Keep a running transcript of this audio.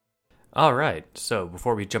All right, so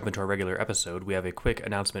before we jump into our regular episode, we have a quick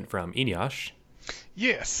announcement from Inyash.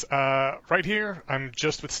 Yes, right here, I'm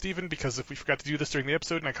just with Steven because if we forgot to do this during the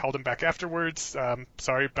episode and I called him back afterwards,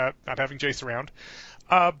 sorry about not having Jace around.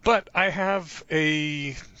 But I have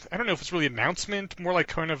I don't know if it's really an announcement, more like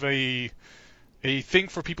kind of a thing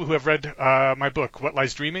for people who have read my book, What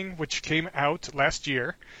Lies Dreaming, which came out last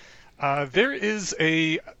year. There is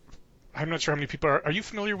I'm not sure how many people are you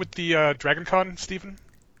familiar with the DragonCon, Steven?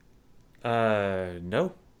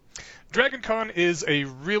 No? DragonCon is a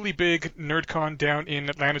really big nerdcon down in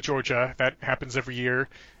Atlanta, Georgia that happens every year.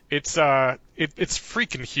 It's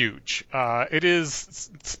freaking huge.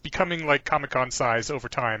 It's becoming like Comic-Con size over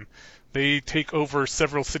time. They take over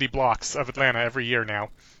several city blocks of Atlanta every year now.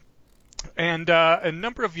 And a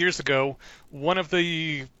number of years ago, one of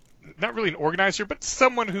the not really an organizer, but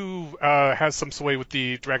someone who has some sway with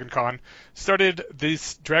the Dragon Con, started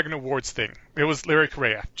this Dragon Awards thing. It was Larry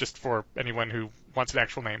Correa, just for anyone who wants an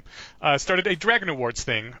actual name. Started a Dragon Awards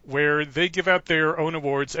thing where they give out their own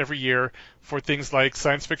awards every year for things like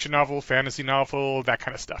science fiction novel, fantasy novel, that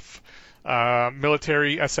kind of stuff.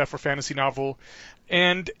 Military SF or fantasy novel.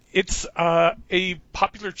 And it's a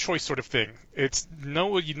popular choice sort of thing. It's no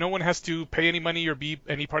one has to pay any money or be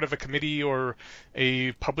any part of a committee or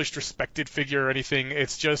a published respected figure or anything.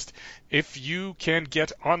 It's just if you can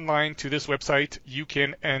get online to this website, you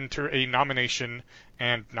can enter a nomination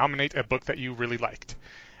and nominate a book that you really liked.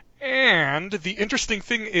 And the interesting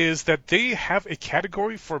thing is that they have a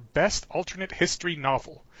category for best alternate history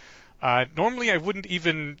novel. Normally, I wouldn't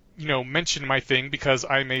even, mention my thing because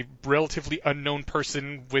I'm a relatively unknown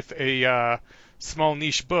person with a small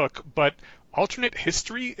niche book. But alternate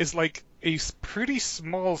history is like a pretty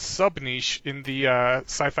small sub niche in the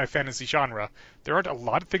sci-fi fantasy genre. There aren't a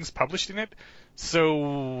lot of things published in it,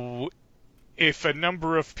 so if a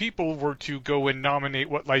number of people were to go and nominate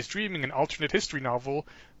What Lies Dreaming, an alternate history novel,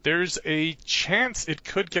 there's a chance it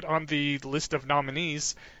could get on the list of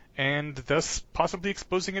nominees and thus possibly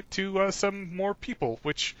exposing it to some more people,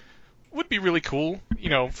 which would be really cool.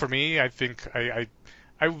 For me, I think I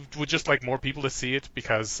would just like more people to see it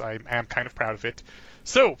because I am kind of proud of it.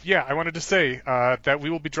 So, yeah, I wanted to say that we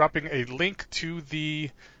will be dropping a link to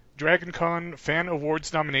the DragonCon Fan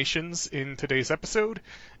Awards nominations in today's episode,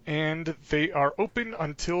 and they are open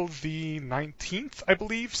until the 19th, I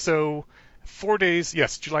believe, so 4 days,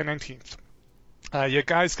 yes, July 19th. You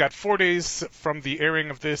guys got 4 days from the airing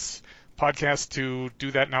of this podcast to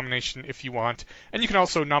do that nomination if you want. And you can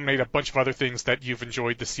also nominate a bunch of other things that you've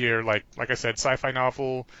enjoyed this year, like I said, sci-fi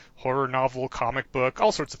novel, horror novel, comic book,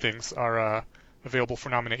 all sorts of things are available for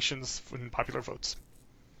nominations in popular votes.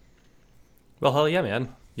 Well, hell yeah,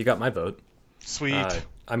 man. You got my vote. Sweet.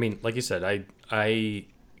 I mean, like you said, I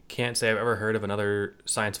can't say I've ever heard of another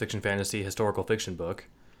science fiction, fantasy, historical fiction book.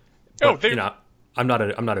 Oh, But, I'm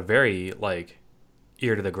not a very,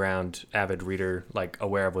 ear to the ground avid reader,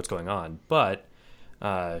 aware of what's going on. But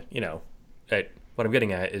what I'm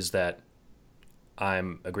getting at is that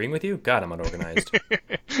I'm agreeing with you. God, I'm unorganized.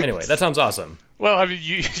 Anyway, that sounds awesome. Well, I mean,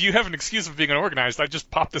 you have an excuse of being unorganized. I just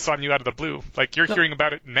popped this on you out of the blue. Like, you're No, hearing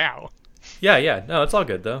about it now. yeah. No, it's all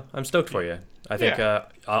good though. I'm stoked for you. I think Yeah.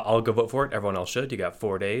 I'll go vote for it. Everyone else should. You got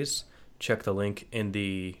 4 days. Check the link in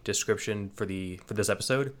the description for this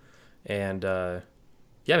episode. And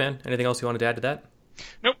yeah, man. Anything else you wanted to add to that?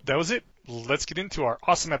 Nope, that was it. Let's get into our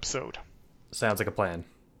awesome episode. Sounds like a plan.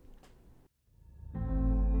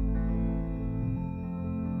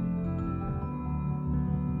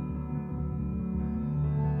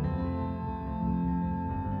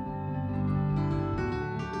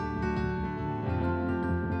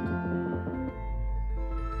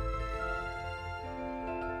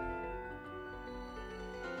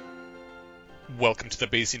 Welcome to the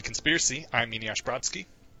Bayesian Conspiracy. I'm Eneasz Brodsky.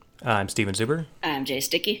 I'm Steven Zuber. I'm Jay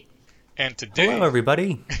Sticky. And Hello, today,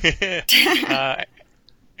 everybody. uh,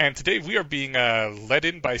 we are being led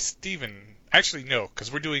in by Steven. Actually, no,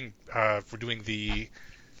 because we're doing the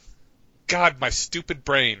God, my stupid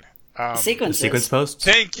brain. The Sequences. sequence posts.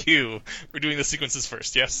 Thank you. We're doing the sequences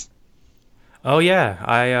first. Yes. Oh yeah,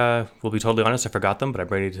 I will be totally honest. I forgot them, but I'm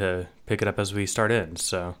ready to pick it up as we start in.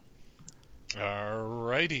 So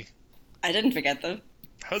Alrighty. I didn't forget them.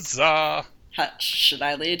 Huzzah. Should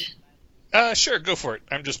I lead? Sure, go for it.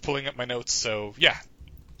 I'm just pulling up my notes, so yeah.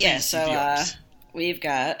 Yeah, Please, so DVRs. we've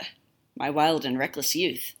got My Wild and Reckless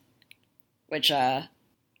Youth, which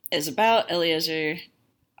is about Eliezer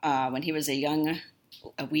when he was a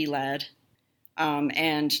wee lad.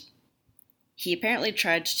 And he apparently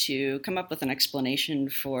tried to come up with an explanation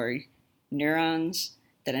for neurons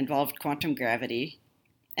that involved quantum gravity.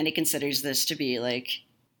 And he considers this to be like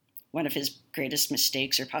one of his greatest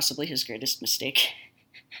mistakes, or possibly his greatest mistake.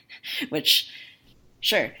 Which,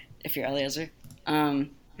 sure, if you're Eliezer. I'm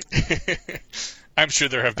sure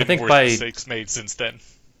there have I been think worse mistakes made since then.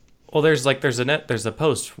 Well, there's a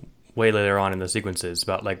post way later on in the sequences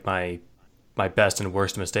about like my best and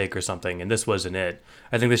worst mistake or something, and this wasn't it.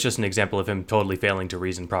 I think that's just an example of him totally failing to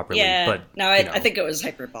reason properly. Yeah, but no, I think it was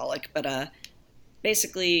hyperbolic, but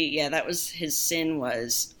basically, yeah, that was his sin.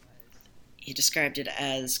 Was he described it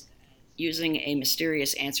as using a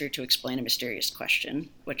mysterious answer to explain a mysterious question,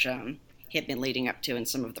 which he had been leading up to in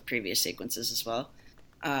some of the previous sequences as well.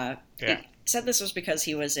 He said this was because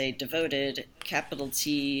he was a devoted, capital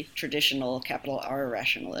T, traditional, capital R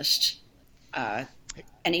rationalist,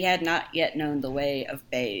 and he had not yet known the way of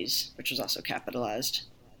Bayes, which was also capitalized.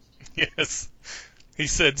 Yes. He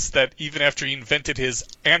says that even after he invented his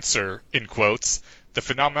answer, in quotes, the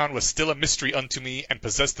phenomenon was still a mystery unto me and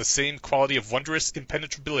possessed the same quality of wondrous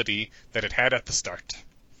impenetrability that it had at the start.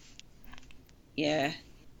 Yeah.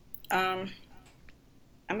 I'm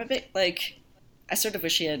a bit like, I sort of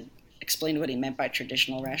wish he had explained what he meant by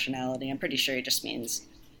traditional rationality. I'm pretty sure he just means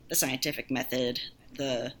the scientific method,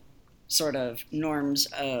 the sort of norms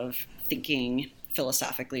of thinking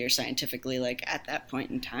philosophically or scientifically, like at that point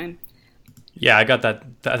in time. Yeah, I got that.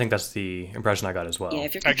 I think that's the impression I got as well. Yeah,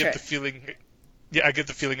 if you're I get the feeling. Yeah, I get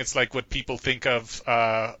the feeling it's like what people think of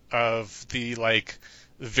the like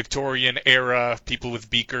Victorian era people with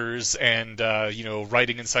beakers and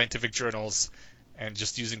writing in scientific journals and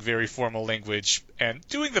just using very formal language and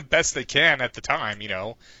doing the best they can at the time,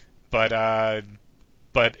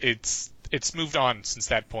 but it's moved on since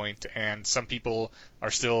that point, and some people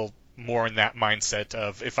are still more in that mindset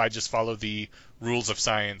of if I just follow the rules of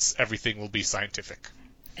science, everything will be scientific.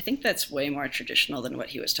 I think that's way more traditional than what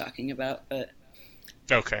he was talking about, but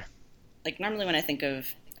okay. Like normally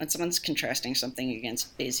when someone's contrasting something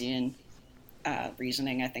against Bayesian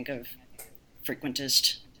reasoning, I think of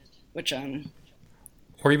frequentist, which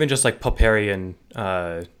or even just like Popperian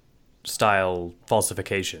style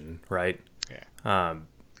falsification, right? Yeah.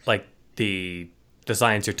 Like the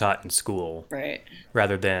science you're taught in school, right?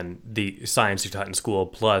 Rather than the science you're taught in school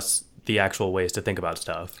plus the actual ways to think about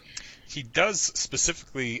stuff. He does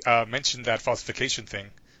specifically mention that falsification thing.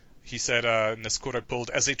 He said, in this quote I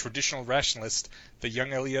pulled, as a traditional rationalist, the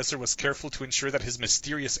young Eliezer was careful to ensure that his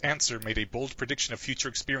mysterious answer made a bold prediction of future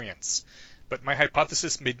experience. But my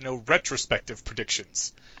hypothesis made no retrospective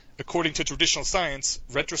predictions. According to traditional science,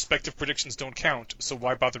 retrospective predictions don't count, so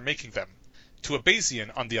why bother making them? To a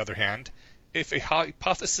Bayesian, on the other hand, if a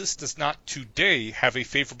hypothesis does not today have a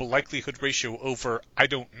favorable likelihood ratio over I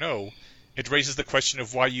don't know, it raises the question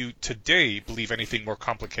of why you today believe anything more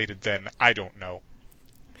complicated than I don't know.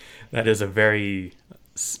 That is a very,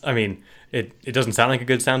 I mean, it doesn't sound like a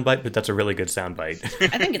good soundbite, but that's a really good soundbite.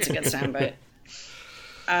 I think it's a good soundbite.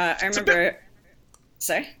 I remember...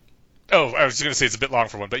 Sorry? Oh, I was going to say it's a bit long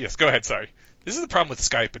for one, but yes, go ahead, sorry. This is the problem with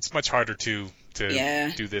Skype. It's much harder to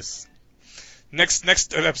do this. Next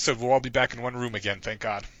episode, we'll all be back in one room again, thank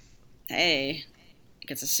God. Hey,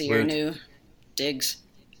 get to see your new digs.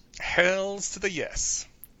 Hells to the yes.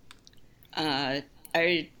 I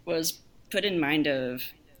was put in mind of,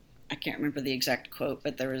 I can't remember the exact quote,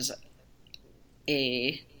 but there was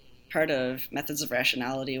a part of Methods of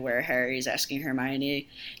Rationality where Harry's asking Hermione,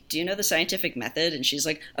 do you know the scientific method? And she's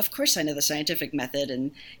like, of course I know the scientific method.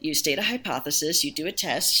 And you state a hypothesis, you do a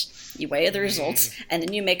test, you weigh the results, and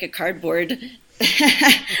then you make a cardboard,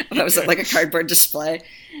 what was it, like a cardboard display?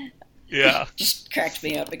 Yeah. It just cracked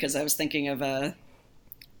me up because I was thinking of,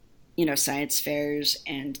 science fairs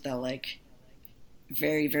and the, like,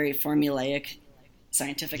 very, very formulaic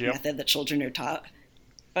scientific method that children are taught.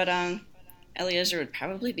 But, Eliezer would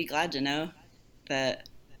probably be glad to know that,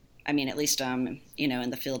 I mean, at least, in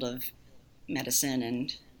the field of medicine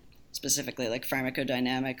and specifically like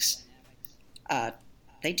pharmacodynamics,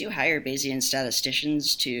 they do hire Bayesian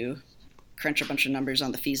statisticians to crunch a bunch of numbers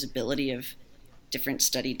on the feasibility of different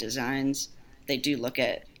study designs. They do look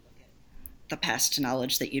at the past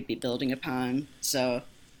knowledge that you'd be building upon. So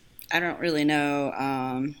I don't really know,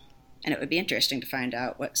 and it would be interesting to find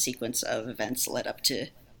out what sequence of events led up to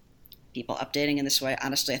people updating in this way.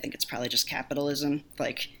 Honestly, I think it's probably just capitalism.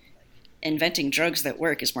 Like, inventing drugs that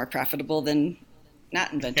work is more profitable than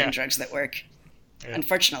not inventing drugs that work. Yeah.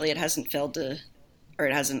 Unfortunately, it hasn't failed to, or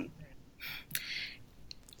it hasn't,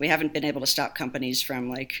 we haven't been able to stop companies from,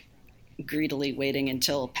 like, greedily waiting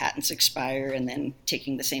until patents expire and then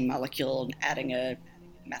taking the same molecule and adding a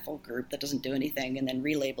methyl group that doesn't do anything and then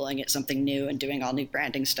relabeling it something new and doing all new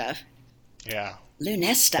branding stuff. Yeah.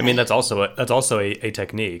 Lunesta. I mean, that's also a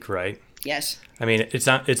technique, right? Yes. I mean, it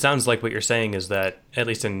sounds like what you're saying is that, at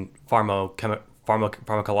least in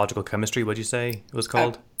pharmacological chemistry, what'd you say it was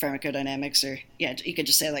called? Pharmacodynamics, or yeah, you could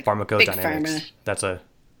just say like big pharma. Pharmacodynamics. That's a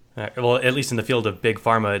well, at least in the field of big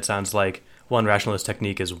pharma, it sounds like one rationalist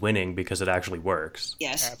technique is winning because it actually works.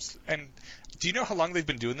 Yes. Absolutely. And do you know how long they've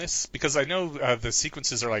been doing this? Because I know the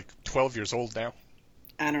sequences are like 12 years old now.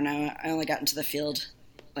 I don't know. I only got into the field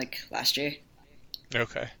like last year.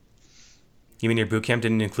 Okay. You mean your boot camp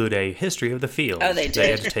didn't include a history of the field? Oh, they did.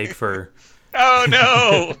 They had to take for. Oh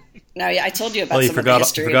no! No, yeah, I told you about Well, you some of the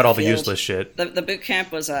history. You forgot of all the the field. useless shit. The boot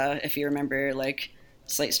camp was, if you remember, like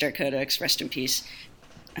Slate Star Codex, rest in peace.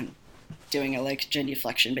 I'm doing a like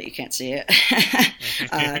genuflection, but you can't see it.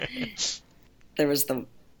 There was it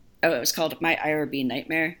was called My IRB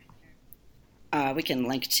Nightmare. We can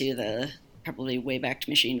link to the probably Wayback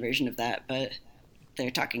Machine version of that, but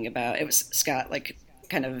they're talking about, it was Scott like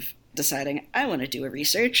kind of deciding, I want to do a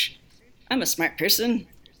research. I'm a smart person.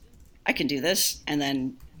 I can do this. And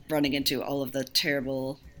then running into all of the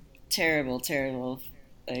terrible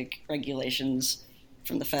like regulations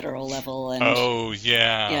from the federal level, and Oh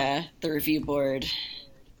yeah. yeah, the review board.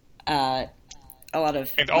 A lot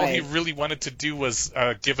of And all he really wanted to do was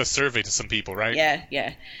give a survey to some people, right?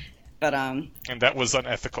 yeah, but And that was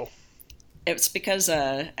unethical. it's because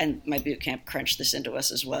and my boot camp crunched this into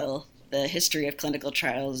us as well. The history of clinical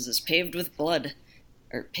trials is paved with blood,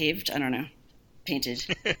 or paved. I don't know, painted.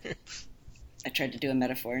 I tried to do a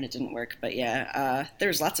metaphor and it didn't work, but yeah,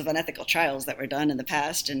 there's lots of unethical trials that were done in the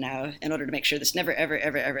past, and now in order to make sure this never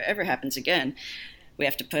ever happens again, we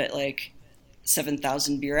have to put like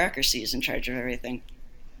 7,000 bureaucracies in charge of everything.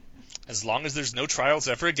 As long as there's no trials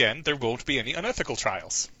ever again, there won't be any unethical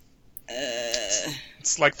trials.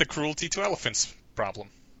 It's like the cruelty to elephants problem.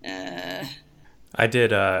 I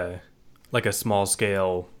did like a small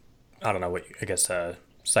scale, I don't know what I guess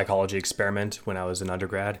psychology experiment when I was in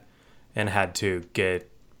undergrad, and had to get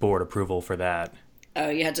board approval for that. Oh,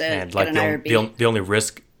 you had to And get like an IRB. the only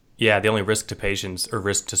risk, the only risk to patients or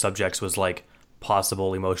risk to subjects was like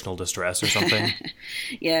possible emotional distress or something.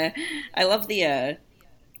 Yeah, I love the.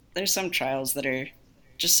 There's some trials that are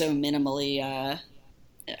just so minimally. I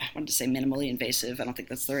wanted to say minimally invasive. I don't think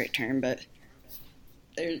that's the right term, but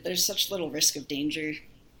there's such little risk of danger,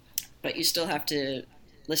 but you still have to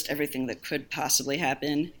list everything that could possibly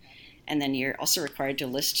happen, and then you're also required to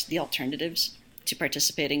list the alternatives to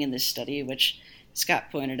participating in this study, which Scott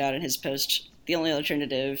pointed out in his post. The only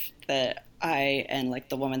alternative that I and like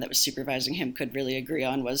the woman that was supervising him could really agree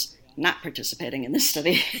on was not participating in this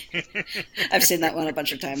study. I've seen that one a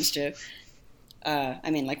bunch of times too. I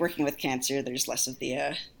mean, like working with cancer, there's less of the.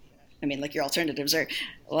 I mean, like your alternatives are,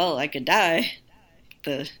 well, I could die.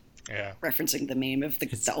 Referencing the meme of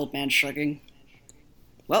the old man shrugging.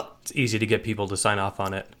 Well, It's easy to get people to sign off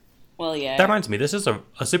on it. well, yeah. That reminds me, this is a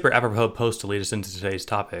super apropos post to lead us into today's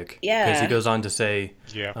topic. Yeah. Because he goes on to say,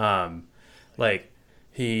 Yeah. like,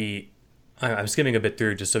 I'm skimming a bit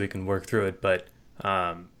through just so we can work through it, but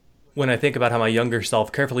when I think about how my younger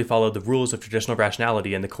self carefully followed the rules of traditional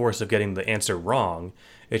rationality in the course of getting the answer wrong,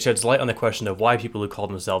 it sheds light on the question of why people who call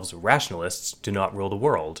themselves rationalists do not rule the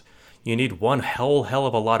world. You need one hell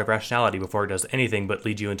of a lot of rationality before it does anything but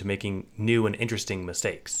lead you into making new and interesting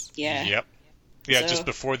mistakes. Yeah. Yep. Yeah, So- just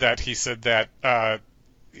before that, he said that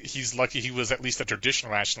he's lucky he was at least a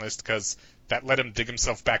traditional rationalist because that let him dig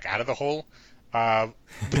himself back out of the hole.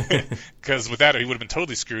 Because without it, he would have been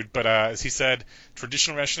totally screwed. But as he said,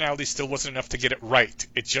 traditional rationality still wasn't enough to get it right.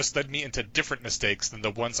 It just led me into different mistakes than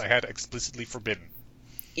the ones I had explicitly forbidden.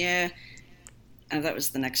 Yeah. That was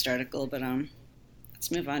the next article, but let's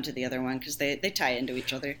move on to the other one because they tie into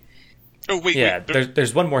each other. Oh, wait, Yeah, wait.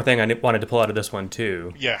 there's one more thing I wanted to pull out of this one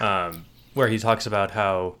too. Yeah. Where he talks about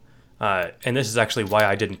how, and this is actually why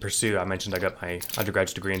I didn't pursue. I mentioned I got my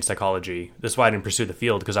undergraduate degree in psychology. This is why I didn't pursue the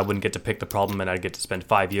field, because I wouldn't get to pick the problem, and I'd get to spend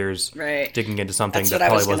 5 years Right. digging into something That's that what I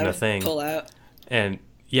probably was wasn't gonna a thing. pull out. And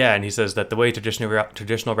he says that the way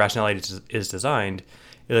traditional rationality is designed,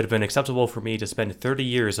 it would have been acceptable for me to spend 30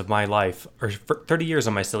 years of my life, or 30 years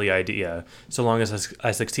on my silly idea, so long as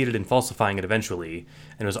I succeeded in falsifying it eventually,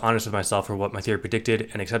 and was honest with myself for what my theory predicted,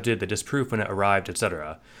 and accepted the disproof when it arrived,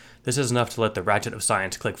 etc. This is enough to let the ratchet of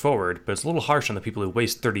science click forward, but it's a little harsh on the people who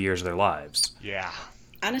waste 30 years of their lives. Yeah.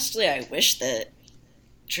 Honestly, I wish that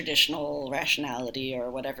traditional rationality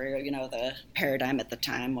or whatever, the paradigm at the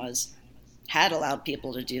time was, had allowed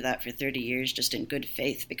people to do that for 30 years just in good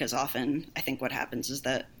faith, because often I think what happens is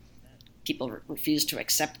that people refuse to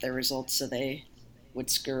accept their results, so they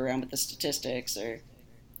would screw around with the statistics or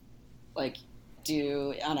like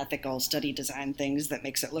do unethical study design things that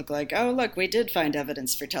makes it look like, oh, look, we did find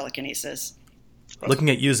evidence for telekinesis. Well, Looking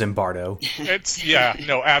at you, Zimbardo. it's yeah,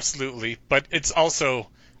 no, absolutely. But it's also,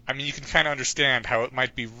 I mean, you can kind of understand how it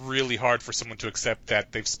might be really hard for someone to accept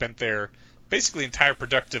that they've spent their basically entire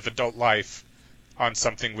productive adult life on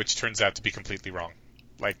something which turns out to be completely wrong.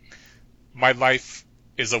 Like, my life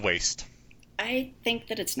is a waste. I think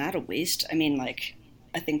that it's not a waste. I mean, like,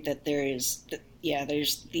 I think that there's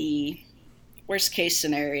the worst case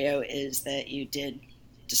scenario is that you did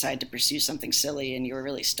decide to pursue something silly and you were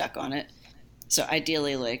really stuck on it. So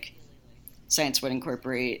ideally, like, science would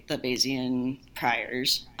incorporate the Bayesian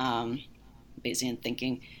priors, Bayesian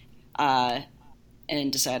thinking, uh,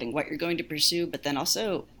 in deciding what you're going to pursue. But then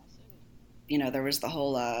also, there was the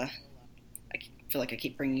whole, I feel like I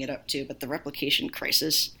keep bringing it up too, but the replication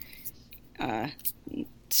crisis, uh,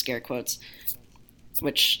 scare quotes,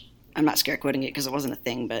 which I'm not scare quoting it because it wasn't a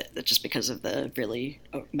thing, but just because of the really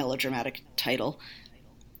melodramatic title.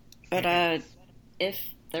 But if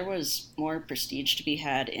there was more prestige to be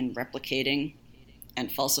had in replicating and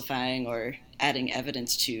falsifying or adding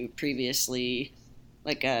evidence to previously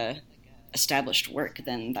like established work,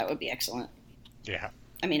 then that would be excellent. Yeah.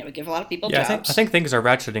 I mean, it would give a lot of people Yeah, I jobs. think things are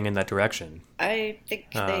ratcheting in that direction. I think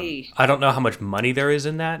they. I don't know how much money there is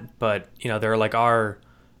in that, but there are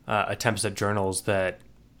attempts at journals that,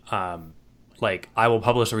 like, I will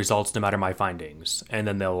publish the results no matter my findings, and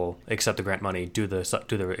then they'll accept the grant money, do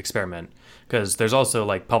the experiment, because there's also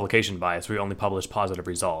like publication bias where you only publish positive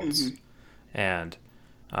results, and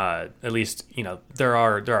at least there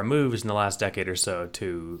are moves in the last decade or so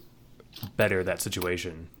to better that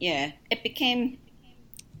situation. Yeah, it became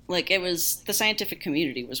like it was the scientific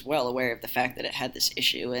community was well aware of the fact that it had this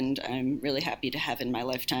issue, and I'm really happy to have in my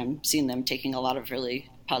lifetime seen them taking a lot of really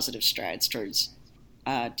positive strides towards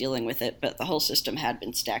dealing with it. But the whole system had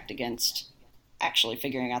been stacked against actually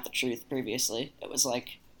figuring out the truth previously. It was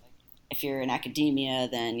like if you're in academia,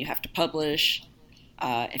 then you have to publish.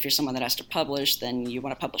 If you're someone that has to publish, then you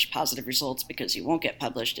want to publish positive results because you won't get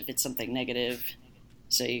published if it's something negative.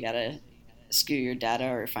 So you gotta skew your data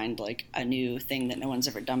or find like a new thing that no one's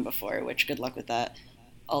ever done before, which good luck with that.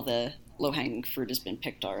 All the low-hanging fruit has been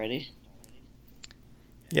picked already.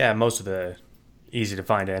 Yeah, most of the easy to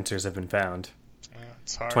find answers have been found.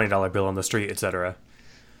 It's hard. $20 bill on the street, etc.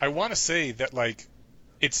 I want to say that like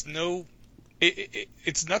it's no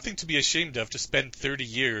it's nothing to be ashamed of to spend 30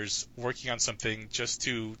 years working on something just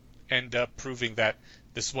to end up proving that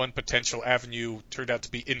this one potential avenue turned out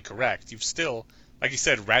to be incorrect. You've still, like you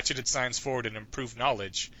said, ratcheted science forward and improved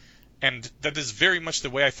knowledge. And that is very much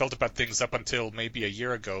the way I felt about things up until maybe a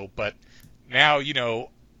year ago. But now,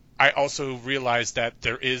 I also realize that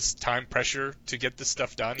there is time pressure to get this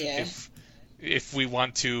stuff done. Yeah. If we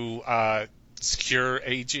want to secure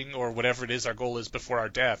aging or whatever it is our goal is before our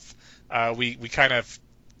death, we kind of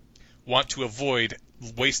want to avoid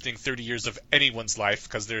wasting 30 years of anyone's life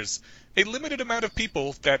because there's a limited amount of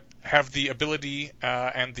people that have the ability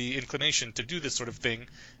and the inclination to do this sort of thing,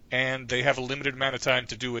 and they have a limited amount of time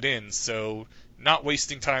to do it in. So not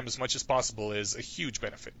wasting time as much as possible is a huge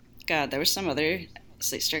benefit. God, there was some other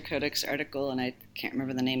Slate Star Codex article, and I can't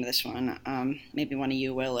remember the name of this one. Maybe one of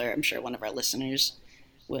you will, or I'm sure one of our listeners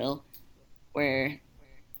will. Where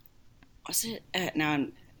was it? Now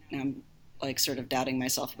I'm like sort of doubting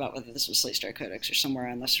myself about whether this was Slate Star Codex or somewhere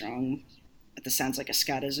on this wrong. But this sounds like a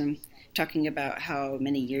Scottism, talking about how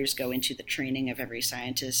many years go into the training of every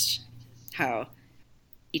scientist, how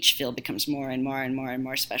each field becomes more and more and more and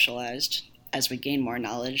more specialized as we gain more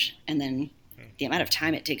knowledge, and then the amount of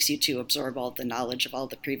time it takes you to absorb all the knowledge of all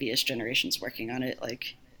the previous generations working on it,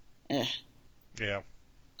 like, Yeah.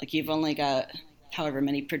 like you've only got however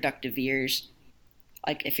many productive years.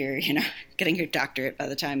 Like if you're, getting your doctorate by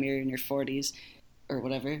the time you're in your 40s or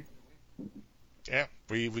whatever. Yeah,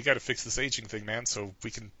 we got to fix this aging thing, man, so we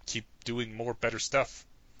can keep doing more better stuff.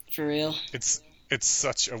 For real. It's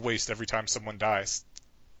such a waste every time someone dies.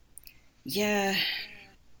 Yeah.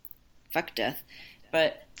 Fuck death.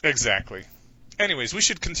 But Exactly. Anyways, we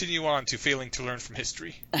should continue on to failing to learn from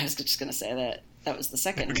history. I was just going to say that was the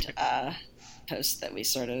second post that we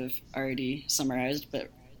sort of already summarized, but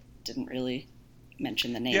didn't really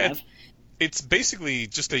mention the name of. It's basically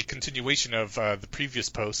just a continuation of the previous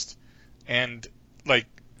post. And, like,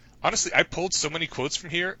 honestly, I pulled so many quotes from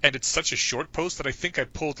here, and it's such a short post that I think I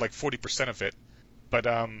pulled like 40% of it. But,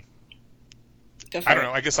 Go for I don't it.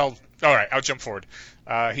 know. I guess I'll jump forward.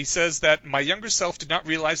 He says that my younger self did not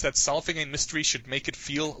realize that solving a mystery should make it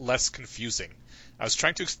feel less confusing. I was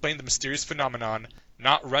trying to explain the mysterious phenomenon,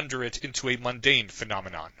 not render it into a mundane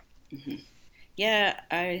phenomenon. Mm-hmm. Yeah,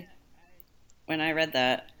 when I read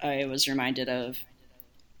that, I was reminded of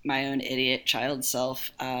my own idiot child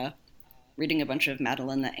self reading a bunch of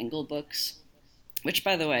Madeline the Engel books which,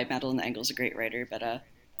 by the way, Madeline Engel's a great writer, but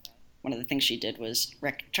one of the things she did was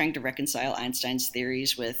trying to reconcile Einstein's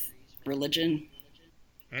theories with religion,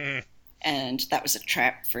 and that was a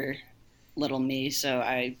trap for little me. So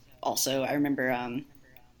I remember I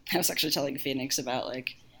was actually telling Phoenix about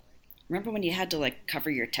like, remember when you had to like cover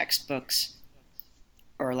your textbooks,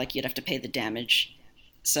 or like you'd have to pay the damage.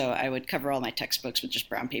 So I would cover all my textbooks with just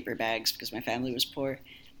brown paper bags because my family was poor,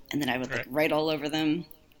 and then I would like write all over them.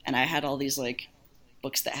 And I had all these like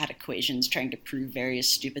books that had equations trying to prove various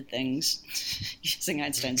stupid things using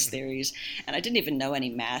Einstein's theories, and I didn't even know any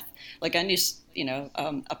math. Like I knew,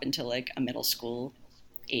 up until like a middle school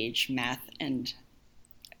age math and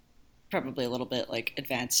probably a little bit like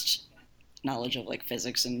advanced knowledge of like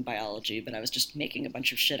physics and biology, but I was just making a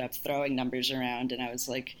bunch of shit up, throwing numbers around, and I was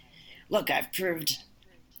like, look, I've proved,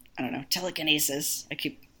 I don't know, telekinesis. I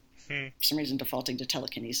keep, for some reason, defaulting to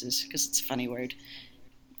telekinesis because it's a funny word.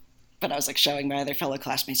 But I was like showing my other fellow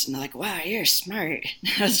classmates, and they're like, wow, you're smart.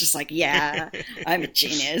 I was just like, yeah, I'm a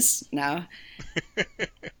genius now.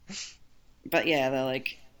 But yeah, they're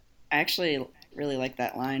like, I actually really like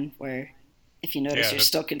that line where if you notice you're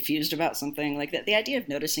still confused about something, like that, the idea of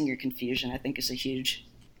noticing your confusion, I think, is a huge,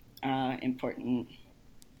 important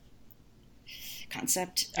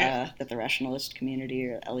concept that the rationalist community,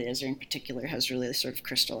 or Eliezer in particular, has really sort of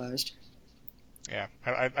crystallized. Yeah,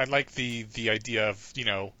 I like the idea of,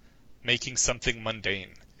 making something mundane.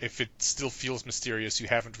 If it still feels mysterious, you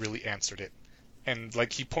haven't really answered it. And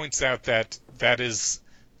like he points out that is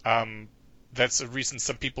that's a reason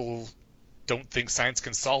some people don't think science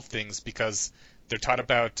can solve things, because they're taught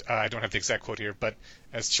about I don't have the exact quote here, but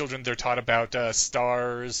as children they're taught about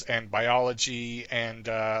stars and biology and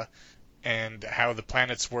how the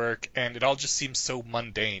planets work, and it all just seems so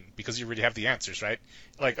mundane because you already have the answers, right?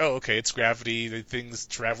 Like, oh, okay, it's gravity, the things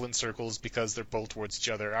travel in circles because they're pulled towards each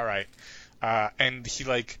other, all right. And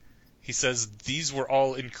he says these were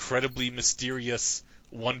all incredibly mysterious,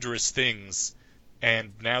 wondrous things,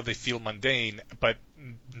 and now they feel mundane, but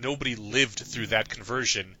nobody lived through that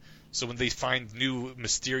conversion. So when they find new,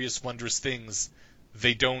 mysterious, wondrous things,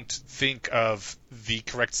 they don't think of the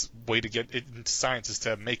correct way to get it into science is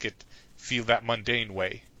to make it feel that mundane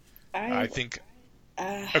way. I think... go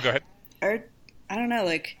ahead. I don't know,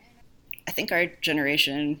 like, I think our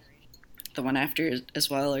generation, the one after as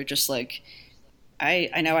well, are just like,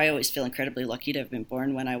 I know I always feel incredibly lucky to have been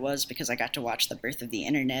born when I was, because I got to watch the birth of the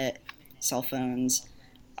internet, cell phones,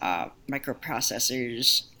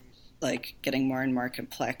 microprocessors, like, getting more and more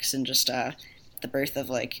complex, and just the birth of,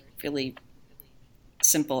 like, really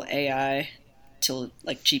simple AI till,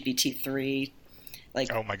 like, GPT-3.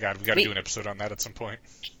 Like, oh my god, we gotta do an episode on that at some point.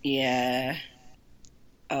 Yeah.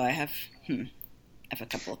 Oh, I have a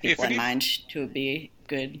couple of people in mind who would be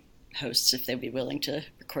good hosts if they'd be willing to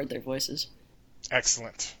record their voices.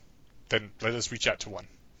 Excellent. Then let us reach out to one.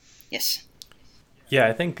 Yes. Yeah,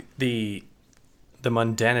 I think the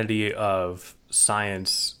mundanity of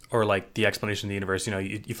science, or like the explanation of the universe,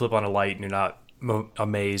 you flip on a light and you're not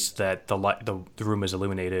amazed that the room is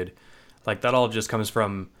illuminated. Like, that all just comes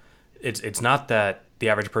from, it's not that the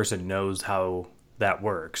average person knows how that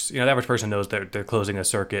works. The average person knows they're closing a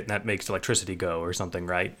circuit and that makes electricity go or something,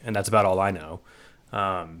 right? And that's about all I know.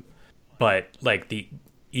 But like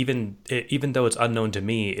even though it's unknown to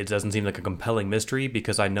me, it doesn't seem like a compelling mystery,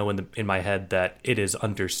 because I know in my head that it is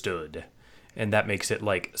understood, and that makes it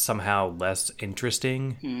like somehow less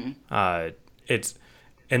interesting.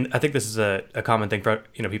 And I think this is a common thing for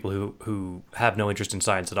people who have no interest in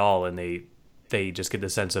science at all, and they just get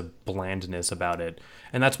this sense of blandness about it.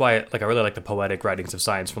 And that's why I really like the poetic writings of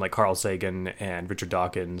science from like Carl Sagan and Richard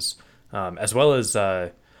Dawkins, as well as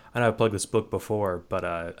I know I've plugged this book before, but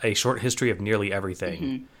A Short History of Nearly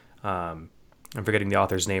Everything. I'm forgetting the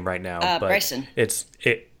author's name right now. But Bryson.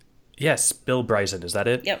 Yes, Bill Bryson. Is that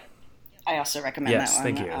it? Yep. I also recommend that one.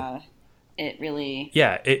 Thank you. It really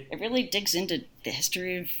it really digs into the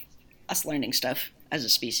history of us learning stuff as a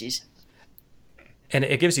species. And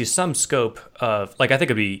it gives you some scope of, like, I think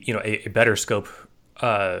it'd be, a better scope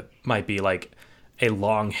might be like a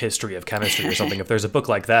long history of chemistry or something. If there's a book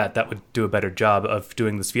like that, that would do a better job of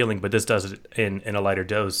doing this feeling. But this does it in a lighter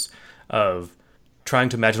dose of trying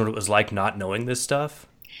to imagine what it was like not knowing this stuff.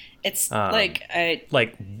 It's where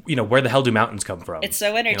the hell do mountains come from? It's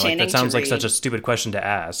so entertaining. That sounds like such a stupid question to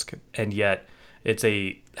ask, and yet it's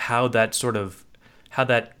how that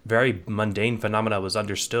very mundane phenomena was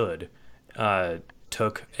understood.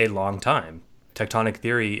 Took a long time. Tectonic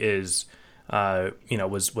theory is,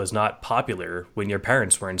 was not popular when your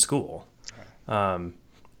parents were in school. I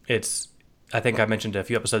think I mentioned a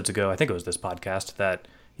few episodes ago, I think it was this podcast, that,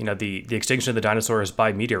 the extinction of the dinosaurs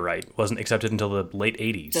by meteorite wasn't accepted until the late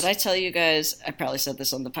 80s. Did I tell you guys? I probably said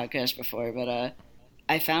this on the podcast before, but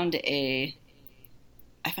I found a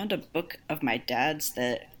book of my dad's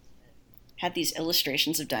that had these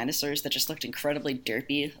illustrations of dinosaurs that just looked incredibly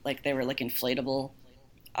derpy, like they were like inflatable,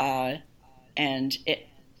 and it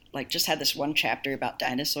like just had this one chapter about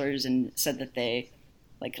dinosaurs and said that they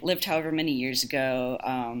like lived however many years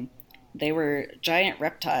ago. They were giant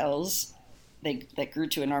reptiles that grew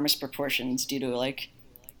to enormous proportions due to like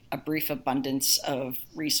a brief abundance of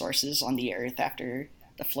resources on the earth after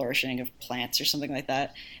the flourishing of plants or something like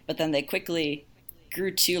that. But then they quickly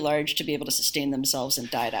grew too large to be able to sustain themselves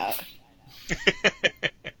and died out.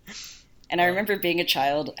 And I remember being a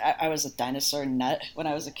child, I was a dinosaur nut when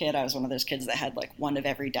I was a kid. I was one of those kids that had like one of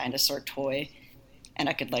every dinosaur toy, and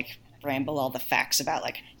I could like ramble all the facts about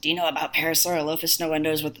like, do you know about Parasaurolophus? No one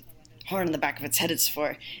knows what the horn in the back of its head is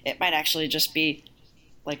for. It might actually just be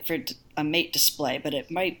like for a mate display, but it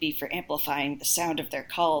might be for amplifying the sound of their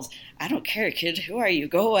calls. I don't care, kid. Who are you?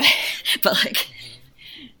 Go away. But like,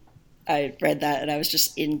 I read that and I was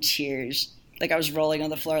just in tears. Like I was rolling on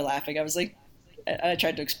the floor laughing. I was like, I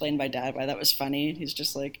tried to explain to my dad why that was funny. And he's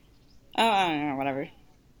just like, oh, I don't know, whatever.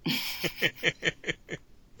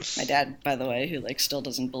 My dad, by the way, who like still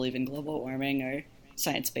doesn't believe in global warming or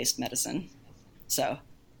science-based medicine. So.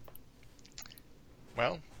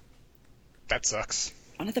 Well, that sucks.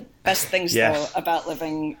 One of the best things, Yeah. though, about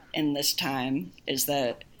living in this time is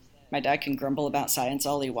that my dad can grumble about science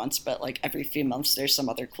all he wants, but like every few months there's some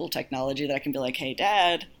other cool technology that I can be like, hey,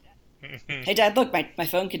 Dad, look, my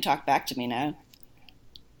phone can talk back to me now.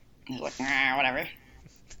 And he's like, nah, whatever.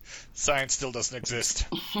 Science still doesn't exist.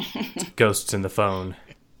 Ghosts in the phone.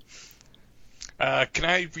 Can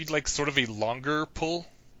I read like sort of a longer pull?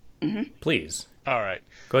 Please. All right.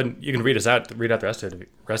 Go ahead. You can read out the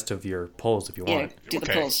rest of your polls if you Yeah, want. do the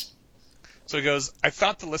Okay. pulls. So he goes, I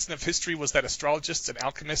thought the lesson of history was that astrologists and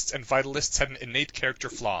alchemists and vitalists had an innate character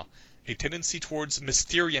flaw, a tendency towards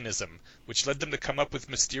Mysterianism, which led them to come up with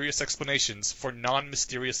mysterious explanations for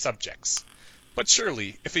non-mysterious subjects. But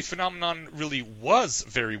surely, if a phenomenon really was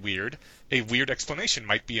very weird, a weird explanation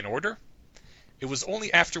might be in order? It was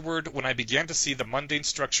only afterward, when I began to see the mundane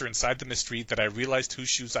structure inside the mystery, that I realized whose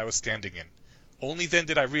shoes I was standing in. Only then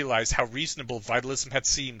did I realize how reasonable vitalism had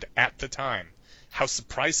seemed at the time. How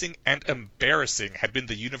surprising and embarrassing had been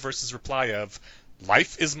the universe's reply of,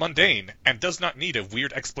 life is mundane and does not need a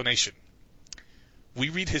weird explanation. We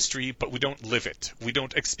read history, but we don't live it. We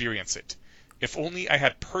don't experience it. If only I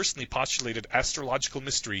had personally postulated astrological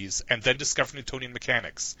mysteries and then discovered Newtonian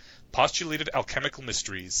mechanics, postulated alchemical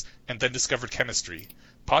mysteries and then discovered chemistry,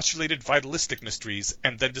 postulated vitalistic mysteries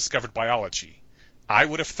and then discovered biology, I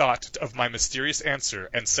would have thought of my mysterious answer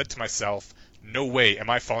and said to myself, no way am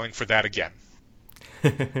I falling for that again.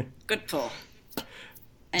 Good pull.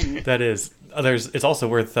 And That is. It's also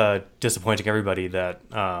worth disappointing everybody that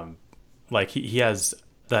like he has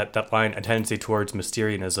that line, a tendency towards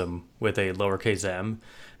Mysterianism with a lowercase m,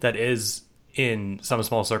 that is in some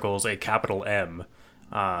small circles a capital M.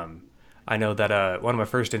 I know that one of my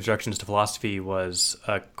first introductions to philosophy was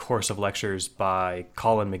a course of lectures by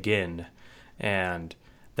Colin McGinn, and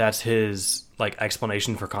that's his like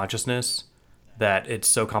explanation for consciousness, that it's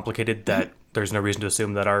so complicated that there's no reason to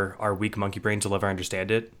assume that our weak monkey brains will ever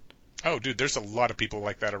understand it. Oh, dude, there's a lot of people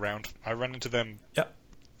like that around. I run into them a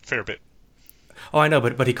fair bit. Oh, I know,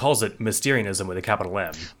 but he calls it Mysterianism with a capital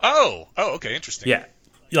M. Oh, okay, interesting. Yeah.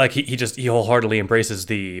 Like he wholeheartedly embraces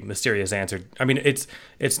the mysterious answer. I mean, it's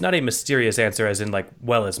not a mysterious answer as in like,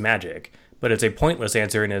 well, it's magic, but it's a pointless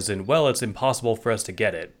answer and as in, well, it's impossible for us to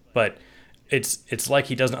get it. But it's like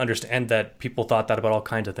he doesn't understand that people thought that about all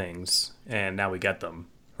kinds of things, and now we get them,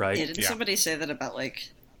 right? yeah, didn't somebody say that about like,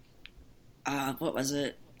 what was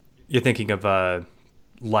it? You're thinking of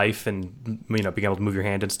life and being able to move your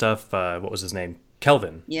hand and stuff. What was his name?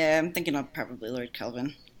 Kelvin. Yeah, I'm thinking of probably Lord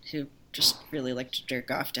Kelvin, who just really liked to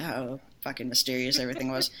jerk off to how fucking mysterious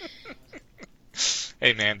everything was.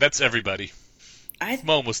 Hey, man, that's everybody.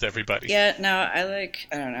 Almost everybody. Yeah, no, I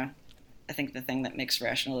don't know. I think the thing that makes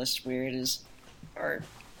rationalists weird is, or,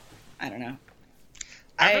 I don't know.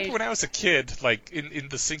 I remember when I was a kid, like, in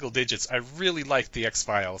the single digits, I really liked the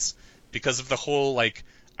X-Files because of the whole, like,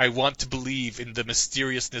 I want to believe in the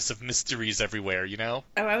mysteriousness of mysteries everywhere, you know?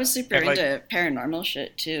 Oh, I was super into paranormal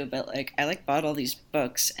shit, too, but, like, I, bought all these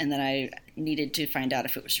books, and then I needed to find out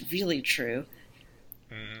if it was really true.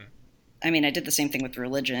 Mm-hmm. I mean, I did the same thing with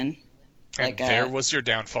religion. And there was your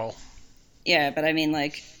downfall. Yeah, but I mean,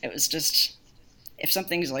 like, it was just, if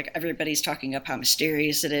something's like, everybody's talking up how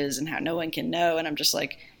mysterious it is and how no one can know, and I'm just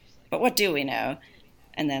like, but what do we know?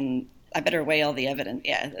 And then I better weigh all the evidence.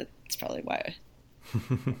 Yeah, that's probably why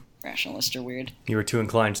rationalists are weird. You were too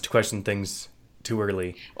inclined to question things too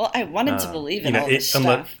early. Well, I wanted to believe in all this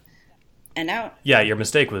stuff, and now... Yeah, your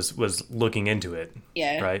mistake was looking into it.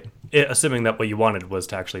 Yeah. Right? Assuming that what you wanted was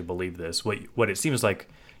to actually believe this. What it seems like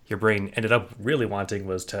your brain ended up really wanting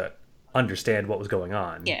was to understand what was going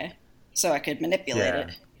on. Yeah, so I could manipulate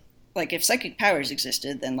it. Like, if psychic powers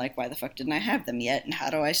existed, then, like, why the fuck didn't I have them yet? And how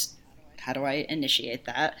do I initiate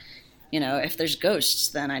that? You know, if there's ghosts,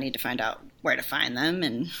 then I need to find out where to find them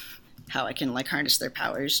and how I can, like, harness their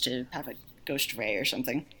powers to have a ghost ray or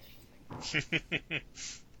something. I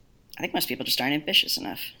think most people just aren't ambitious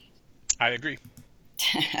enough. I agree.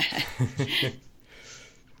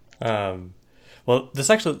 Well, this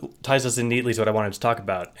actually ties us in neatly to what I wanted to talk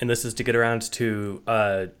about, and this is to get around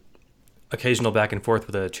to occasional back and forth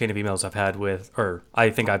with a chain of emails I've had with, or I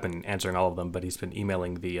think I've been answering all of them, but he's been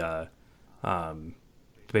emailing the Bayesian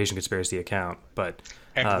Conspiracy account. But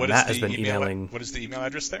Matt has been emailing. What is the email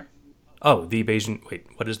address there? Oh, the Bayesian. Wait,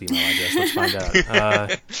 what is the email address? Let's find out.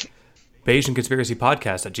 Bayesian Conspiracy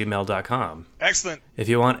Podcast at gmail.com. Excellent. If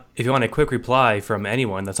you want a quick reply from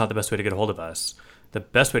anyone, that's not the best way to get a hold of us. The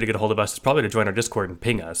best way to get a hold of us is probably to join our Discord and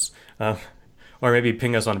ping us, or maybe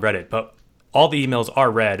ping us on Reddit. But all the emails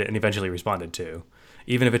are read and eventually responded to,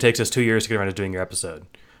 even if it takes us 2 years to get around to doing your episode.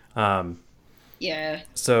 Yeah.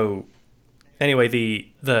 So, anyway,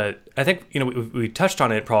 the I think we touched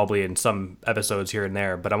on it probably in some episodes here and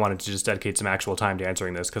there, but I wanted to just dedicate some actual time to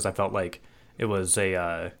answering this because I felt like it was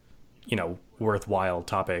a worthwhile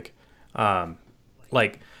topic.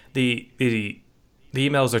 Like the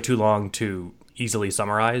emails are too long to easily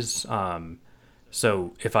summarize.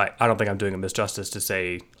 So if I don't think I'm doing a misjustice to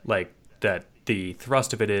say like that the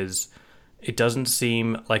thrust of it is, it doesn't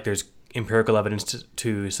seem like there's empirical evidence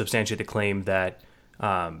to substantiate the claim that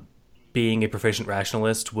being a proficient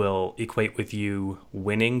rationalist will equate with you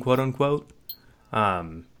winning, quote unquote.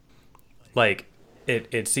 Like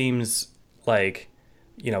it seems like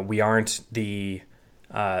we aren't the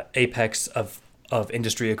apex of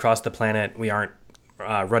industry across the planet. We aren't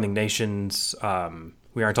running nations.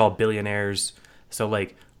 We aren't all billionaires. So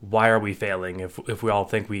like, why are we failing if we all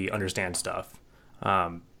think we understand stuff?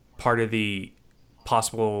 Part of the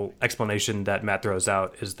possible explanation that Matt throws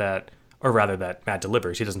out is that, or rather that Matt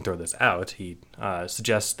delivers, he doesn't throw this out. He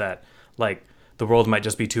suggests that like the world might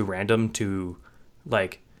just be too random to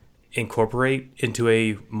like incorporate into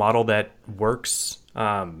a model that works,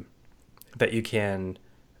 that you can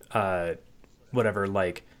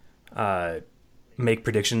make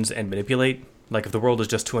predictions and manipulate. Like if the world is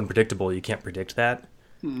just too unpredictable, you can't predict that.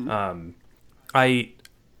 We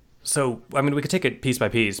could take it piece by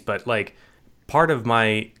piece, but like part of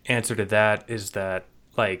my answer to that is that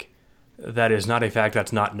like that is not a fact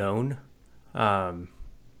that's not known. I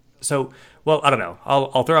don't know.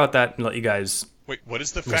 I'll throw out that and let you guys. Wait, what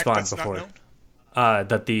is the fact that's before. Not known?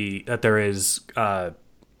 That there is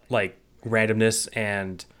like randomness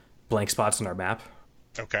and blank spots in our map.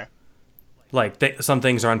 Okay. Like some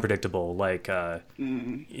things are unpredictable. Like it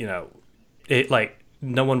like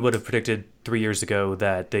no one would have predicted 3 years ago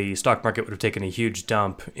that the stock market would have taken a huge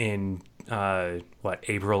dump in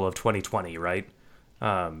April of 2020, right?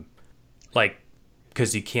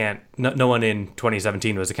 Because you can't. No one in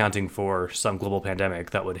 2017 was accounting for some global pandemic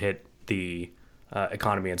that would hit the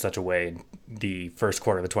economy in such a way in the first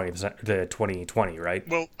quarter of the 2020, right?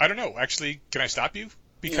 Well, I don't know. Actually, can I stop you?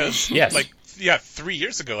 Because yes. 3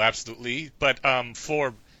 years ago, absolutely. But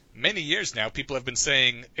for many years now, people have been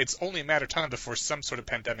saying it's only a matter of time before some sort of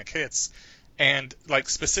pandemic hits. And like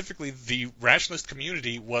specifically, the rationalist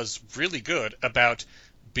community was really good about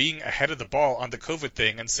being ahead of the ball on the COVID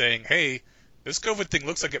thing and saying, hey, this COVID thing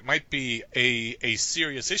looks like it might be a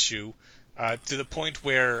serious issue, to the point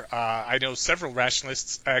where I know several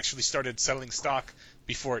rationalists actually started selling stock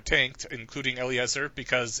before it tanked, including Eliezer,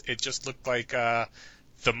 because it just looked like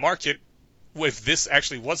the market, if this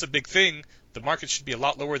actually was a big thing, the market should be a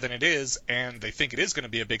lot lower than it is, and they think it is going to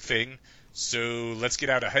be a big thing, so let's get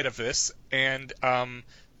out ahead of this. And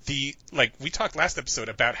we talked last episode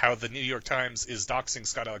about how the New York Times is doxing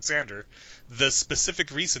Scott Alexander. The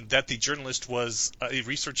specific reason that the journalist was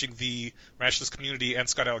researching the rationalist community and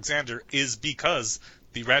Scott Alexander is because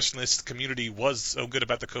the rationalist community was so good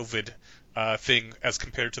about the COVID thing as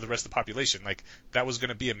compared to the rest of the population. Like, that was going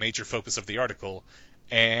to be a major focus of the article.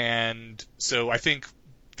 And so I think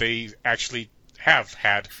they actually have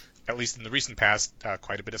had, at least in the recent past,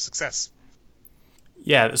 quite a bit of success.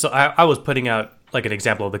 Yeah, so I was putting out like an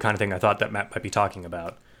example of the kind of thing I thought that Matt might be talking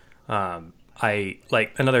about. I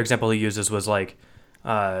like another example he uses was like,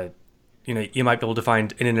 you might be able to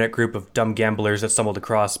find an internet group of dumb gamblers that stumbled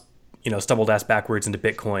across stumbled ass backwards into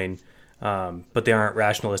Bitcoin, but they aren't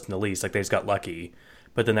rationalist in the least. Like they just got lucky.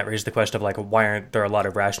 But then that raises the question of like, why aren't there a lot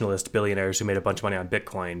of rationalist billionaires who made a bunch of money on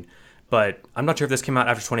Bitcoin? But I'm not sure if this came out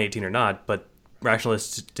after 2018 or not. But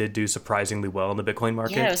rationalists did do surprisingly well in the Bitcoin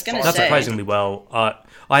market. Yeah, I was gonna Not say. surprisingly well.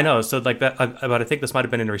 I know. So like that, but I think this might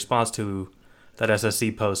have been in response to that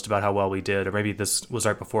SSC post about how well we did, or maybe this was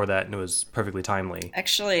right before that, and it was perfectly timely.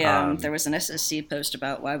 Actually, there was an SSC post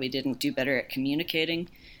about why we didn't do better at communicating.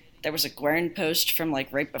 There was a Gwern post from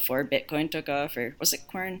like right before Bitcoin took off, or was it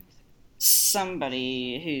Gwern?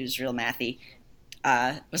 Somebody who's real mathy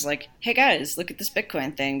was like, "Hey guys, look at this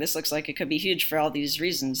Bitcoin thing. This looks like it could be huge for all these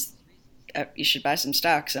reasons. You should buy some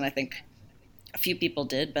stocks." And I think a few people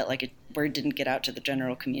did, but like word didn't get out to the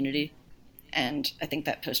general community. And I think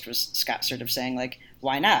that post was Scott sort of saying like,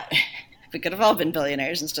 "Why not? We could have all been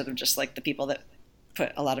billionaires instead of just like the people that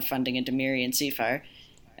put a lot of funding into Miri and Seafire."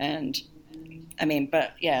 And I mean,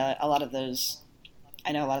 but yeah, I know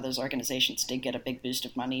a lot of those organizations did get a big boost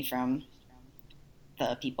of money from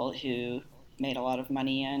the people who made a lot of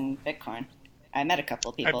money in Bitcoin. I met a couple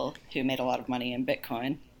of people who made a lot of money in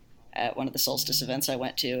Bitcoin at one of the Solstice events I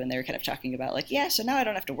went to, and they were kind of talking about like, yeah, so now I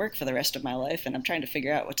don't have to work for the rest of my life, and I'm trying to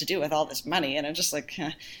figure out what to do with all this money, and I'm just like,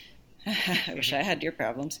 I wish I had your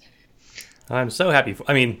problems. I'm so happy.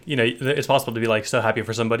 It's possible to be like so happy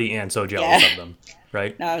for somebody and so jealous of them,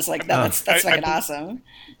 right? No, I was like, no, that's fucking awesome.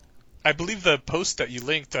 I believe the post that you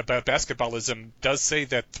linked about basketballism does say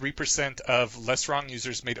that 3% of less wrong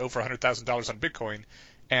users made over $100,000 on Bitcoin,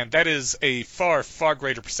 and that is a far, far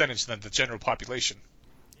greater percentage than the general population.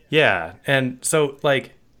 Yeah, and so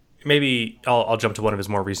like maybe I'll jump to one of his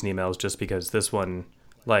more recent emails just because this one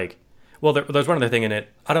like. Well, there's one other thing in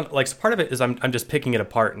it. I don't like. So part of it is I'm just picking it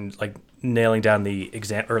apart and like nailing down the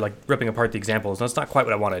or like ripping apart the examples. And that's not quite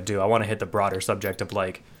what I want to do. I want to hit the broader subject of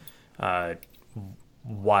like,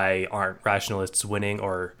 why aren't rationalists winning,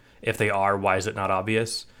 or if they are, why is it not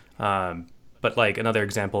obvious? But like another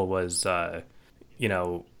example was, if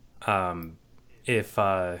I'm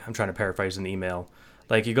trying to paraphrase an email,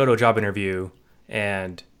 like you go to a job interview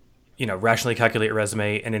and rationally calculate your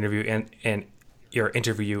resume and interview and your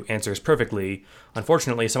interview answers perfectly.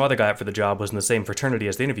 Unfortunately, some other guy up for the job was in the same fraternity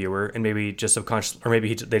as the interviewer, and maybe just subconscious, or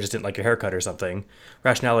maybe they just didn't like your haircut or something.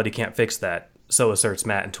 Rationality can't fix that, so asserts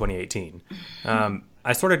Matt in 2018.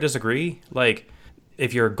 I sort of disagree. Like,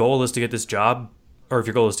 if your goal is to get this job, or if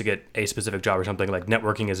your goal is to get a specific job or something, like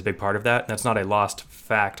networking is a big part of that. That's not a lost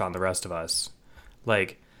fact on the rest of us.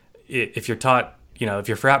 Like, if you're taught, if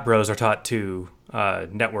your frat bros are taught to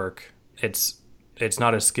network, it's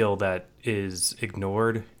not a skill that is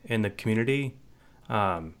ignored in the community.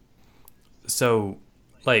 So,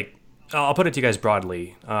 like, I'll put it to you guys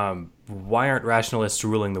broadly. Why aren't rationalists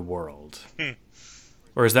ruling the world?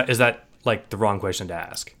 Or is that like the wrong question to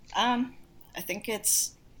ask? I think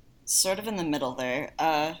it's sort of in the middle there.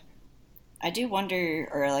 I do wonder,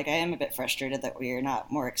 or like I am a bit frustrated that we are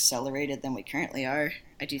not more accelerated than we currently are.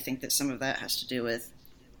 I do think that some of that has to do with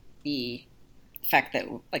the fact that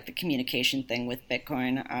like the communication thing with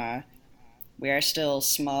Bitcoin, we are still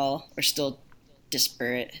small, we're still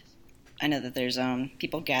disparate. I know that there's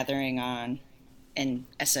people gathering on in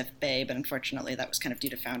SF Bay, but unfortunately that was kind of due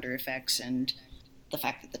to founder effects and the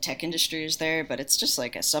fact that the tech industry is there, but it's just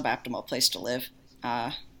like a suboptimal place to live.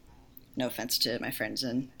 No offense to my friends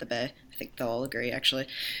in the Bay. I think they'll all agree, actually.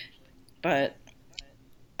 But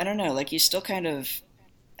I don't know, like you still kind of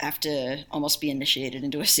have to almost be initiated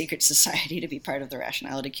into a secret society to be part of the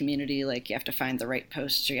Rationality community. Like you have to find the right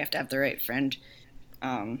posts, or you have to have the right friend.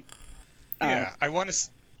 I want to.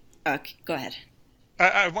 Go ahead.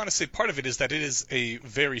 I want to say part of it is that it is a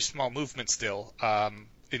very small movement still,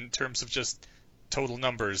 in terms of just total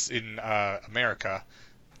numbers in America.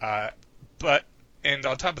 And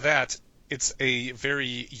on top of that, it's a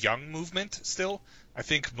very young movement still. I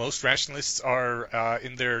think most rationalists are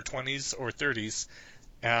in their 20s or 30s.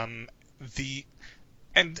 And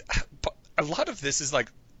a lot of this is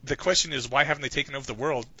like, the question is, why haven't they taken over the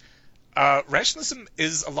world? Rationalism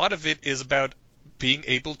a lot of it is about being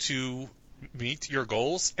able to meet your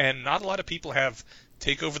goals, and not a lot of people have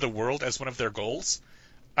take over the world as one of their goals.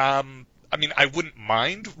 I mean, I wouldn't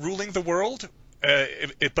mind ruling the world,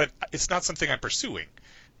 but it's not something I'm pursuing.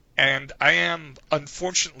 And I am,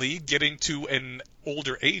 unfortunately, getting to an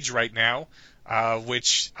older age right now,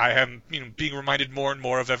 which I am being reminded more and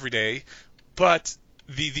more of every day. But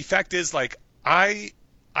the fact is, like, I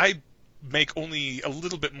make only a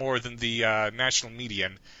little bit more than the national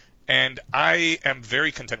median, and I am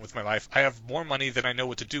very content with my life. I have more money than I know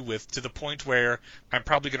what to do with, to the point where I'm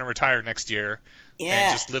probably going to retire next year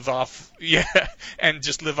and just live off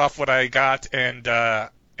what I got, and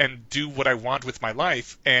and do what I want with my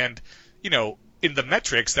life. And, in the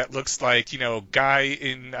metrics, that looks like, guy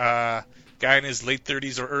in his late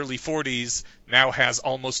 30s or early 40s now has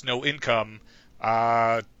almost no income.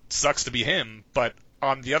 Sucks to be him, but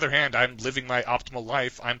on the other hand, I'm living my optimal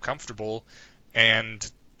life. I'm comfortable,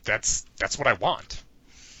 and that's what I want.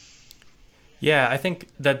 Yeah, I think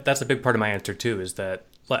that's a big part of my answer too. Is that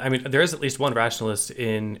I mean, there is at least one rationalist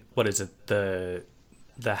in what is it the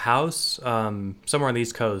House somewhere on the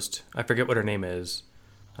East Coast. I forget what her name is.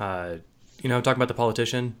 I'm talking about the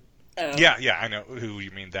politician. Oh. Yeah, I know who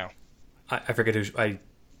you mean now. I forget who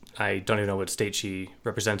I don't even know what state she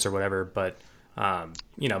represents or whatever, but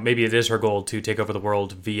maybe it is her goal to take over the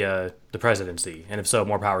world via the presidency, and if so,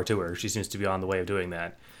 more power to her. She seems to be on the way of doing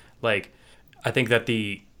that. Like, I think that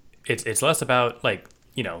it's less about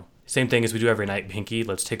same thing as we do every night, Pinky.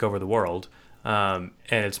 Let's take over the world, and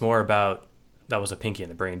it's more about that was a Pinky in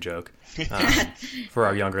the Brain joke for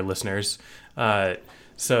our younger listeners.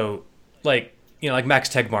 So like Max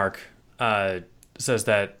Tegmark says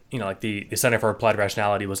that the Center for Applied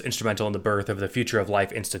Rationality was instrumental in the birth of the Future of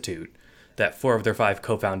Life Institute. That 4 of their 5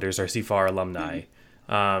 co-founders are CFAR alumni.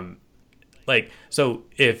 So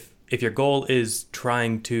if your goal is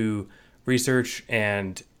trying to research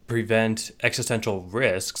and prevent existential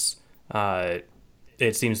risks,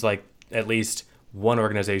 it seems like at least one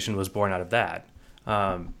organization was born out of that.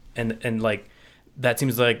 And that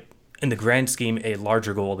seems like in the grand scheme a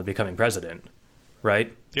larger goal than becoming president,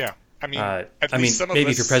 right? Yeah. I mean, maybe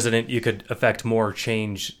if you're president, you could affect more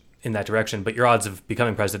change in that direction, but your odds of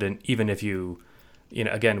becoming president, even if you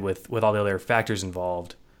again, with all the other factors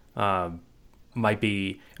involved, it might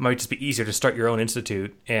just be easier to start your own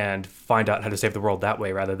institute and find out how to save the world that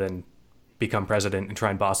way rather than become president and try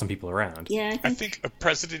and boss some people around. Yeah, I think a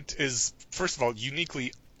president is, first of all,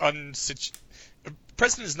 uniquely a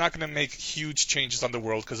president is not going to make huge changes on the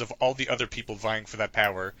world because of all the other people vying for that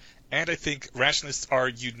power. And I think rationalists are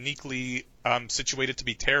uniquely situated to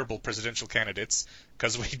be terrible presidential candidates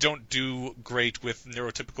because we don't do great with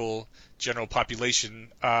neurotypical general population.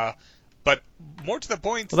 But more to the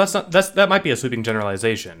point, well, that might be a sweeping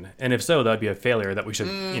generalization, and if so, that would be a failure that we should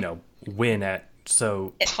win at.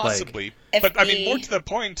 So possibly, but I mean, more to the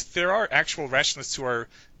point, there are actual rationalists who are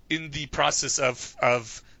in the process of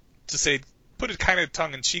to say, put it kind of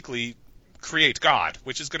tongue-in-cheekly, create God,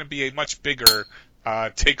 which is going to be a much bigger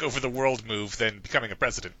take over the world move than becoming a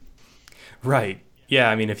president. Right. Yeah.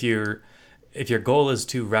 I mean, if your goal is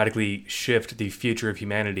to radically shift the future of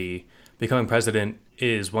humanity, becoming president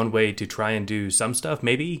is one way to try and do some stuff,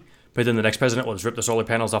 maybe. But then the next president will just rip the solar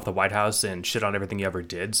panels off the White House and shit on everything you ever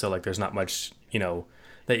did. So there's not much,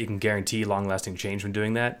 that you can guarantee long-lasting change from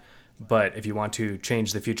doing that. But if you want to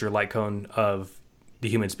change the future light cone of the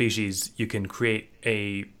human species, you can create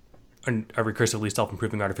a recursively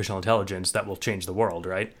self-improving artificial intelligence that will change the world,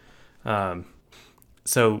 right?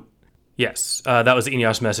 So, yes, that was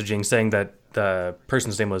Ineos messaging saying that the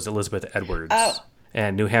person's name was Elizabeth Edwards. Oh.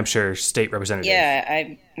 And New Hampshire state representative. Yeah,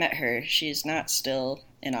 I met her. She's not still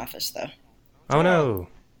in office, though. Oh, no.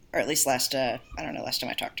 Or at least last time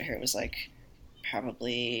I talked to her, it was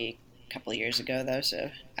probably a couple of years ago, though, so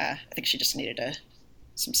I think she just needed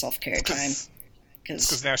some self-care time.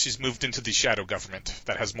 Because now she's moved into the shadow government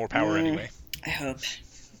that has more power anyway. I hope.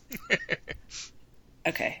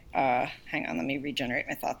 Okay, hang on, let me regenerate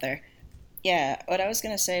my thought there. Yeah, what I was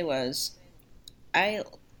going to say was, I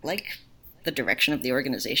like the direction of the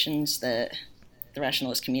organizations that the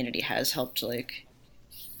rationalist community has helped,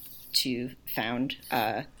 to found.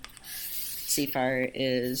 CFAR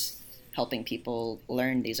is helping people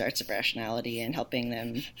learn these arts of rationality and helping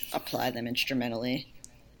them apply them instrumentally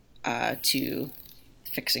to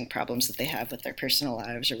fixing problems that they have with their personal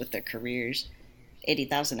lives or with their careers.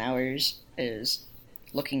 80,000 Hours is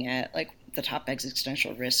looking at the top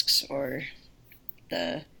existential risks or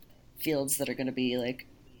the fields that are going to be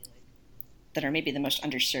that are maybe the most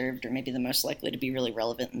underserved or maybe the most likely to be really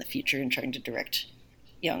relevant in the future, and trying to direct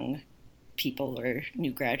young people or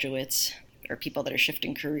new graduates or people that are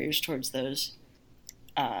shifting careers towards those.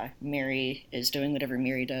 Mary is doing whatever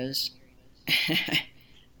Mary does.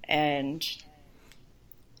 And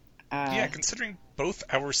considering both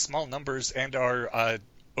our small numbers and our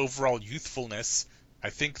overall youthfulness, I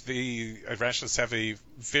think the rationalists have a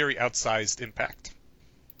very outsized impact.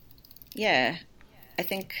 Yeah, I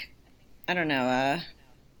think, I don't know,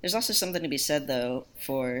 there's also something to be said, though,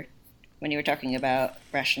 for when you were talking about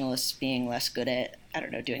rationalists being less good at,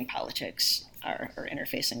 doing politics or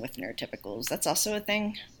interfacing with neurotypicals. That's also a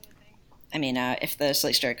thing. I mean, if the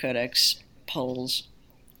Slate Star Codex polls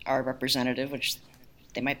are representative, which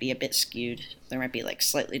they might be a bit skewed, there might be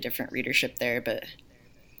slightly different readership there, but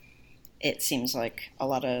it seems like a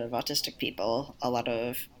lot of autistic people, a lot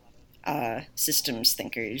of systems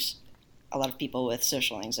thinkers, a lot of people with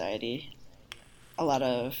social anxiety, a lot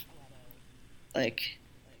of like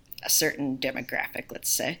a certain demographic, let's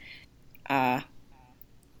say. Uh,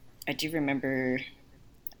 I do remember,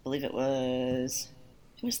 I believe it was,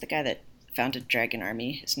 who was the guy that founded Dragon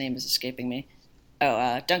Army? His name is escaping me.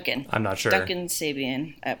 Oh, Duncan. I'm not sure. Duncan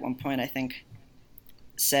Sabian, at one point, I think,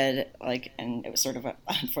 said, like, and it was sort of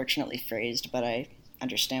unfortunately phrased, but I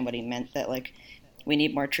understand what he meant, that, like, we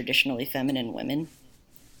need more traditionally feminine women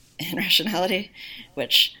in rationality,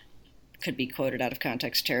 which could be quoted out of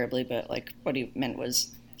context terribly, but, like, what he meant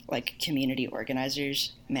was, like, community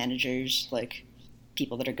organizers, managers, like,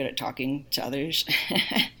 people that are good at talking to others.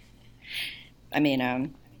 I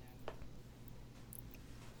mean,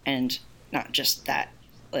 and not just that,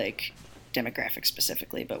 like, demographic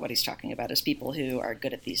specifically, but what he's talking about is people who are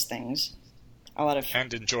good at these things. A lot of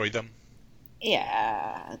And enjoy them.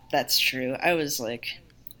 Yeah, that's true. I was like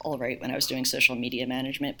all right when I was doing social media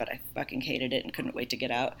management, but I fucking hated it and couldn't wait to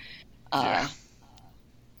get out. Yeah.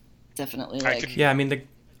 Definitely I like can- Yeah, I mean,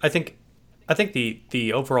 I think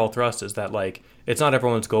the overall thrust is that like it's not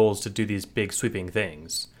everyone's goal is to do these big sweeping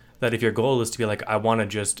things. That if your goal is to be like, I want to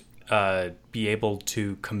just be able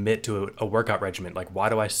to commit to a workout regimen, like why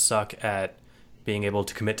do I suck at being able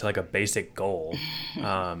to commit to like a basic goal?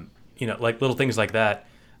 Like little things like that.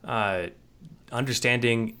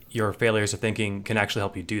 Understanding your failures of thinking can actually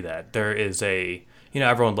help you do that. There is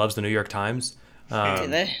everyone loves the New York Times. do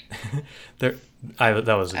they? That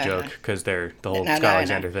was a joke because they're the whole No, Scott no,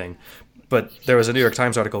 Alexander thing. But there was a New York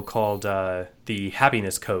Times article called "The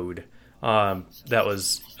Happiness Code." That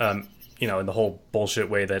was, in the whole bullshit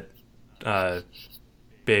way that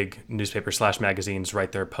big newspaper / magazines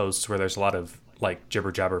write their posts, where there's a lot of like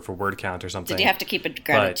jibber jabber for word count or something. Did you have to keep a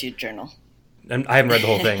gratitude journal? And I haven't read the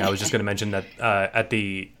whole thing. I was just going to mention that at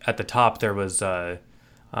the top there was like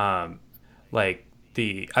I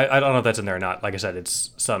don't know if that's in there or not. Like I said,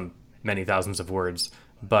 it's some many thousands of words,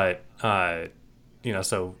 but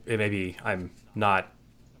so it maybe I'm not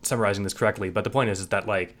summarizing this correctly. But the point is that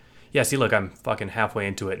like, yeah, see, look, I'm fucking halfway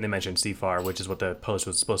into it, and they mentioned CFAR, which is what the post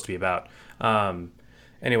was supposed to be about.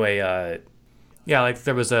 Anyway, yeah, like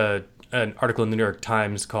there was an article in the New York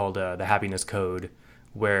Times called "The Happiness Code,"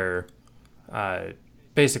 where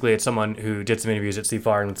basically it's someone who did some interviews at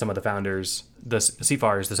CFAR and with some of the founders. The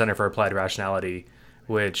CFAR is the Center for Applied Rationality,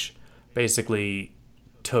 which basically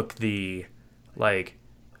took the like,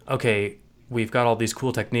 okay, we've got all these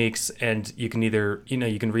cool techniques, and you can either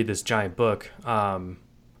you can read this giant book.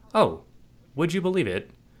 Oh, would you believe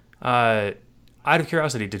it? Out of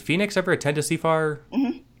curiosity, did Phoenix ever attend a CFAR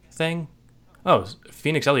thing? Oh,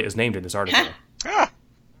 Phoenix Elliott is named in this article. Ah!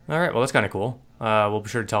 All right, well, that's kind of cool. We'll be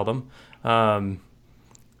sure to tell them.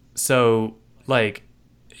 So, like,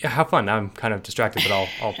 yeah, have fun. Now I'm kind of distracted, but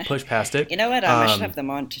I'll push past it. You know what? I should have them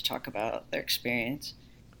on to talk about their experience.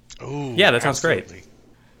 Oh, Yeah, that sounds great. absolutely.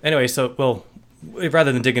 Anyway, so, well,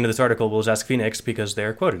 rather than dig into this article, we'll just ask Phoenix because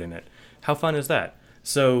they're quoted in it. How fun is that?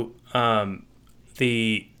 So,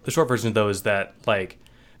 the short version, though, is that, like,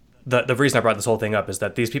 the reason I brought this whole thing up is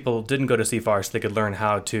that these people didn't go to CFAR so they could learn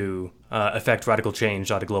how to affect radical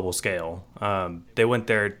change on a global scale. They went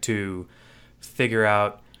there to figure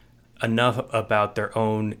out enough about their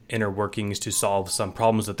own inner workings to solve some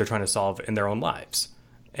problems that they're trying to solve in their own lives.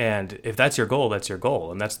 And if that's your goal, that's your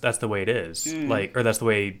goal, and that's the way it is. Like, or that's the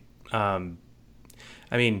way. I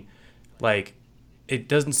mean, like, it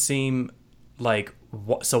doesn't seem like.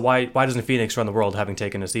 So why doesn't Phoenix run the world having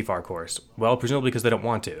taken a CFAR course? Well, presumably because they don't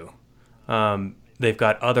want to. They've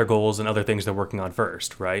got other goals and other things they're working on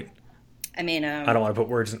first, right? I mean, I don't want to put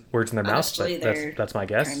words in their mouth, honestly, but that's my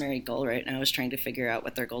guess. primary goal right now is trying to figure out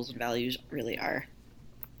what their goals and values really are,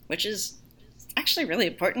 which is actually really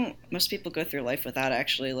important. Most people go through life without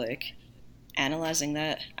actually like analyzing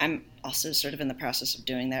that. I'm also sort of in the process of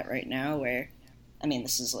doing that right now, where, I mean,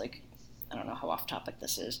 this is like, I don't know how off topic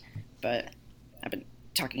this is, but I've been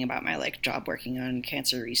talking about my like job working on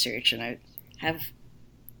cancer research, and I have,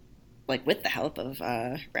 like, with the help of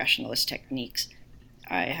rationalist techniques,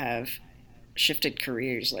 I have shifted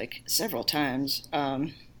careers like several times,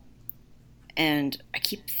 and I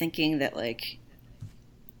keep thinking that like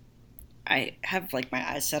I have like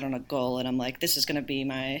my eyes set on a goal, and I'm like, this is going to be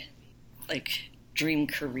my like dream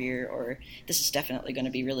career, or this is definitely going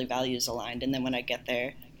to be really values aligned, and then when I get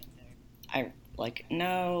there, I like,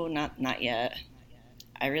 no, not yet.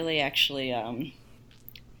 I really actually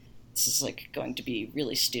this is like going to be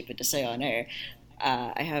really stupid to say on air.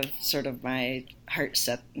 I have sort of my heart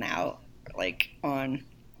set now, like, on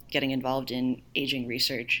getting involved in aging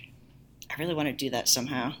research. I really want to do that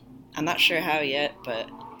somehow. I'm not sure how yet, but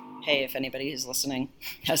hey, if anybody who's listening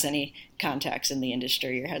has any contacts in the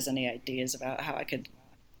industry or has any ideas about how I could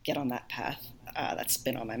get on that path, that's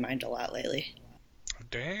been on my mind a lot lately.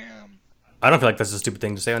 Damn. I don't feel like that's a stupid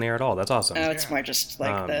thing to say on air at all. That's awesome. Oh, it's Yeah. more just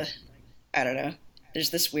like I don't know. There's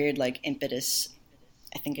this weird like impetus,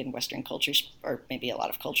 I think, in Western cultures, or maybe a lot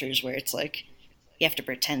of cultures, where it's like you have to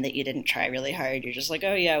pretend that you didn't try really hard. You're just like,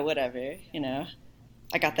 oh yeah, whatever,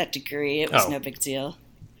 I got that degree. It was Oh, no big deal.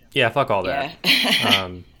 yeah, fuck all that. Yeah.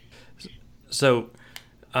 So,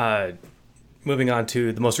 uh, moving on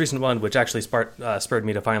to the most recent one, which actually spurred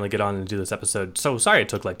me to finally get on and do this episode. So sorry it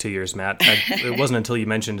took like 2 years, Matt. It wasn't until you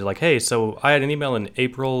mentioned like, hey, so I had an email in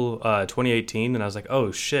April 2018, and I was like,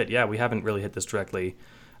 oh shit, yeah, we haven't really hit this directly.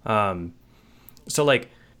 So like,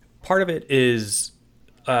 part of it is,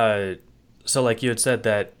 so like you had said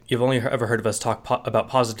that you've only ever heard of us talk about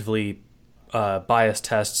positively bias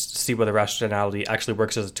tests to see whether rationality actually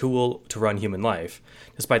works as a tool to run human life.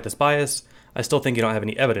 Despite this bias, I still think you don't have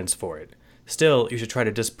any evidence for it. Still, you should try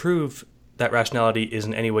to disprove that rationality is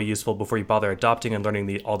in any way useful before you bother adopting and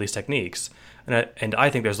learning all these techniques. And I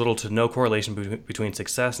think there's little to no correlation between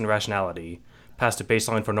success and rationality past a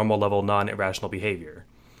baseline for normal level non-irrational behavior.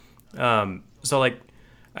 So like,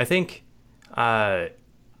 I think, I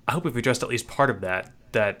hope we've addressed at least part of that.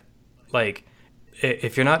 That like,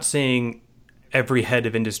 if you're not seeing every head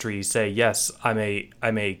of industry say yes, I'm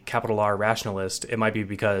a capital R rationalist, it might be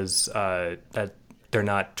because that they're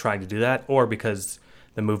not trying to do that, or because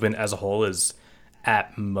the movement as a whole is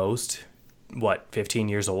at most 15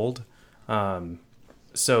 years old.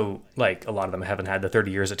 So like a lot of them haven't had the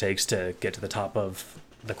 30 years it takes to get to the top of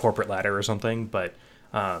the corporate ladder or something. But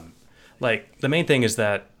like the main thing is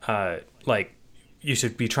that like you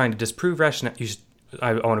should be trying to disprove rationality.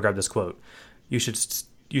 I want to grab this quote. You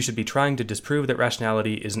should be trying to disprove that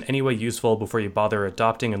rationality is in any way useful before you bother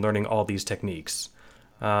adopting and learning all these techniques.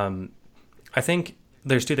 I think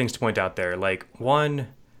there's two things to point out there. Like, one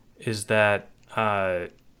is that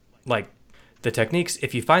like the techniques,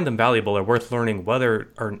 if you find them valuable, are worth learning whether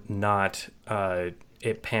or not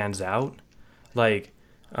it pans out. Like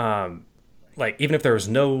even if there was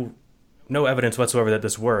no evidence whatsoever that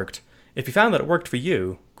this worked, if you found that it worked for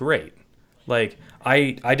you, great. Like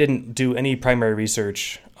I didn't do any primary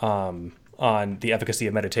research on the efficacy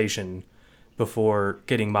of meditation before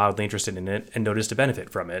getting mildly interested in it and noticed a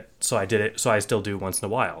benefit from it. So I did it. So I still do once in a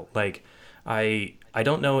while. Like I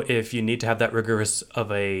don't know if you need to have that rigorous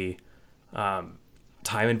of a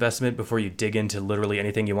time investment before you dig into literally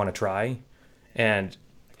anything you want to try. And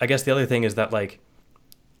I guess the other thing is that like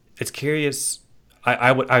it's curious.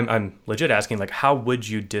 I'm legit asking, like, how would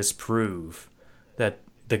you disprove that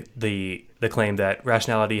the claim that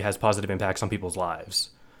rationality has positive impacts on people's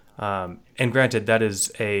lives? And granted, that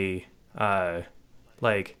is a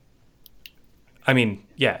like, I mean,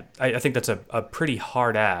 yeah, I think that's a pretty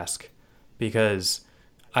hard ask, because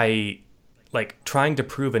I like trying to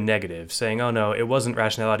prove a negative, saying, oh no, it wasn't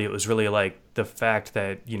rationality, it was really like the fact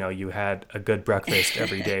that you had a good breakfast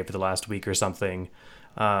every day for the last week or something.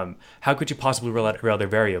 How could you possibly rule out every other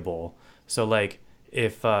variable? So like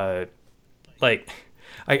if like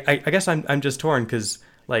I guess I'm just torn, because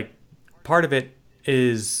like part of it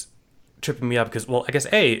is tripping me up, because, well, I guess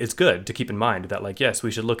it's good to keep in mind that like, yes,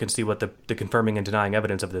 we should look and see what the confirming and denying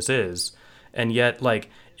evidence of this is. And yet, like,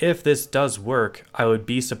 if this does work, I would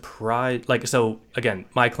be surprised. Like, so again,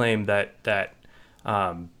 my claim that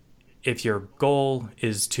if your goal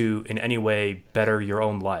is to in any way better your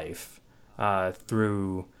own life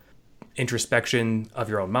through introspection of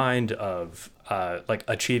your own mind, of like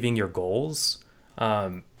achieving your goals,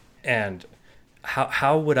 and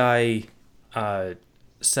how would I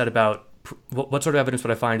set about what sort of evidence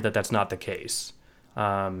would I find that that's not the case?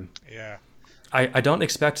 Yeah. I don't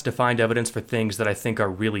expect to find evidence for things that I think are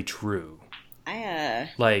really true.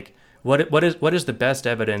 Like, what is the best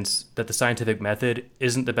evidence that the scientific method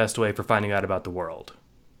isn't the best way for finding out about the world?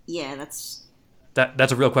 Yeah, that's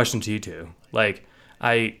That's a real question to you two. Like,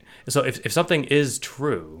 so if something is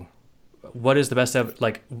true, what is the best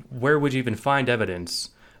like, where would you even find evidence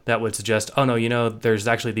that would suggest, oh no, there's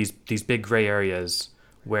actually these big gray areas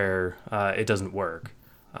where it doesn't work?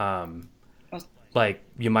 Like,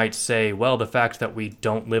 you might say, well, the fact that we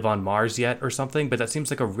don't live on Mars yet or something, but that seems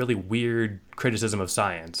like a really weird criticism of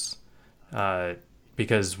science,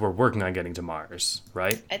 because we're working on getting to Mars,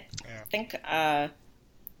 right? I think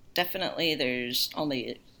definitely there's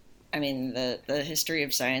only, I mean, the history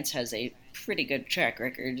of science has a pretty good track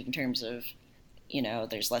record in terms of,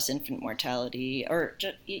 there's less infant mortality, or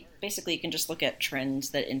basically you can just look at trends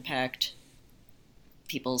that impact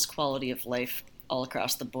people's quality of life all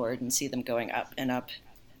across the board and see them going up and up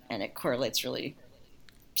and it correlates really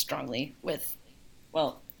strongly with,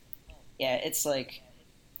 well, yeah, it's like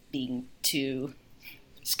being too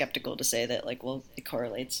skeptical to say that, like, well, it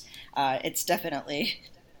correlates. It's definitely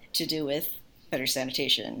to do with better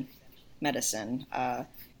sanitation, medicine,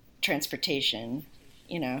 transportation,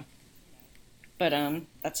 you know. But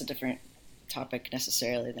that's a different topic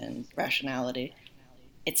necessarily than rationality.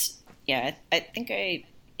 It's yeah, I think I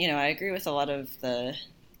agree with a lot of the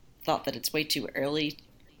thought that it's way too early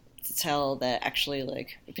to tell that actually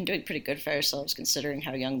like we've been doing pretty good for ourselves considering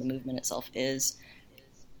how young the movement itself is.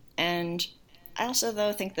 And I also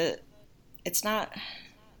though think that it's not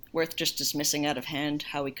worth just dismissing out of hand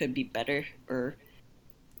how we could be better or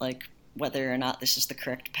like whether or not this is the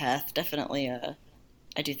correct path. Definitely,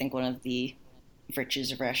 I do think one of the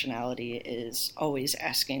virtues of rationality is always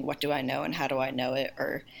asking, "What do I know, and how do I know it?"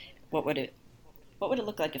 Or what would it what would it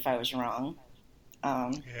look like if I was wrong?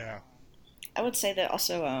 Um, Yeah. I would say that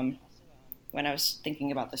also when I was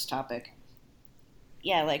thinking about this topic,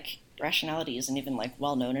 yeah, like rationality isn't even like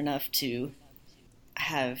well known enough to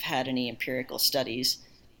have had any empirical studies.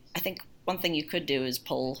 I think one thing you could do is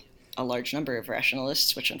poll a large number of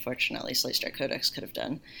rationalists, which unfortunately Slate Star Codex could have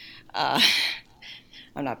done. Uh,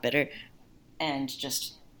 I'm not bitter, and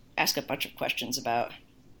just ask a bunch of questions about,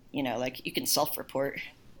 like you can self-report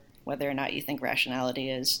whether or not you think rationality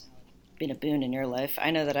has been a boon in your life.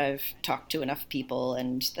 I know that I've talked to enough people,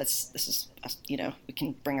 and this is we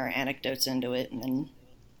can bring our anecdotes into it, and then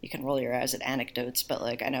you can roll your eyes at anecdotes. But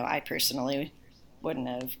like I know I personally wouldn't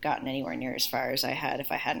have gotten anywhere near as far as I had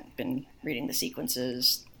if I hadn't been reading the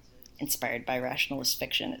sequences inspired by rationalist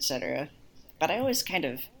fiction, etc. But I always kind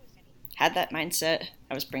of had that mindset.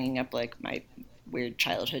 I was bringing up like my weird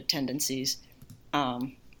childhood tendencies.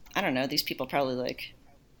 I don't know. These people probably like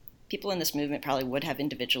people in this movement probably would have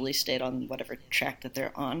individually stayed on whatever track that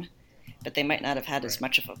they're on, but they might not have had as Right.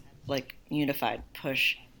 much of a like unified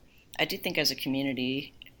push. I do think as a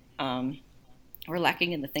community, we're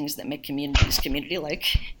lacking in the things that make communities community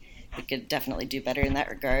like. We could definitely do better in that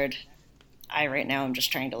regard. I right now am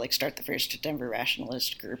just trying to like start the first Denver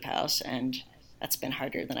Rationalist group house, and that's been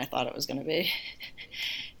harder than I thought it was going to be.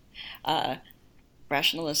 uh,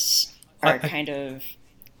 Rationalists are I, kind of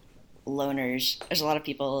loners. There's a lot of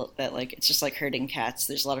people that like it's just like herding cats.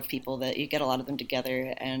 There's a lot of people that you get a lot of them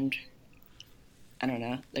together, and I don't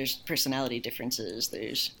know. There's personality differences.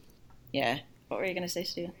 There's yeah. What were you gonna say,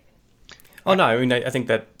 Stu? Oh no, I mean I think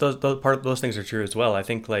that those things are true as well. I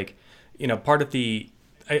think like part of the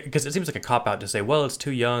because it seems like a cop out to say, well, it's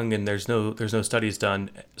too young and there's no studies done.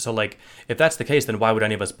 So like if that's the case, then why would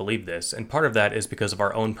any of us believe this? And part of that is because of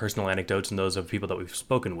our own personal anecdotes and those of people that we've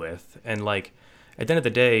spoken with. And like at the end of the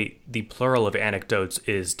day, the plural of anecdotes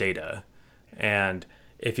is data. And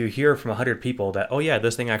if you hear from 100 people that, oh yeah,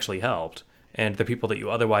 this thing actually helped, and the people that you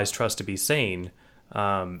otherwise trust to be sane,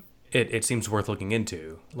 it seems worth looking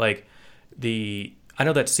into. Like I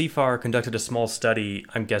know that CFAR conducted a small study,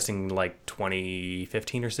 I'm guessing like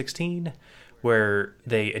 2015 or 16, where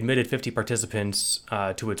they admitted 50 participants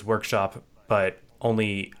to its workshop, but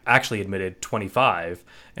only actually admitted 25.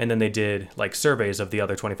 And then they did like surveys of the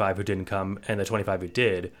other 25 who didn't come and the 25 who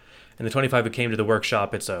did. And the 25 who came to the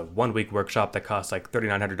workshop, it's a 1 week workshop that cost like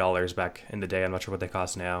 $3,900 back in the day. I'm not sure what they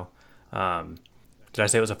cost now. Did I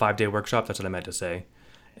say it was a 5-day workshop? That's what I meant to say.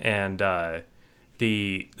 And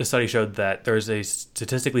the study showed that there's a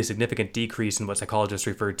statistically significant decrease in what psychologists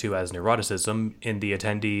referred to as neuroticism in the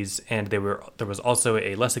attendees, and there was also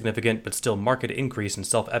a less significant but still marked increase in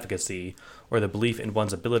self-efficacy, or the belief in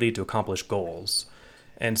one's ability to accomplish goals.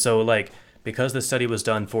 And so, like, because this study was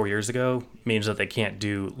done 4 years ago, means that they can't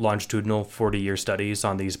do longitudinal 40-year studies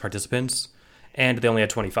on these participants, and they only had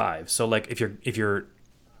 25. So, like, if you're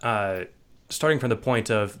starting from the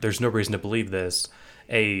point of there's no reason to believe this,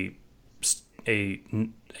 a a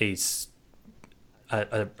a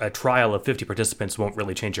a trial of 50 participants won't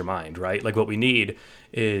really change your mind, right? Like what we need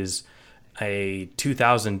is a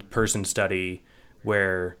 2,000 person study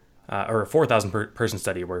where, or a 4,000 person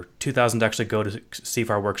study where 2,000 actually go to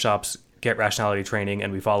CFAR workshops, get rationality training,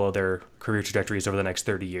 and we follow their career trajectories over the next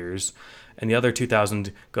 30 years. And the other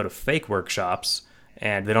 2,000 go to fake workshops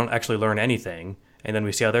and they don't actually learn anything. And then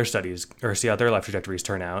we see how their studies or see how their life trajectories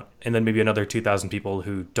turn out. And then maybe another 2,000 people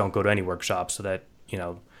who don't go to any workshops so that,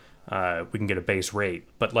 we can get a base rate.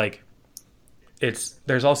 But like,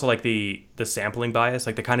 there's also like the sampling bias,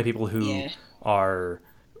 like the kind of people who Yeah. are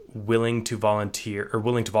willing to volunteer,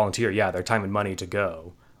 yeah, their time and money to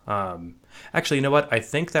go. Actually, you know what? I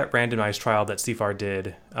think that randomized trial that CFAR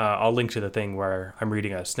did, I'll link to the thing where I'm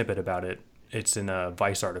reading a snippet about it. It's in a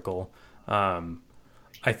Vice article.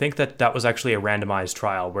 I think that was actually a randomized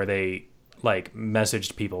trial where they like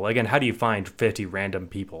messaged people. Again, how do you find 50 random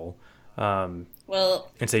people?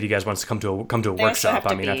 Well, And say, do you guys want us to come to a they also have workshop? to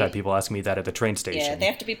I mean, I've be- had people ask me that at the train station. yeah, they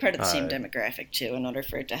have to be part of the same demographic too in order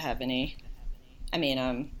for it to have any. I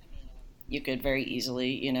mean, you could very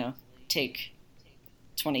easily, take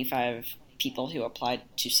 25 people who applied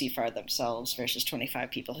to CFAR themselves versus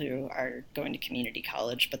 25 people who are going to community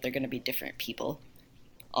college, but they're going to be different people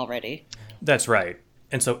already. That's right.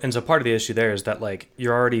 And so part of the issue there is that like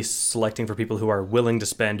you're already selecting for people who are willing to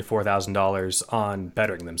spend $4,000 on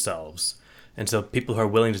bettering themselves. And so people who are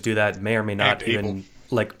willing to do that may or may not And even able.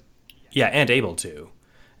 like and able to.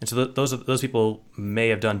 And so those people may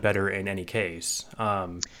have done better in any case.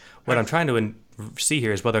 What I'm trying to see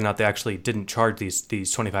here is whether or not they actually didn't charge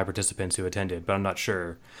these 25 participants who attended, but I'm not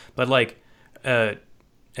sure. But like an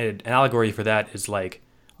allegory for that is like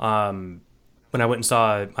when I went and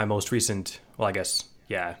saw my most recent, well, I guess,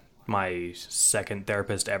 yeah, my second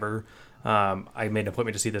therapist ever. I made an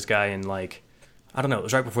appointment to see this guy in like, I don't know, it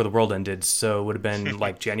was right before the world ended, so it would have been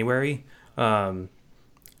like January.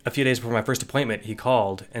 A few days before my first appointment, he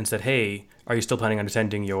called and said, "Hey, are you still planning on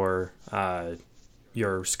attending your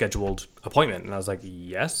scheduled appointment?" And I was like,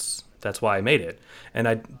 "Yes, that's why I made it." And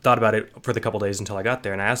I thought about it for the couple days until I got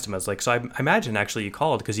there, and I asked him, I was like, "So I imagine actually you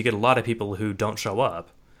called because you get a lot of people who don't show up."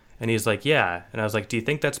 And he's like, "Yeah." And I was like, "Do you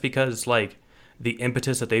think that's because like the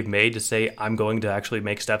impetus that they've made to say I'm going to actually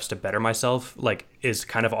make steps to better myself like is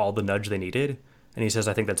kind of all the nudge they needed?" And he says,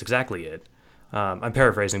 "I think that's exactly it." I'm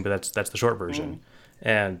paraphrasing, but that's the short version.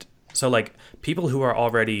 And so like people who are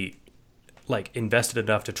already like invested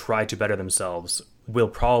enough to try to better themselves will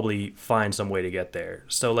probably find some way to get there.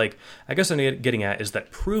 So like I guess what I'm getting at is that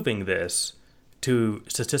proving this to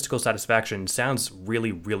statistical satisfaction sounds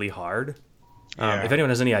really, really hard. Yeah. If anyone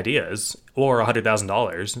has any ideas or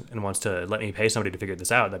 $100,000 and wants to let me pay somebody to figure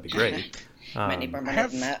this out, that'd be great. Might need more money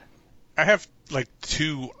than that. I have like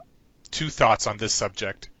two thoughts on this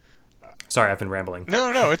subject. Sorry, I've been rambling.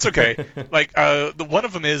 No, it's okay. Like, the one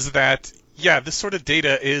of them is that, yeah, this sort of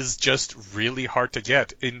data is just really hard to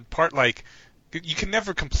get. In part, like, you can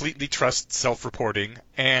never completely trust self-reporting,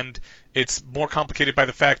 and it's more complicated by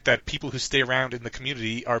the fact that people who stay around in the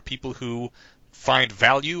community are people who find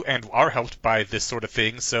value and are helped by this sort of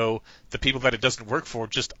thing, so the people that it doesn't work for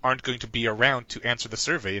just aren't going to be around to answer the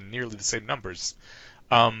survey in nearly the same numbers.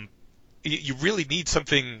 You really need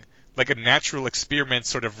something like a natural experiment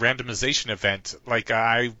sort of randomization event. Like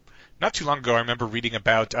not too long ago, I remember reading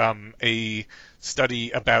about a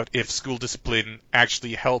study about if school discipline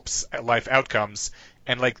actually helps life outcomes,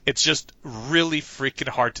 and like it's just really freaking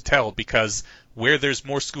hard to tell because where there's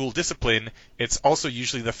more school discipline, it's also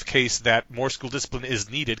usually the case that more school discipline is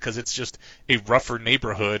needed because it's just a rougher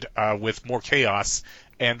neighborhood with more chaos,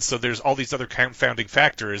 and so there's all these other confounding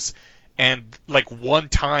factors. And like one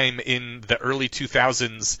time in the early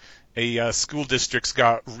 2000s, a school districts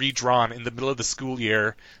got redrawn in the middle of the school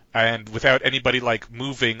year, and without anybody like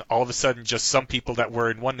moving, all of a sudden just some people that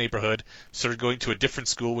were in one neighborhood started going to a different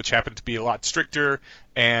school, which happened to be a lot stricter,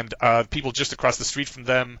 and people just across the street from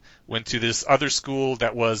them went to this other school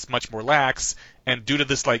that was much more lax. And due to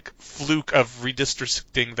this like fluke of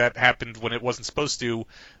redistricting that happened when it wasn't supposed to,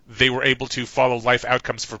 they were able to follow life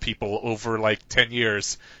outcomes for people over like 10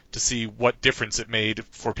 years to see what difference it made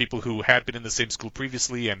for people who had been in the same school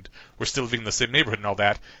previously and were still living in the same neighborhood and all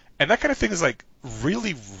that. And that kind of thing is like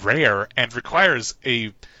really rare and requires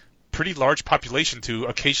a pretty large population to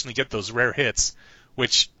occasionally get those rare hits,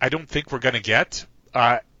 which I don't think we're going to get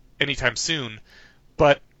anytime soon.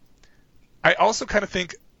 But I also kind of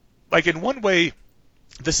think, like, in one way,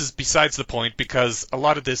 this is besides the point because a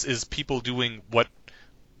lot of this is people doing what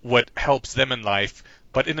helps them in life.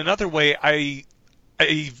 But in another way,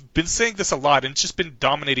 I've been saying this a lot, and it's just been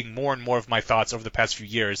dominating more and more of my thoughts over the past few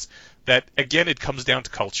years, that, again, it comes down to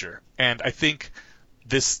culture. And I think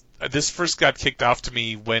this first got kicked off to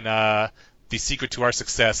me when The Secret to Our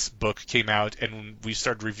Success book came out, and we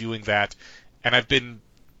started reviewing that. And I've been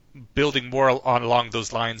building more along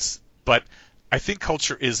those lines. But I think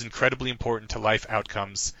culture is incredibly important to life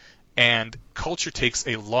outcomes, and culture takes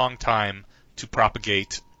a long time to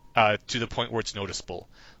propagate to the point where it's noticeable.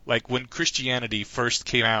 Like when Christianity first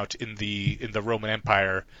came out in the Roman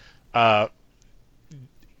Empire,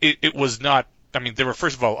 it was not. I mean, there were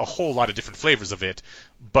first of all a whole lot of different flavors of it,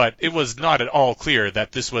 but it was not at all clear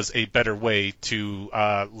that this was a better way to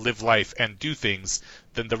live life and do things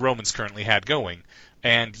than the Romans currently had going.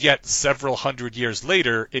 And yet, several hundred years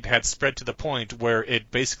later, it had spread to the point where it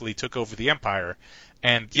basically took over the empire.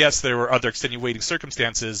 And yes, there were other extenuating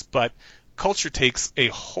circumstances, but culture takes a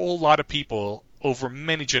whole lot of people over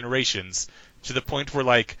many generations to the point where,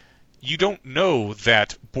 like, you don't know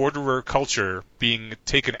that borderer culture being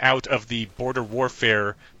taken out of the border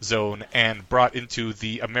warfare zone and brought into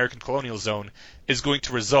the American colonial zone is going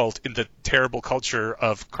to result in the terrible culture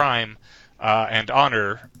of crime and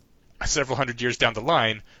honor several hundred years down the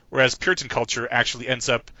line, whereas Puritan culture actually ends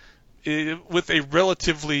up with a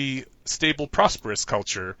relatively stable, prosperous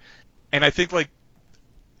culture. And I think, like,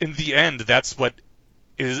 in the end, that's what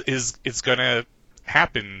is going to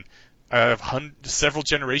happen. Several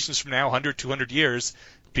generations from now, 100, 200 years,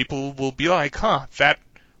 people will be like, that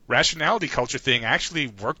rationality culture thing actually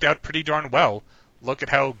worked out pretty darn well. Look at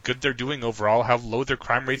how good they're doing overall, how low their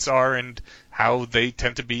crime rates are, and how they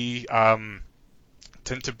tend to be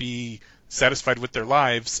satisfied with their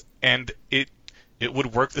lives. And it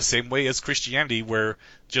would work the same way as Christianity, where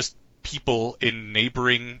just people in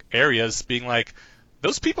neighboring areas being like,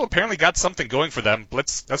 those people apparently got something going for them.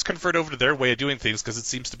 Let's convert over to their way of doing things because it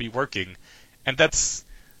seems to be working. And that's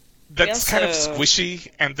kind of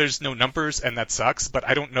squishy, and there's no numbers, and that sucks. But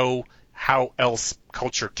I don't know how else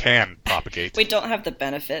culture can propagate. We don't have the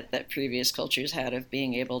benefit that previous cultures had of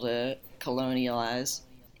being able to colonize.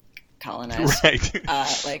 Right.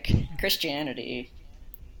 Like Christianity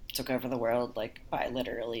took over the world, like, by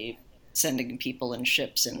literally sending people in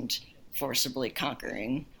ships and forcibly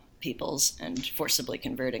conquering peoples and forcibly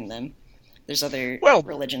converting them. There's other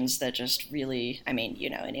religions that just really,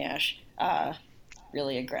 Inyash,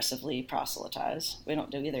 really aggressively proselytize. We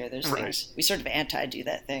don't do either of those things. We sort of anti-do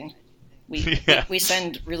that thing. We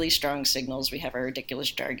send really strong signals. We have our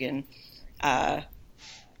ridiculous jargon. I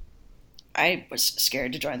was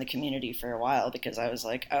scared to join the community for a while because I was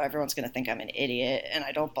like, everyone's going to think I'm an idiot and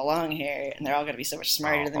I don't belong here and they're all going to be so much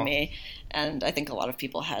smarter than me. And I think a lot of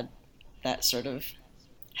people have that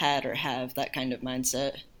kind of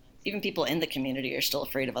mindset. Even people in the community are still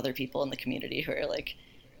afraid of other people in the community who are, like,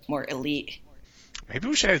 more elite. Maybe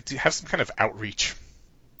we should have some kind of outreach.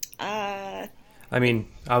 I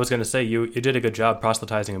was going to say, you did a good job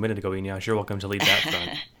proselytizing a minute ago, Inyash. You're welcome to lead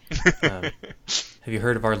that front. Have you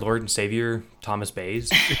heard of our Lord and Savior, Thomas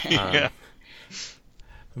Bayes? Yeah.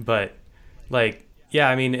 But, like,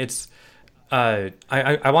 yeah, it's... I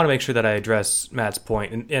want to make sure that I address Matt's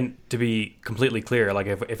point, and to be completely clear, like,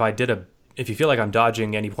 if you feel like I'm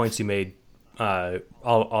dodging any points you made, I'll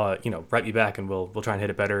write me back and we'll try and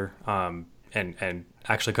hit it better, and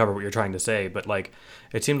actually cover what you're trying to say. But, like,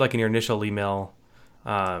 it seemed like in your initial email,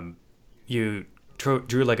 you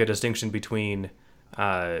drew like a distinction between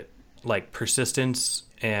like persistence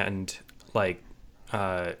and like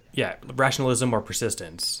rationalism or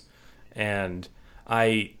persistence, and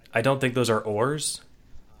I don't think those are ors.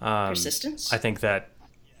 Persistence? I think that,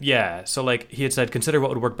 yeah. So, like, he had said, consider what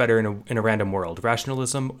would work better in a random world,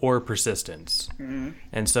 rationalism or persistence. Mm-hmm.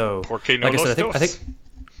 And so, like I said, I think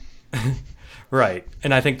right.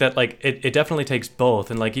 And I think that, like, it definitely takes both.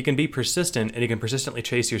 And, like, you can be persistent and you can persistently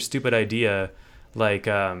chase your stupid idea, like,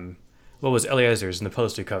 what was Eliezer's in the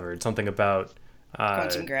post we covered? Something about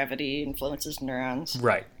quantum gravity influences neurons.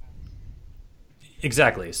 Right.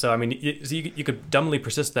 Exactly. So, you could dumbly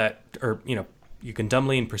persist that, or, you can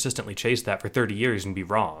dumbly and persistently chase that for 30 years and be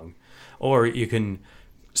wrong. Or you can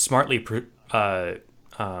smartly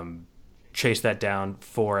chase that down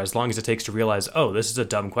for as long as it takes to realize, this is a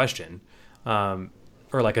dumb question. Or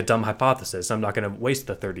like a dumb hypothesis. I'm not going to waste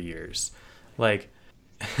the 30 years. Like,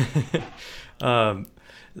 I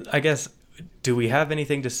guess, do we have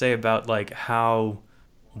anything to say about, like, how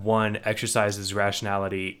one exercises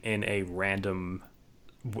rationality in a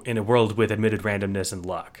world with admitted randomness and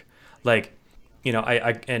luck? Like,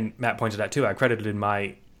 I and Matt pointed out too, I credited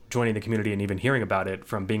my joining the community and even hearing about it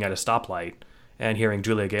from being at a stoplight and hearing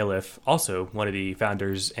Julia Galef, also one of the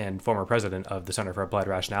founders and former president of the Center for Applied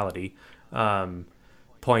Rationality,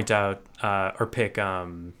 point out or pick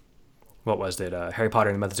what was it, Harry Potter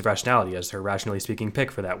and the Methods of Rationality as her rationally speaking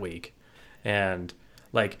pick for that week. And,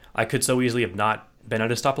 like, I could so easily have not been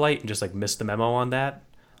at a stoplight and just, like, missed the memo on that.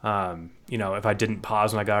 If I didn't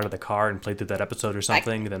pause when I got out of the car and played through that episode or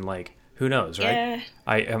something, then, like, who knows, right?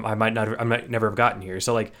 Yeah. I might never have gotten here.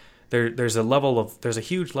 So, like, there's a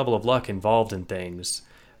huge level of luck involved in things,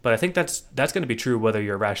 but I think that's going to be true whether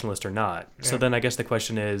you're a rationalist or not. Yeah. So then I guess the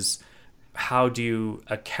question is, how do you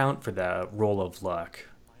account for the role of luck?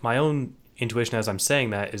 My own intuition as I'm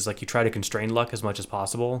saying that is, like, you try to constrain luck as much as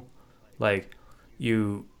possible. Like,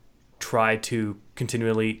 you try to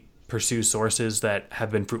continually pursue sources that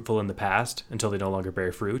have been fruitful in the past until they no longer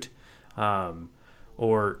bear fruit.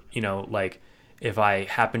 Or, like, if I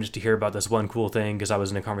happened to hear about this one cool thing because I was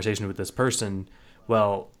in a conversation with this person,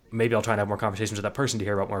 well, maybe I'll try and have more conversations with that person to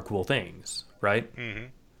hear about more cool things, right? Mm-hmm.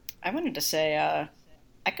 I wanted to say,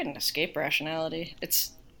 I couldn't escape rationality.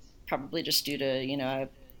 It's probably just due to, I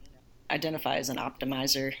identify as an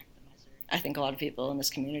optimizer. I think a lot of people in this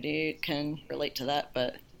community can relate to that,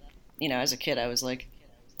 but, as a kid, I was like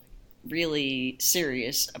really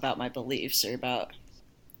serious about my beliefs or about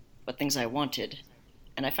what things I wanted.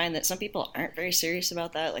 And I find that some people aren't very serious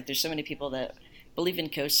about that. Like, there's so many people that believe in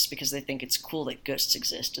ghosts because they think it's cool that ghosts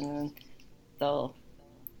exist, and then they'll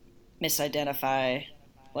misidentify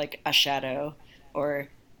like a shadow, or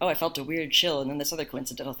oh, I felt a weird chill, and then this other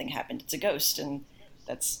coincidental thing happened. It's a ghost, and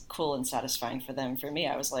that's cool and satisfying for them. For me,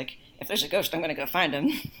 I was like, if there's a ghost, I'm gonna go find him.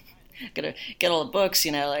 Gonna get all the books,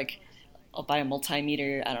 like I'll buy a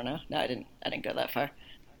multimeter. I don't know. No, I didn't. I didn't go that far.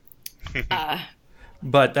 Uh,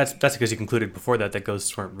 But that's because you concluded before that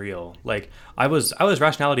ghosts weren't real. Like I was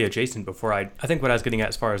rationality adjacent before. I think what I was getting at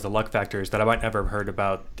as far as the luck factor is that I might never have heard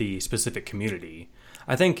about the specific community.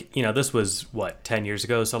 I think this was what 10 years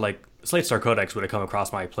ago, so like Slate Star Codex would have come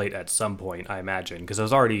across my plate at some point, I imagine, because I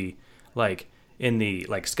was already like in the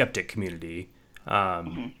like skeptic community,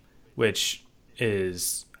 which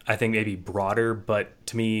is I think maybe broader, but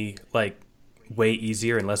to me like way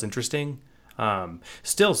easier and less interesting.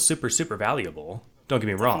 Still super super valuable. Don't get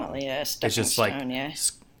me wrong. Definitely, yeah. It's just like Stone, yeah.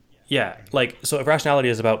 yeah, like so if rationality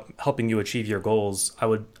is about helping you achieve your goals, I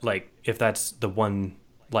would like if that's the one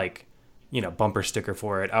like bumper sticker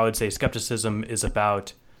for it, I would say skepticism is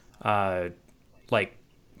about like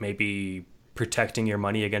maybe protecting your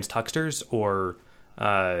money against hucksters or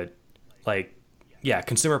like yeah,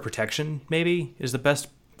 consumer protection maybe is the best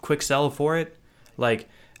quick sell for it. Like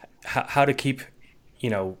how to keep you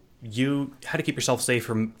know how to keep yourself safe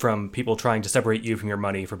from people trying to separate you from your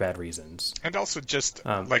money for bad reasons. And also just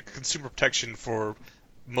like consumer protection for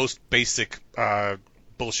most basic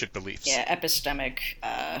bullshit beliefs. Yeah, epistemic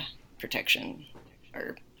protection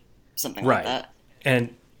or something Right. like that.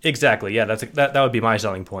 And exactly, yeah, that would be my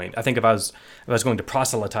selling point. I think if I was going to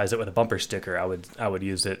proselytize it with a bumper sticker, I would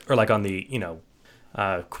use it, or like on the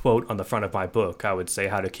quote on the front of my book, I would say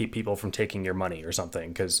how to keep people from taking your money or something,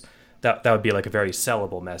 because that would be like a very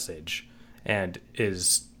sellable message, and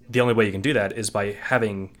is the only way you can do that is by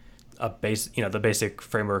having a base, the basic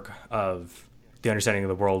framework of the understanding of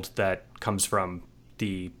the world that comes from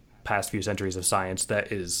the past few centuries of science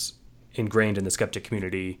that is ingrained in the skeptic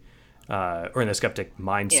community, or in the skeptic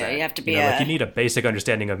mindset. Yeah, you have to be like you need a basic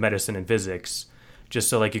understanding of medicine and physics, just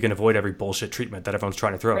so like you can avoid every bullshit treatment that everyone's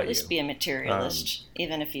trying to throw or at at least you. be a materialist,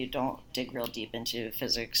 even if you don't dig real deep into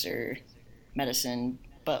physics or medicine,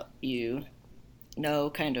 but you know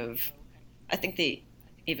kind of. I think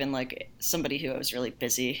even like somebody who is really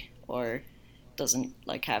busy or doesn't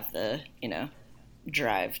like have the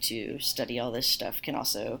drive to study all this stuff can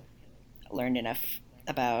also learn enough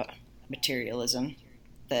about materialism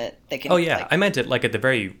that they can. Oh yeah, like, I meant it like at the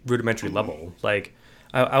very rudimentary level. Like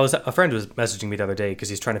I was a friend was messaging me the other day because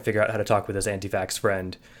he's trying to figure out how to talk with his anti-vax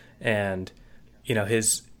friend, and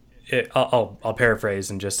I'll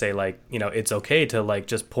paraphrase and just say like it's okay to like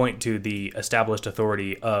just point to the established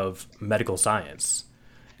authority of medical science,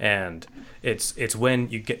 and it's when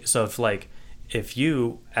you get so if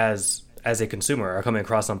you as a consumer are coming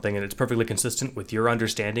across something and it's perfectly consistent with your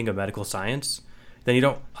understanding of medical science, then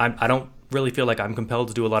I don't really feel like I'm compelled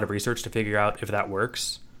to do a lot of research to figure out if that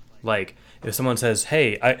works. Like if someone says,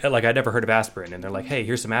 "Hey, I'd never heard of aspirin," and they're like, "Hey,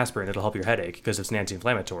 here's some aspirin. It'll help your headache because it's an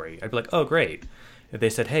anti-inflammatory." I'd be like, "Oh, great." If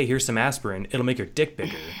they said, "Hey, here's some aspirin. It'll make your dick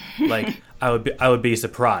bigger," like I would be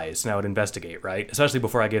surprised and I would investigate, right? Especially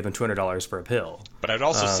before I gave them $200 for a pill. But I'd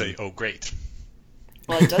also say, "Oh, great."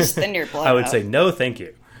 well, it does thin your blood I would out, say, "No, thank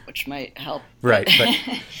you." which might help. Right, but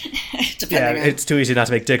Depending on. it's too easy not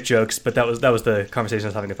to make dick jokes. But that was the conversation I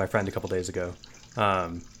was having with my friend a couple days ago. I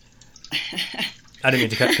didn't mean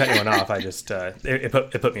to cut anyone off. I just it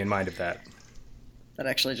put me in mind of that. That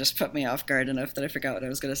actually just put me off guard enough that I forgot what I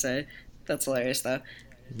was going to say. That's hilarious, though.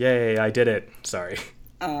 Yay! I did it. Sorry.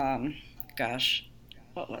 Gosh,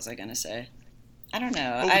 what was I going to say? I don't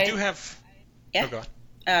know. Oh, we do have. Yeah. Oh, God.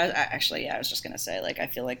 Actually, yeah, I was just going to say, like, I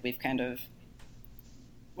feel like we can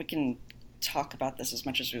talk about this as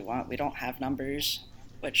much as we want. We don't have numbers,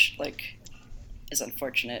 which, like, is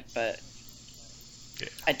unfortunate, but Yeah.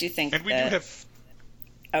 I do think And we that... do have.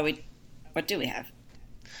 Oh, what do we have?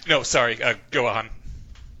 No, sorry. Go on.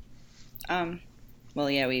 Well,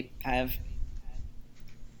 yeah, we have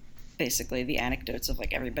basically the anecdotes of,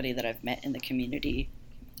 like, everybody that I've met in the community,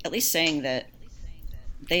 at least saying that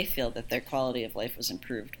they feel that their quality of life was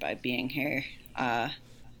improved by being here.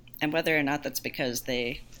 And whether or not that's because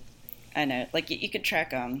I know, like, you could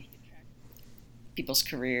track people's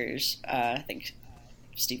careers. I think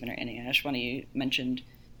Stephen or Annie Ash, one of you mentioned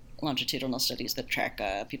longitudinal studies that track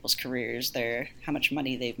people's careers, how much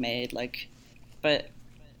money they've made, like, but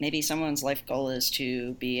maybe someone's life goal is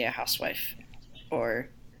to be a housewife, or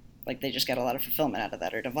like they just get a lot of fulfillment out of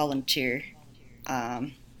that, or to volunteer,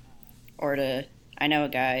 um, or to. I know a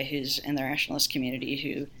guy who's in the rationalist community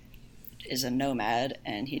who is a nomad,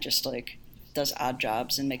 and he just like does odd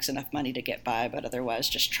jobs and makes enough money to get by, but otherwise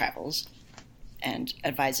just travels and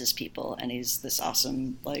advises people, and he's this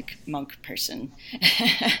awesome like monk person,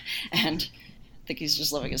 and I think he's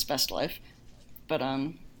just living his best life. But I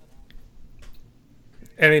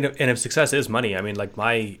mean, and if success is money, I mean, like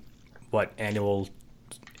my what annual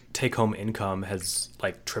take home income has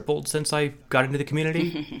like tripled since I got into the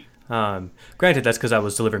community. Granted, that's because I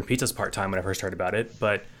was delivering pizzas part time when I first heard about it.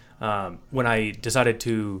 But when I decided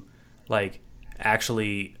to like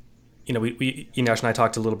actually, we Inash and I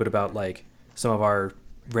talked a little bit about like some of our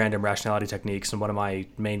random rationality techniques, and one of my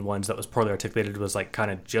main ones that was poorly articulated was like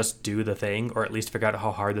kind of just do the thing, or at least figure out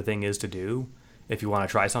how hard the thing is to do if you want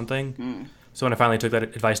to try something. So when I finally took that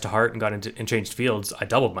advice to heart and got into and changed fields, I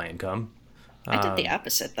doubled my income. I did the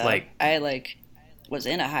opposite though. I was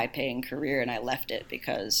in a high paying career and I left it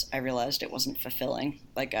because I realized it wasn't fulfilling.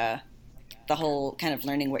 Like the whole kind of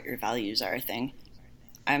learning what your values are thing.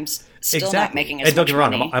 I'm still not making as and don't much get me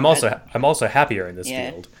wrong, money. I'm also happier in this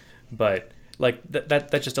Yeah. field, but like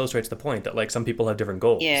that just illustrates the point that like some people have different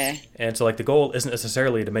goals. Yeah. And so like the goal isn't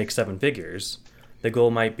necessarily to make seven figures. The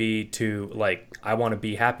goal might be to like I want to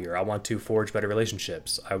be happier. I want to forge better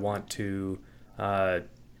relationships. I want to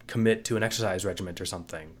commit to an exercise regimen or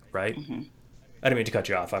something, right? I didn't mean to cut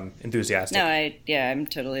you off. I'm enthusiastic. No, I'm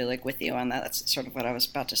totally like with you on that. That's sort of what I was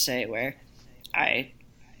about to say, where I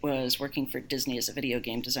was working for Disney as a video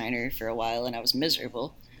game designer for a while and I was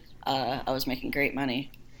miserable. I was making great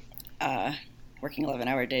money, working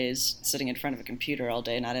 11-hour days, sitting in front of a computer all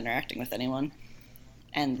day, not interacting with anyone.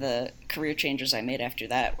 And the career changes I made after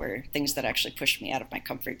that were things that actually pushed me out of my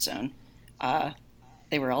comfort zone.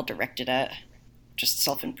 They were all directed at just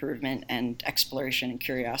self-improvement and exploration and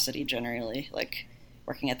curiosity generally. Like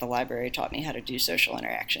working at the library taught me how to do social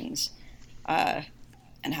interactions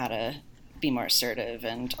and how to be more assertive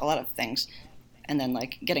and a lot of things. And then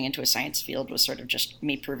like getting into a science field was sort of just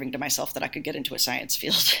me proving to myself that I could get into a science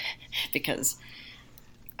field because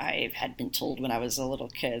I had been told when I was a little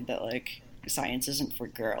kid that like science isn't for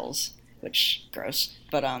girls, which gross.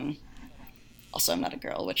 But also I'm not a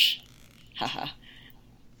girl, which haha.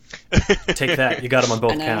 Take that. You got them on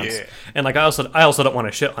both I know. counts. Yeah. And like I also don't want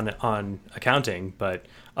to shit on accounting, but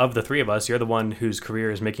of the three of us, you're the one whose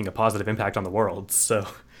career is making a positive impact on the world. So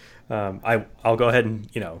I'll go ahead and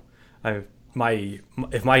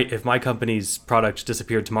if my company's product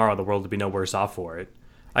disappeared tomorrow, the world would be no worse off for it.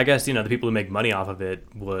 I guess the people who make money off of it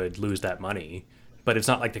would lose that money, but it's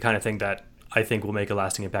not like the kind of thing that I think will make a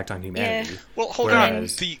lasting impact on humanity. Yeah. Well, hold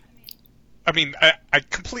Whereas- on. I mean, I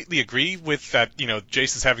completely agree with that,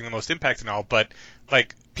 Jace is having the most impact and all, but,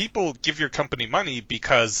 like, people give your company money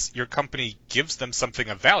because your company gives them something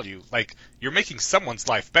of value. Like, you're making someone's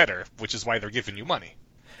life better, which is why they're giving you money.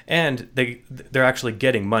 And they're actually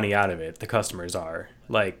getting money out of it. The customers are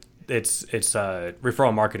like it's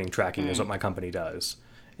referral marketing tracking is what my company does,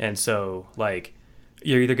 and so like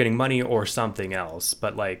you're either getting money or something else.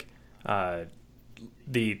 But like my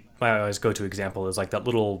always go to example is like that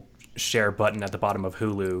little share button at the bottom of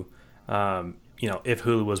Hulu. If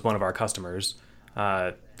Hulu was one of our customers,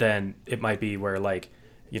 then it might be where like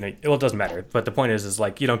it doesn't matter. But the point is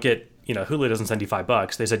like you don't get. Hulu doesn't send you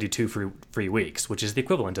 $5; they send you 2 free weeks, which is the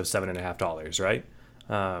equivalent of $7.50, right?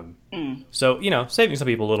 So saving some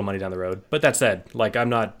people a little money down the road. But that said, like I'm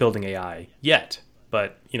not building AI yet,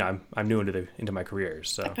 but I'm new into my career,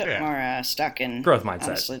 so I put Yeah. more stock in Growth mindset.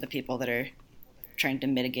 honestly the people that are trying to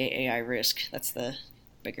mitigate AI risk. That's the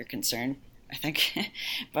bigger concern, I think.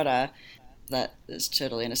 But that is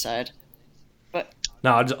totally an aside. But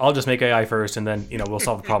no, I'll just make AI first, and then we'll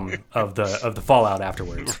solve the problem of the fallout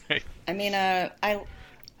afterwards. Right. I mean,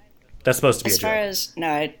 That's supposed to be as a far joke. as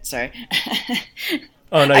no, sorry.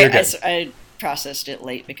 Oh no, you're good. I processed it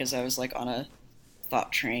late because I was like on a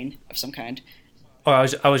thought train of some kind. Oh,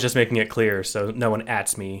 I was just making it clear so no one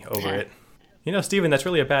ats me over it. Steven, that's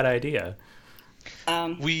really a bad idea.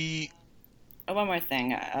 We... Oh, one more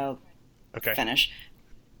thing. I'll Okay. finish.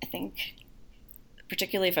 I think,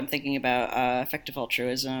 particularly if I'm thinking about effective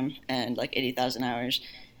altruism and like 80,000 hours,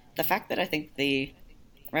 the fact that I think the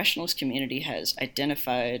rationalist community has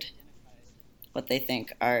identified what they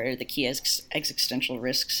think are the key existential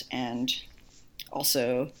risks and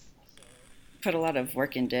also put a lot of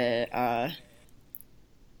work into,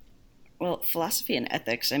 philosophy and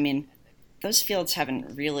ethics. I mean, those fields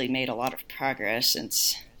haven't really made a lot of progress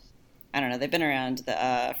since, I don't know, they've been around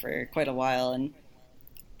for quite a while, and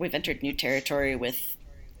we've entered new territory with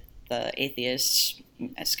the atheists,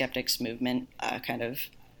 skeptics movement, kind of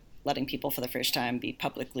letting people for the first time be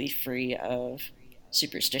publicly free of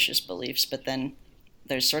superstitious beliefs, but then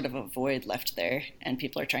there's sort of a void left there, and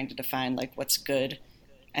people are trying to define like what's good.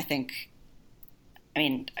 I think, I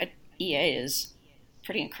mean, EA is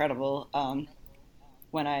pretty incredible.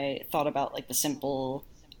 When I thought about like the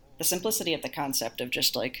simplicity of the concept of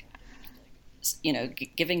just like, you know,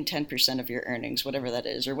 giving 10% of your earnings, whatever that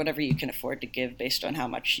is, or whatever you can afford to give based on how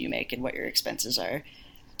much you make and what your expenses are,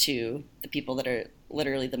 to the people that are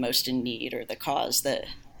literally the most in need, or the cause that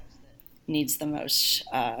needs the most,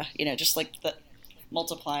 you know, just like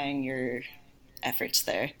multiplying your efforts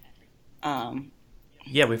there.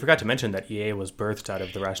 Yeah, we forgot to mention that EA was birthed out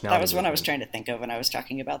of the Rationality That was movement. what I was trying to think of when I was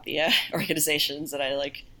talking about the organizations that I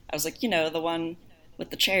like. I was like, you know, the one with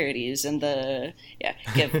the charities and the,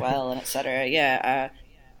 Give Well and etc.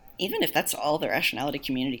 Even if that's all the Rationality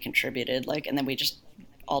community contributed, like, and then we just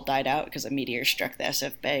all died out because a meteor struck the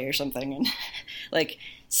SF Bay or something, and like,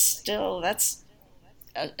 still, that's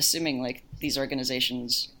assuming like these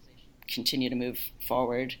organizations continue to move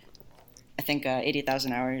forward. I think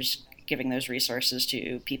 80,000 hours giving those resources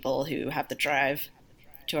to people who have the drive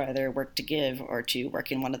to either work to give or to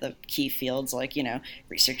work in one of the key fields, like, you know,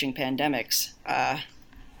 researching pandemics,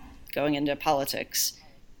 going into politics,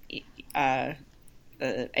 the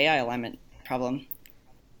AI alignment problem.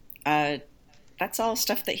 That's all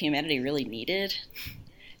stuff that humanity really needed,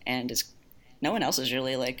 and no one else is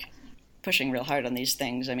really like pushing real hard on these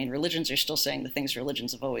things. I mean, religions are still saying the things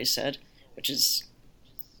religions have always said, which is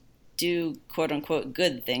do quote unquote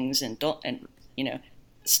good things and don't, and you know,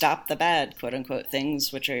 stop the bad quote unquote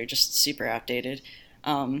things, which are just super outdated,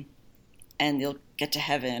 and you'll get to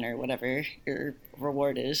heaven or whatever your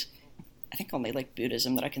reward is. I think only like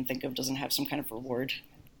Buddhism that I can think of doesn't have some kind of reward.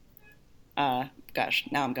 Gosh,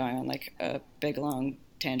 now I'm going on like a big long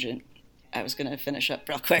tangent. I was gonna finish up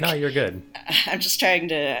real quick. No, you're good. I'm just trying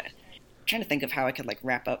to think of how I could like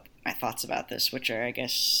wrap up my thoughts about this, which are, I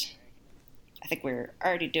guess, I think we're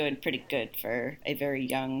already doing pretty good for a very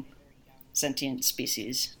young sentient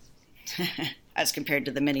species, as compared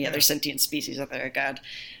to the many other sentient species out there. God,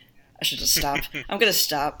 I should just stop. I'm gonna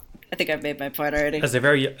stop. I think I've made my point already. As a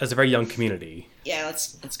very young community. Yeah,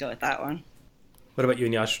 let's go with that one. What about you,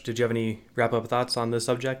 Nyash? Did you have any wrap-up thoughts on this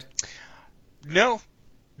subject? No,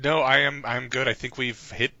 I'm good. I think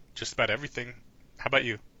we've hit just about everything. How about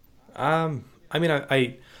you? I mean,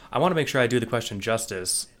 I want to make sure I do the question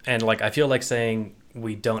justice, and like I feel like saying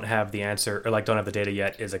we don't have the answer or like don't have the data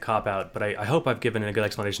yet is a cop-out, but I hope I've given a good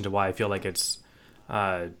explanation to why I feel like it's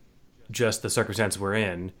just the circumstance we're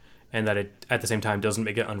in, and that it at the same time doesn't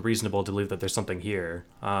make it unreasonable to believe that there's something here.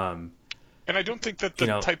 And I don't think that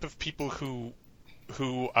the type of people who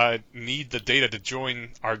need the data to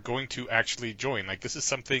join are going to actually join. Like, this is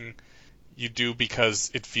something you do because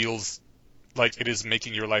it feels like it is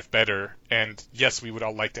making your life better. And yes, we would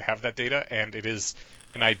all like to have that data, and it is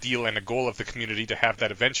an ideal and a goal of the community to have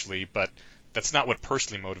that eventually, but that's not what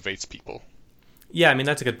personally motivates people. Yeah, I mean,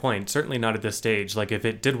 that's a good point. Certainly not at this stage. Like, if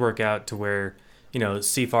it did work out to where, you know,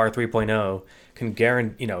 CFAR 3.0 can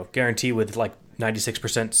guarantee with like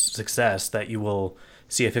 96% success that you will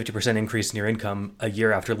see a 50% increase in your income a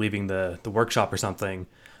year after leaving the workshop or something,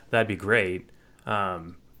 that'd be great.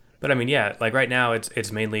 But I mean, yeah, like right now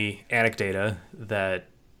it's mainly anecdata that,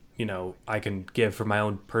 you know, I can give from my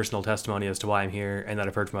own personal testimony as to why I'm here and that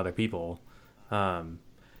I've heard from other people.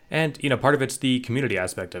 And, you know, part of it's the community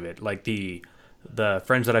aspect of it. Like the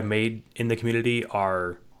friends that I've made in the community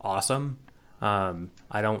are awesome.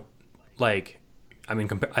 I don't like, I mean,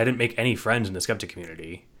 I didn't make any friends in the skeptic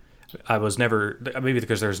community. I was never, maybe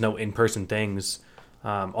because there's no in-person things,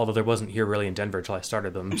 although there wasn't here really in Denver until I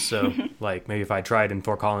started them. So like maybe if I tried in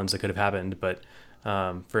Fort Collins, it could have happened, but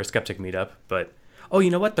for a skeptic meetup. But oh, you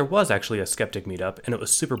know what? There was actually a skeptic meetup, and it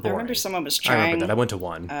was super boring. I remember someone was trying. I remember that. I went to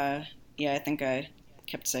one. Yeah, I think I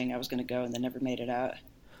kept saying I was going to go and then never made it out.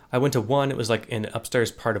 I went to one. It was like in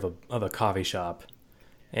upstairs part of a coffee shop.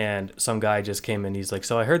 And some guy just came in. He's like,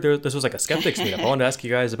 so I heard this was like a skeptics meetup. I wanted to ask you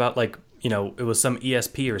guys about, like, you know, it was some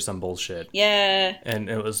ESP or some bullshit. Yeah. And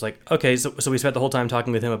it was like, okay, so we spent the whole time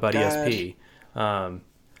talking with him about ESP. I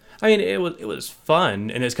mean, it was fun,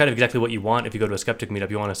 and it's kind of exactly what you want if you go to a skeptic meetup.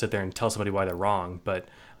 You want to sit there and tell somebody why they're wrong, but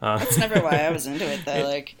that's never why I was into it, though.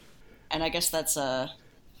 Like, and I guess that's why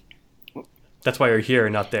you're here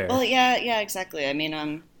and not there. Well, yeah, exactly. I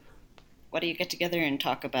mean, what do you get together and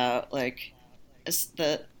talk about? Like,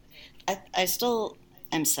 I still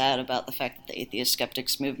am sad about the fact that the atheist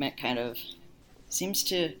skeptics movement kind of seems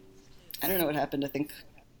to, I don't know what happened. I think,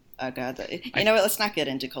 oh God, know what? Let's not get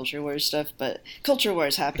into culture wars stuff, but culture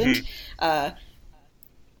wars happened.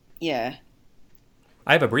 Yeah.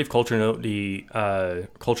 I have a brief culture note, the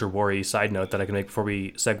culture war side note that I can make before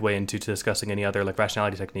we segue into discussing any other like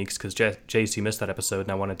rationality techniques, because Jace, you missed that episode,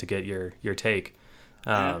 and I wanted to get your take,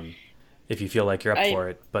 if you feel like you're up I for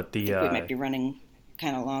it. But the think we might be running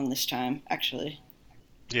kind of long this time, actually.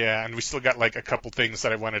 Yeah, and we still got like a couple things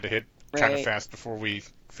that I wanted to hit kind of Right. fast before we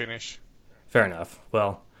finish. fair enough.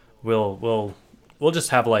 Well, we'll just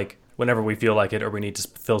have like whenever we feel like it or we need to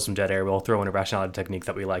fill some dead air, we'll throw in a rationality technique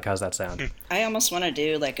that we like. How's that sound? I almost want to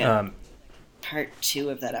do like a um, part 2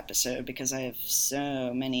 of that episode because I have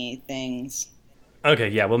so many things. Okay,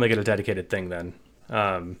 yeah, we'll make it a dedicated thing then.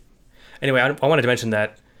 Anyway, I wanted to mention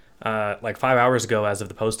that like 5 hours ago, as of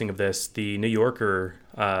the posting of this, the New Yorker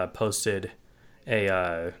posted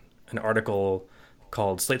an article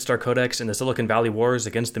called "Slate Star Codex and the Silicon Valley Wars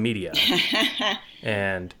Against the Media,"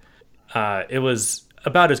 and it was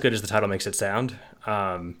about as good as the title makes it sound.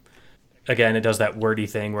 Again, it does that wordy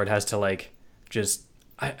thing where it has to like just.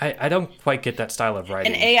 I don't quite get that style of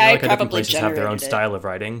writing. An AI like how different probably places have their own generated it. style of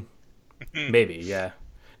writing. Maybe, yeah.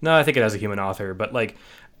 No, I think it has a human author, but like,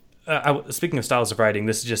 speaking of styles of writing,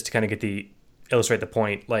 this is just to kind of illustrate the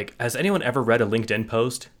point. Like, has anyone ever read a LinkedIn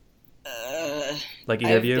post? Like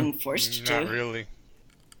either I've of you? been forced Not to. really.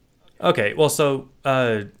 Okay, well, so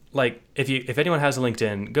like if anyone has a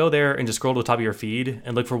LinkedIn, go there and just scroll to the top of your feed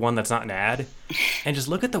and look for one that's not an ad, and just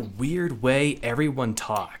look at the weird way everyone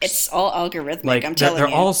talks. It's all algorithmic, like I'm telling they're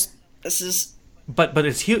you. all. This is... But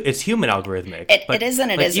it's human algorithmic. It is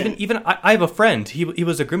and it like, isn't. Even I have a friend. He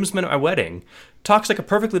was a groomsman at my wedding. Talks like a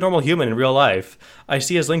perfectly normal human in real life. I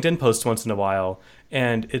see his LinkedIn posts once in a while,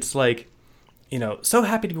 and it's like, so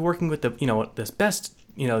happy to be working with the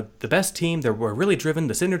best team. We're really driven.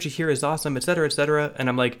 The synergy here is awesome, et cetera, et cetera. And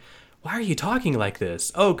I'm like, why are you talking like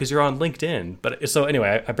this? Oh, because you're on LinkedIn. But so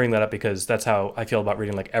anyway, I bring that up because that's how I feel about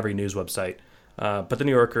reading like every news website. But the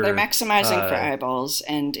New Yorker, They're maximizing for eyeballs,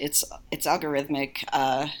 and it's algorithmic.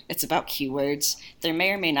 It's about keywords. There may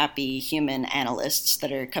or may not be human analysts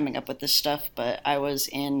that are coming up with this stuff, but I was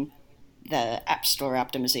in the App Store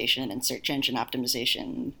optimization and search engine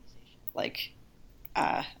optimization. Like,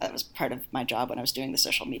 that was part of my job when I was doing the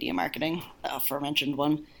social media marketing, aforementioned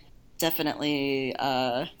one. Definitely,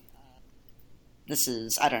 this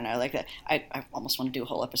is, I don't know, like that. I almost want to do a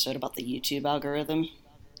whole episode about the YouTube algorithm,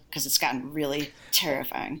 because it's gotten really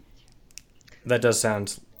terrifying. That does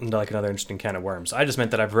sound like another interesting can of worms. I just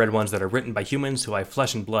meant that I've read ones that are written by humans who I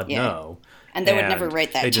flesh and blood know. And they would never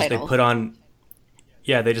write that title. They put on...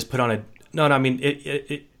 Yeah, they just put on a... No, I mean,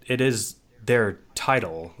 it is their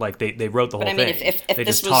title. Like, they wrote the whole thing. But I mean, if they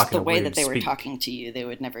this just was talk in the a way weird that they were speak. talking to you, they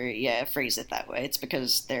would never, phrase it that way. It's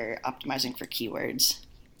because they're optimizing for keywords.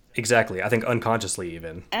 Exactly. I think unconsciously,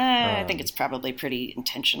 even. I think it's probably pretty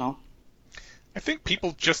intentional. I think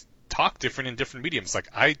people just talk different in different mediums. Like,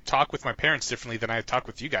 I talk with my parents differently than I talk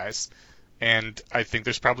with you guys. And I think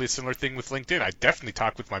there's probably a similar thing with LinkedIn. I definitely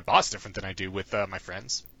talk with my boss different than I do with my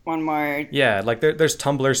friends. One more. Yeah, like there's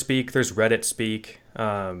Tumblr speak, there's Reddit speak.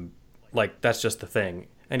 Like, that's just the thing.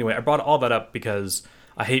 Anyway, I brought all that up because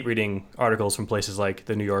I hate reading articles from places like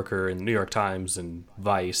the New Yorker and New York Times and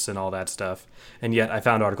Vice and all that stuff. And yet I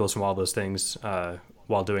found articles from all those things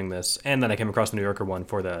while doing this. And then I came across the New Yorker one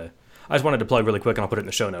for the... I just wanted to plug really quick, and I'll put it in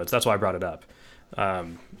the show notes. That's why I brought it up.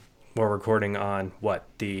 We're recording on, I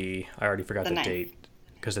already forgot the 9th. date,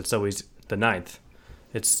 because it's always the 9th.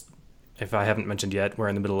 It's, if I haven't mentioned yet, we're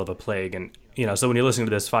in the middle of a plague. And, so when you're listening to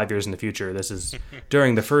this 5 years in the future, this is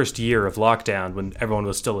during the first year of lockdown when everyone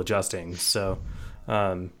was still adjusting. So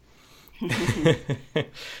that's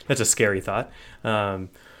a scary thought.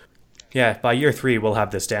 Yeah, by year 3, we'll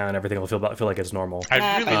have this down. Everything will feel like it's normal.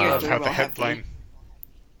 I really by year love 3 how we'll the have headline...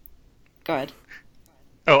 Go ahead.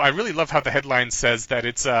 Oh, I really love how the headline says that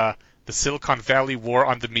it's the Silicon Valley war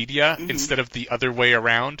on the media instead of the other way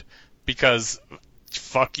around, because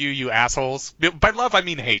fuck you, you assholes. By love, I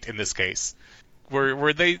mean hate in this case.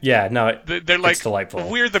 Where they... Yeah, no, they're like, it's delightful.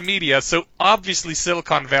 We're the media, so obviously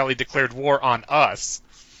Silicon Valley declared war on us.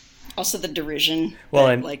 Also the derision. Well,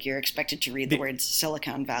 that, and like, you're expected to read the words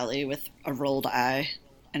Silicon Valley with a rolled eye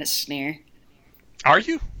and a sneer. Are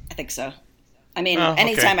you? I think so. I mean, Oh, okay.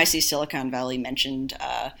 anytime I see Silicon Valley mentioned,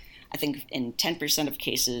 I think in 10% of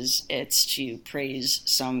cases it's to praise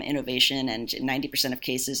some innovation, and in 90% of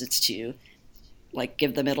cases it's to, like,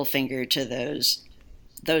 give the middle finger to those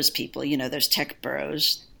people, those tech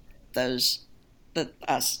bros, us.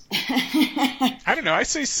 I don't know. I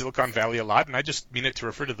say Silicon Valley a lot, and I just mean it to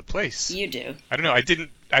refer to the place. You do. I don't know. I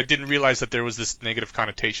didn't realize that there was this negative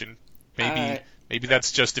connotation. Maybe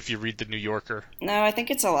that's just if you read the New Yorker. No, I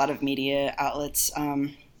think it's a lot of media outlets.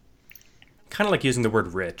 kind of like using the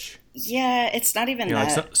word rich. Yeah, it's not even You know,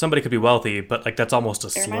 like that. somebody could be wealthy, but like that's almost a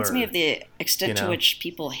It reminds me slur. of the You extent to know, which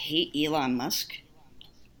people hate Elon Musk.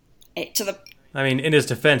 To the I mean, in his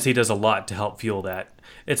defense, he does a lot to help fuel that.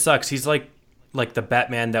 It sucks. He's like the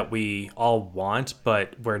Batman that we all want,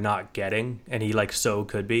 but we're not getting, and he like so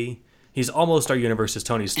could be. He's almost our universe's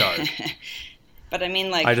Tony Stark. but I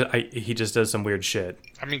mean, like, He just does some weird shit.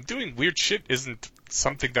 I mean, doing weird shit isn't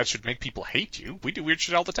something that should make people hate you. We do weird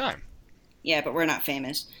shit all the time. yeah, but we're not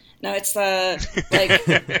famous. No, it's the like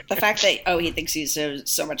the fact that he thinks he's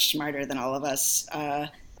so much smarter than all of us.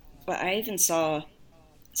 But I even saw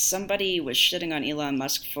somebody was shitting on Elon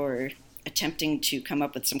Musk for attempting to come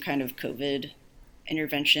up with some kind of COVID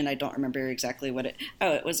intervention. I don't remember exactly what it.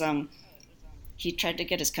 Oh, it was he tried to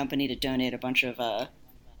get his company to donate a bunch of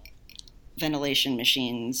ventilation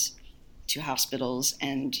machines to hospitals,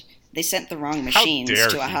 and they sent the wrong machines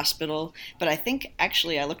to a hospital. But I think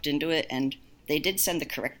actually I looked into it, and they did send the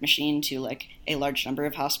correct machine to like a large number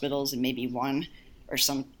of hospitals, and maybe one or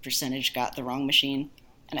some percentage got the wrong machine.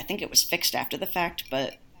 And I think it was fixed after the fact,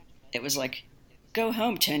 but it was like, go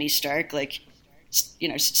home, Tony Stark. Like,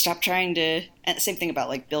 stop trying to. And the same thing about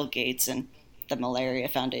like Bill Gates and the Malaria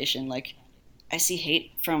Foundation. Like, I see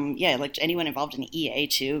hate from like anyone involved in EA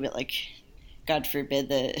too, but like, God forbid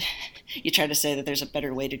that you try to say that there's a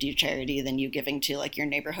better way to do charity than you giving to like your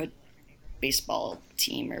neighborhood baseball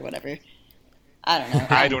team or whatever. I don't know.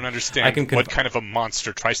 I don't understand what kind of a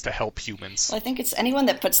monster tries to help humans. Well, I think it's anyone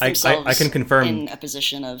that puts themselves I can confirm in a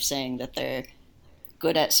position of saying that they're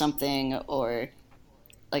good at something or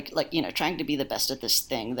like trying to be the best at this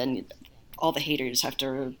thing. Then all the haters have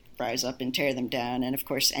to rise up and tear them down. And of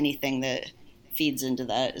course, anything that feeds into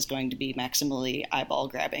that is going to be maximally eyeball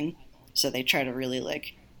grabbing. So they try to really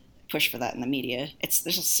like push for that in the media. There's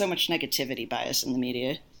just so much negativity bias in the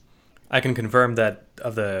media. I can confirm that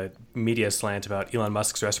of the media slant about Elon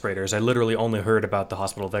Musk's respirators, I literally only heard about the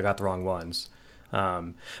hospital that got the wrong ones.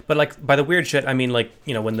 But like by the weird shit, I mean like,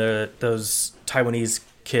 you know, when those Taiwanese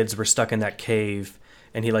kids were stuck in that cave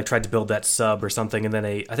and he like tried to build that sub or something, and then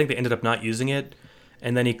I think they ended up not using it,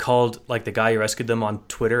 and then he called like the guy who rescued them on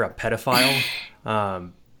Twitter a pedophile.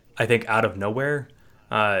 I think out of nowhere.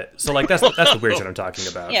 So like that's the weird shit I'm talking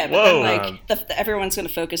about. Yeah, but then, like everyone's going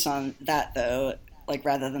to focus on that though. Like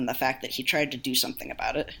rather than the fact that he tried to do something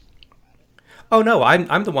about it. Oh no,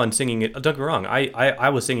 I'm the one singing it. Don't get me wrong. I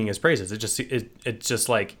was singing his praises. It's just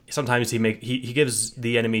like sometimes he gives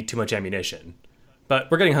the enemy too much ammunition. But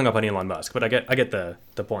we're getting hung up on Elon Musk. But I get the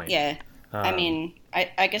point. Yeah, I mean,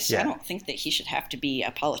 I guess I don't think that he should have to be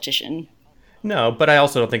a politician. No, but I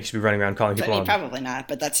also don't think you should be running around calling people probably not.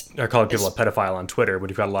 But or calling people a pedophile on Twitter when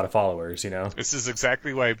you've got a lot of followers. You know, this is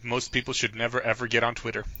exactly why most people should never ever get on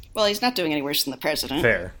Twitter. Well, he's not doing any worse than the president.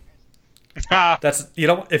 Fair. That's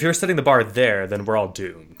if you're setting the bar there, then we're all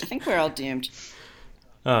doomed. I think we're all doomed.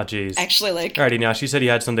 Oh, jeez. Actually, like, alrighty, now she said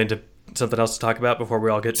you had something else to talk about before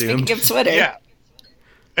we all get doomed. Speaking of Twitter,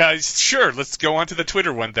 yeah, sure. Let's go on to the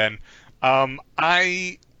Twitter one then.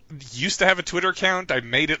 I used to have a Twitter account. I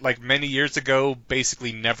made it like many years ago.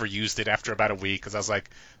 Basically, never used it after about a week because I was like,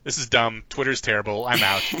 "This is dumb. Twitter's terrible. I'm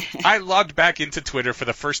out." I logged back into Twitter for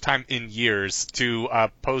the first time in years to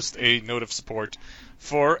post a note of support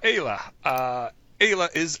for Ayla.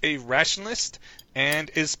 Ayla is a rationalist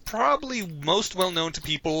and is probably most well known to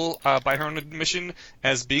people by her own admission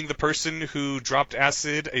as being the person who dropped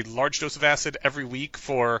a large dose of acid every week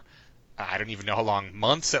for I don't even know how long,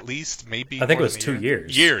 months at least, maybe. I think it was 2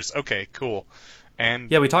 years. Years, okay, cool.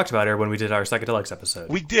 And yeah, we talked about her when we did our psychedelics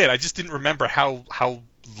episode. We did. I just didn't remember how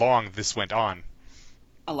long this went on.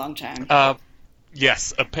 A long time.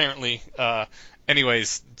 Yes, apparently.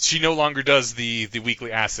 Anyways, she no longer does the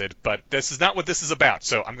weekly acid, but this is not what this is about,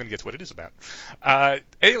 so I'm going to get to what it is about.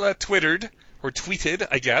 Ayla tweeted,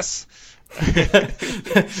 I guess.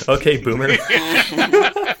 Okay, boomer.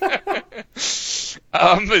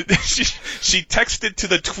 She texted to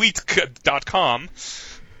the tweet.com,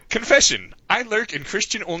 "Confession, I lurk in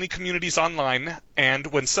Christian-only communities online, and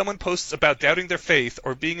when someone posts about doubting their faith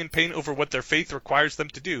or being in pain over what their faith requires them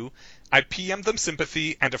to do, I PM them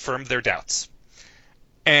sympathy and affirm their doubts."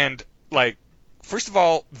 And, like, first of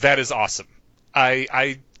all, that is awesome.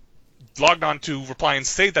 I logged on to reply and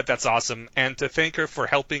say that that's awesome, and to thank her for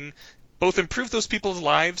helping both improve those people's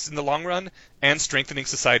lives in the long run and strengthening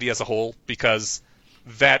society as a whole, because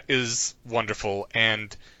that is wonderful.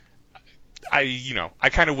 And I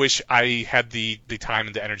kind of wish I had the time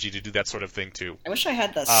and the energy to do that sort of thing too. I wish I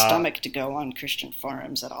had the stomach to go on Christian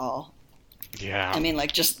forums at all. Yeah. I mean,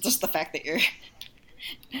 like, just the fact that you're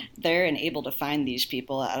there and able to find these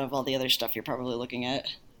people out of all the other stuff you're probably looking at.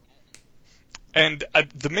 And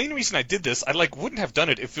the main reason I did this, I wouldn't have done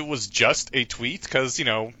it if it was just a tweet, because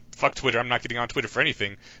fuck Twitter, I'm not getting on Twitter for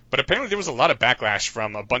anything. But apparently there was a lot of backlash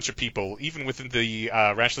from a bunch of people, even within the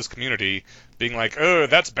rationalist community, being like, "Oh,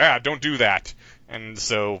 that's bad, don't do that." And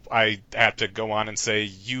so I had to go on and say,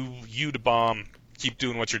 "You the bomb, keep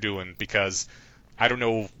doing what you're doing," because I don't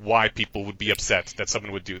know why people would be upset that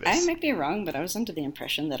someone would do this. I might be wrong, but I was under the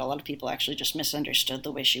impression that a lot of people actually just misunderstood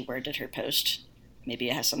the way she worded her post. Maybe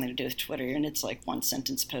it has something to do with Twitter, and it's like one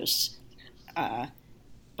sentence posts.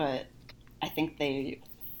 But I think they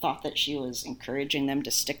thought that she was encouraging them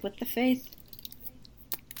to stick with the faith.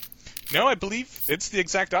 No, I believe it's the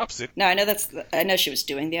exact opposite. No, I know she was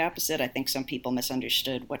doing the opposite. I think some people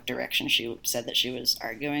misunderstood what direction she said that she was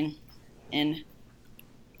arguing in.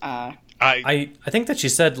 I think that she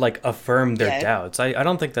said, affirm their doubts. I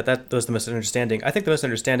don't think that was the misunderstanding. I think the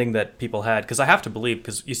misunderstanding that people had, because I have to believe,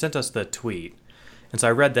 because you sent us the tweet, and so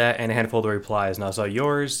I read that and a handful of the replies, and I saw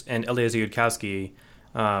yours and Eliezer Yudkowsky,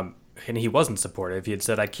 and he wasn't supportive. He had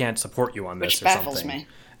said, "I can't support you on this," which or baffles something. me.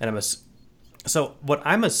 And so what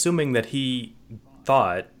I'm assuming that he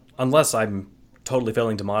thought, unless I'm totally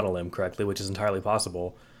failing to model him correctly, which is entirely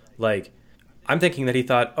possible, I'm thinking that he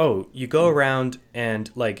thought, oh, you go around and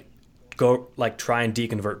go try and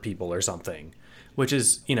deconvert people or something, which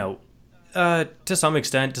is, to some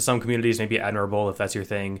extent, to some communities, maybe admirable if that's your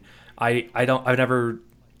thing. I've never,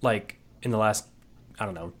 in the last, I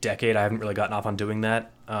don't know, decade, I haven't really gotten off on doing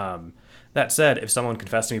that. That said, if someone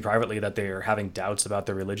confessed to me privately that they're having doubts about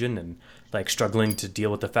their religion and struggling to deal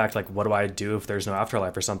with the fact, what do I do if there's no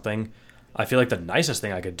afterlife or something, I feel like the nicest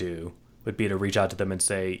thing I could do would be to reach out to them and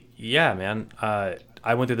say, yeah, man,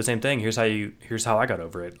 I went through the same thing. Here's how I got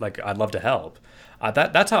over it. I'd love to help.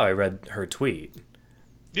 That's how I read her tweet.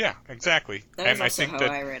 Yeah, exactly. That was and also I think how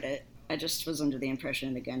that I read it. I just was under the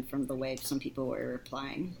impression, again, from the way some people were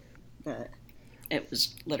replying, that it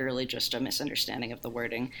was literally just a misunderstanding of the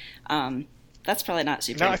wording. That's probably not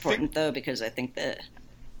super important, though, because I think that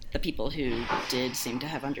the people who did seem to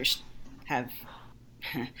have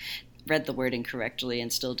read the wording correctly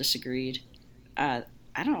and still disagreed. I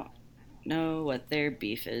don't know what their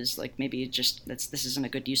beef is. Maybe just this isn't a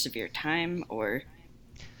good use of your time, or...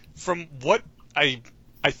 From what I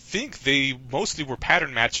think they mostly were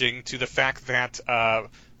pattern matching to the fact that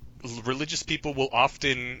religious people will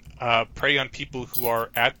often prey on people who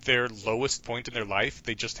are at their lowest point in their life.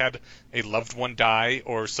 They just had a loved one die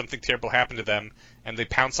or something terrible happen to them, and they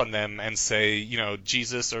pounce on them and say,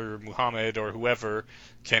 Jesus or Muhammad or whoever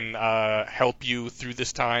can help you through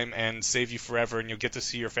this time and save you forever, and you'll get to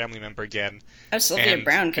see your family member again. Oh, Sylvia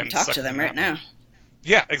Brown can talk to them right now.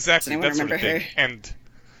 Yeah, exactly. Does anyone remember her? And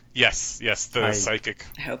yes, the psychic.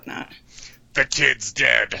 I hope not. The kid's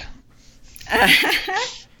dead.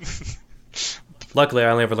 Luckily, I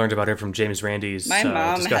only ever learned about her from James Randi's My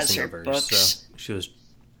mom discussing has her of books. So she was.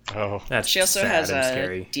 Oh, that's she also sad has and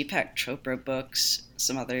scary. Deepak Chopra books,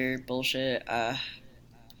 some other bullshit.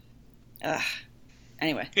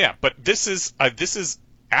 Anyway. Yeah, but this is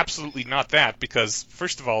absolutely not that, because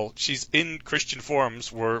first of all, she's in Christian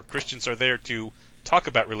forums where Christians are there to talk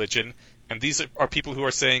about religion, and these are people who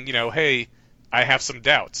are saying, hey, I have some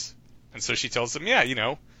doubts, and so she tells them,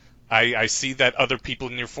 yeah, I see that other people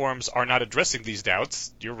in your forums are not addressing these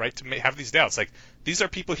doubts. You're right to have these doubts. These are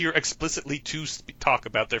people here explicitly to talk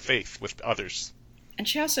about their faith with others. And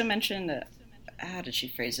she also mentioned, how did she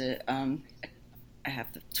phrase it? I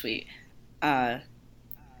have the tweet.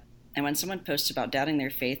 And when someone posts about doubting their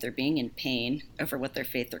faith or being in pain over what their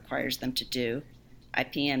faith requires them to do, I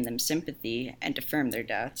PM them sympathy and affirm their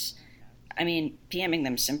doubts. I mean, PMing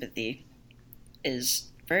them sympathy is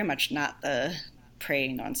very much not the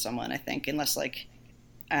preying on someone, I think, unless, I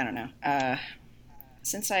don't know.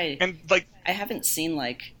 Since I haven't seen,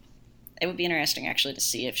 it would be interesting, actually, to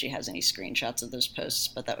see if she has any screenshots of those posts,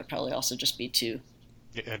 but that would probably also just be too...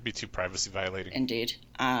 Yeah, it'd be too privacy violating. Indeed.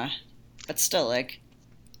 But still,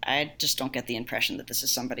 I just don't get the impression that this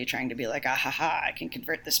is somebody trying to be like, ah, ha, ha, I can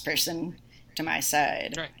convert this person to my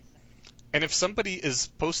side. Right. And if somebody is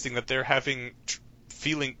posting that they're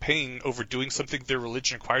feeling pain over doing something their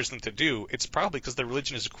religion requires them to do, it's probably because their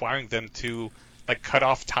religion is requiring them to cut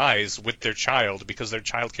off ties with their child because their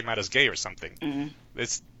child came out as gay or something. Mm-hmm.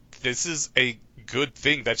 This is a good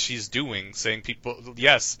thing that she's doing, saying people,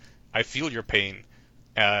 yes, I feel your pain.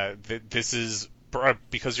 This is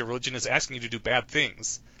because your religion is asking you to do bad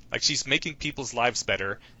things. She's making people's lives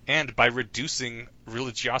better, and by reducing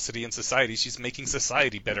religiosity in society, she's making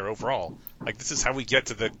society better overall. This is how we get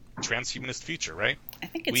to the transhumanist future, right? I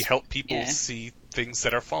think we help people see things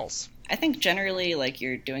that are false. I think generally,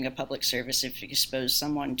 you're doing a public service if you expose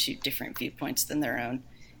someone to different viewpoints than their own.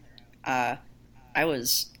 I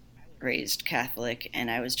was raised Catholic, and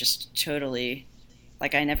I was just totally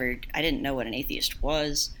like I didn't know what an atheist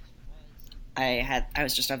was. I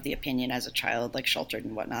was just of the opinion as a child, like sheltered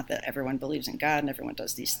and whatnot, that everyone believes in God and everyone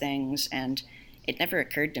does these things, and it never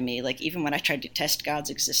occurred to me, like even when I tried to test God's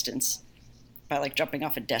existence by like jumping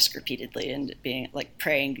off a desk repeatedly and being like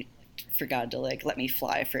praying for God to like let me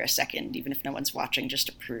fly for a second, even if no one's watching, just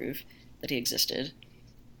to prove that He existed.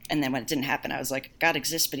 And then when it didn't happen, I was like, God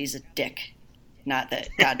exists, but He's a dick. Not that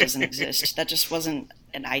God doesn't exist. That just wasn't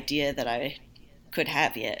an idea that I could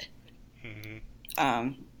have yet.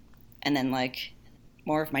 Mm-hmm. And then like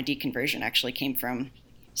more of my deconversion actually came from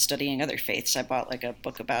studying other faiths. I bought like a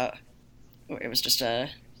book about, it was just a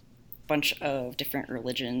bunch of different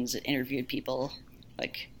religions. It interviewed people,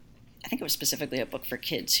 like I think it was specifically a book for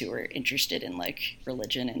kids who were interested in like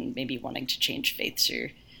religion and maybe wanting to change faiths, or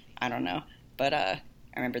I don't know. But I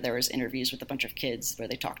remember there was interviews with a bunch of kids where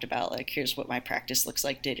they talked about like, here's what my practice looks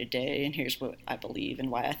like day to day, and here's what I believe and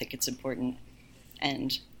why I think it's important.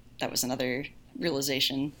 And that was another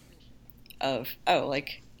realization of, oh,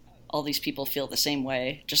 like all these people feel the same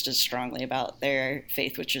way just as strongly about their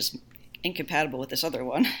faith, which is incompatible with this other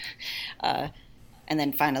one. And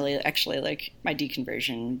then finally, actually, like my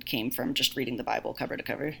deconversion came from just reading the Bible cover to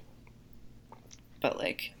cover. But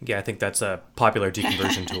like, Yeah, I think that's a popular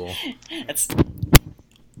deconversion tool. that's,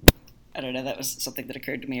 I don't know, that was something that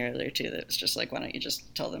occurred to me earlier too. That was just like, why don't you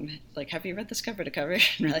just tell them, like, have you read this cover to cover? And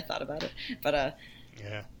really thought about it. But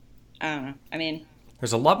yeah, I don't know. I mean,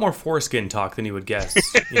 there's a lot more foreskin talk than you would guess,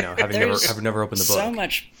 you know, having never opened the book. So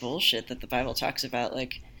much bullshit that the Bible talks about.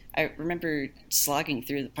 Like, I remember slogging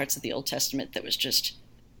through the parts of the Old Testament that was just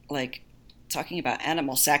like talking about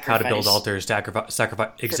animal sacrifice. How to build altars, sacrifice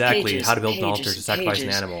exactly. Pages, how to build an altar pages, to sacrifice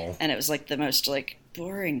pages. an animal. And it was like the most like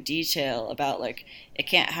boring detail about like it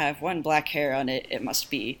can't have one black hair on it. It must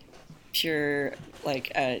be pure.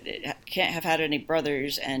 Like it can't have had any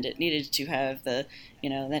brothers, and it needed to have the, you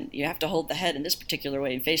know, then you have to hold the head in this particular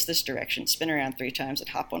way and face this direction, spin around 3 times and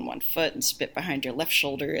hop on 1 foot and spit behind your left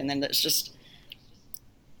shoulder, and then it's just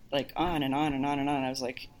like on and on and on and on. I was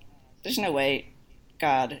like, there's no way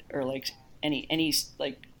God or like any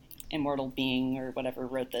like immortal being or whatever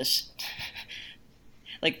wrote this.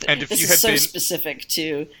 Like, and if this you is had so been specific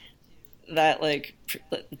to that like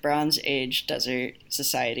Bronze Age desert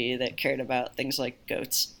society that cared about things like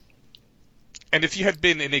goats. And if you had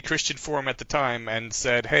been in a Christian forum at the time and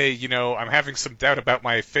said, hey, you know, I'm having some doubt about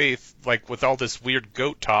my faith, like with all this weird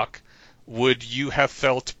goat talk, would you have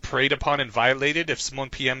felt preyed upon and violated if someone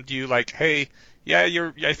PM'd you like, hey,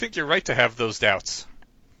 yeah, I think you're right to have those doubts?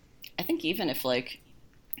 I think even if like,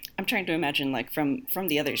 I'm trying to imagine like from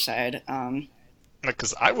the other side,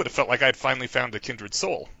 because I would have felt like I'd finally found a kindred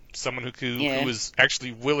soul, someone who was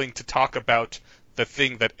actually willing to talk about the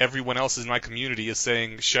thing that everyone else in my community is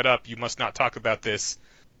saying, shut up, you must not talk about this.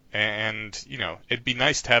 And, you know, it'd be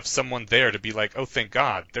nice to have someone there to be like, oh, thank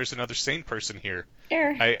God, there's another sane person here.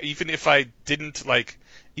 Sure. Even if I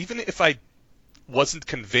wasn't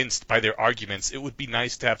convinced by their arguments, it would be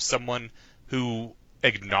nice to have someone who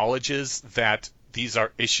acknowledges that these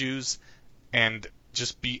are issues and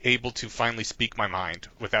just be able to finally speak my mind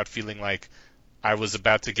without feeling like I was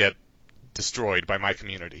about to get destroyed by my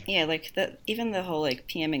community. Yeah, like even the whole like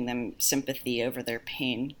PMing them sympathy over their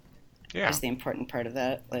pain is the important part of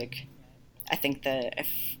that. Like, I think that if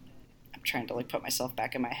I'm trying to like put myself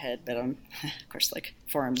back in my head, but of course like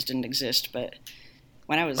forums didn't exist, but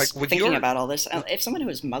when I was like, thinking about all this, if someone who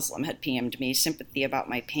was Muslim had PM'd me sympathy about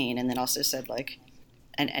my pain and then also said like,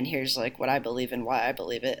 and here's like what I believe and why I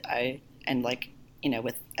believe it, and like, you know,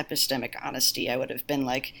 with epistemic honesty, I would have been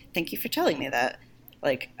like, thank you for telling me that.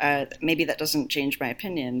 Like, maybe that doesn't change my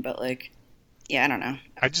opinion, but like, yeah, I don't know.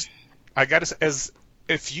 I gotta say,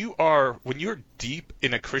 when you're deep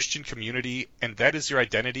in a Christian community and that is your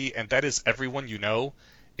identity and that is everyone you know,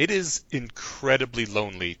 it is incredibly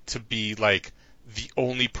lonely to be like the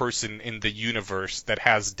only person in the universe that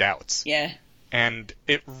has doubts. Yeah. And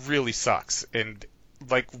it really sucks. And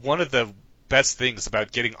like one of the best things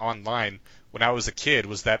about getting online when I was a kid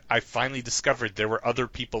was that I finally discovered there were other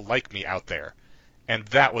people like me out there. And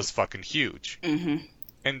that was fucking huge. Mm-hmm.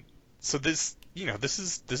 And so this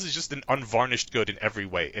is just an unvarnished good in every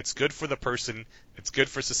way. It's good for the person. It's good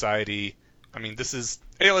for society. I mean,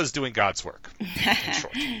 Ayla's doing God's work, in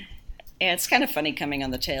short. Yeah, it's kind of funny coming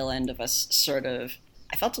on the tail end of us sort of...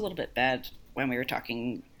 I felt a little bit bad when we were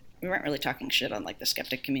talking... We weren't really talking shit on, like, the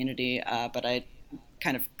skeptic community, but I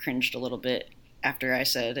kind of cringed a little bit after I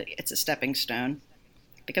said it's a stepping stone.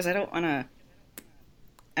 Because I don't want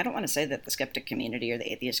to say that the skeptic community or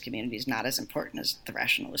the atheist community is not as important as the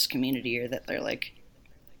rationalist community, or that they're like...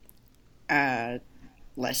 uh,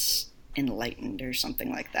 less enlightened or something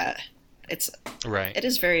like that. Right. It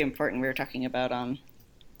is very important. We were talking about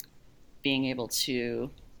being able to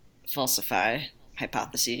falsify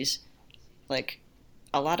hypotheses. Like,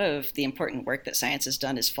 a lot of the important work that science has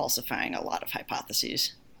done is falsifying a lot of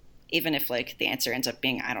hypotheses. Even if, like, the answer ends up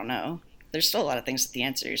being, I don't know, there's still a lot of things that the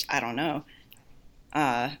answer is, I don't know.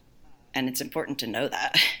 And it's important to know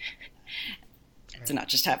that. To not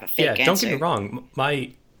just have a fake answer. Yeah, don't get me wrong.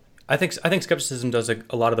 I think skepticism does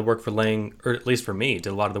a lot of the work for laying, or at least for me, did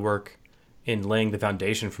a lot of the work in laying the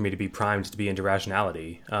foundation for me to be primed to be into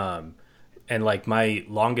rationality. And like my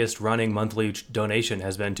longest running monthly donation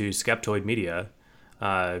has been to Skeptoid Media.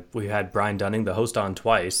 We had Brian Dunning, the host, on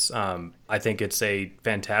twice. I think it's a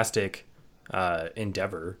fantastic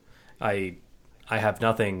endeavor. I have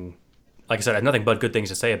nothing, like I said, I have nothing but good things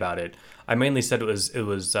to say about it. I mainly said it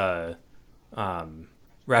was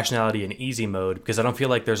rationality in easy mode because I don't feel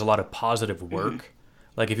like there's a lot of positive work.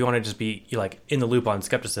 Mm-hmm. Like if you want to just be like in the loop on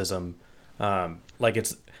skepticism, like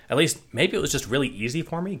it's at least maybe it was just really easy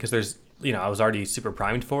for me because there's I was already super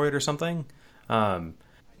primed for it or something. But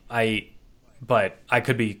I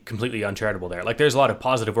could be completely uncharitable there. Like there's a lot of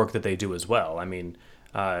positive work that they do as well. I mean,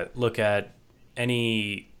 look at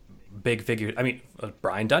any big figure. I mean,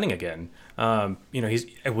 Brian Dunning again. He's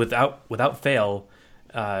without fail.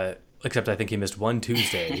 Except I think he missed one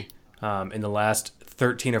Tuesday. In the last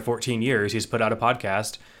 13 or 14 years, he's put out a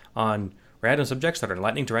podcast on random subjects that are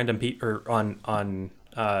enlightening to random people, or on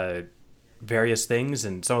various things,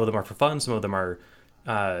 and some of them are for fun, some of them are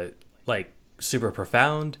like super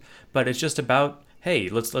profound. But it's just about, hey,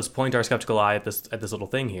 let's point our skeptical eye at this little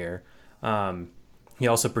thing here. He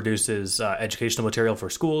also produces educational material for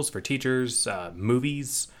schools, for teachers,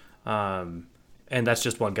 movies, and that's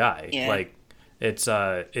just one guy. Yeah. Like. It's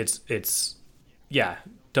yeah.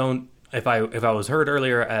 Don't if I was heard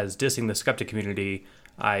earlier as dissing the skeptic community,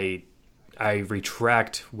 I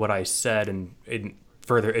retract what I said and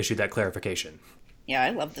further issue that clarification. Yeah, I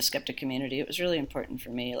love the skeptic community. It was really important for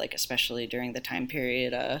me, like especially during the time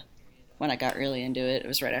period when I got really into it. It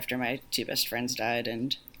was right after my two best friends died,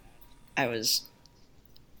 and I was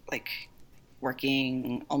like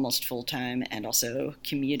working almost full time and also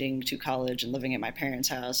commuting to college and living at my parents'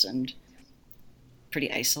 house and pretty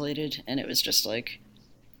isolated. And it was just like,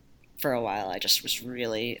 for a while I just was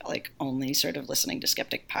really like only sort of listening to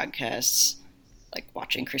skeptic podcasts, like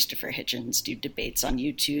watching Christopher Hitchens do debates on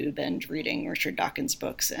YouTube and reading Richard Dawkins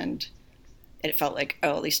books, and it felt like,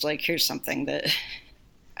 oh, at least like here's something that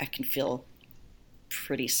I can feel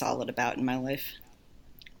pretty solid about in my life.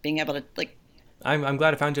 Being able to like I'm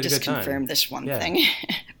glad I found you at a good time. Just confirm this one thing.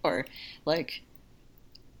 Or like,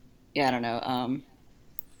 yeah, I don't know.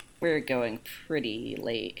 We're going pretty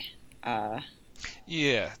late.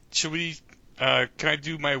 Yeah. Should we? Can I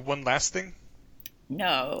do my one last thing?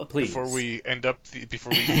 No. Please. Before we wrap up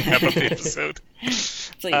the episode.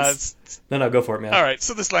 Please. No, go for it, man. All right.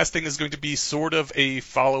 So this last thing is going to be sort of a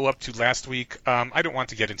follow-up to last week. I don't want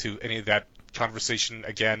to get into any of that conversation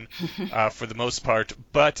again for the most part,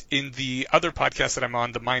 but in the other podcast that I'm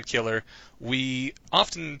on, The Mind Killer, we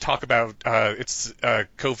often talk about it's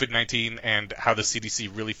COVID-19 and how the CDC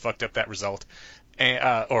really fucked up that result,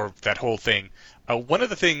 or that whole thing. One of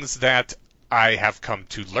the things that I have come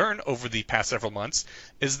to learn over the past several months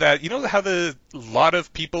is that, you know how a lot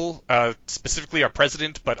of people, specifically our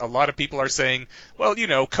president, but a lot of people are saying, well,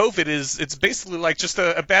 COVID it's basically like just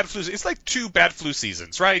a bad flu. It's like 2 bad flu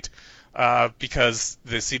seasons, right? Because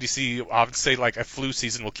the CDC often say like a flu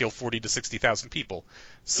season will kill 40 to 60,000 people.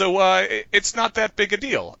 So it's not that big a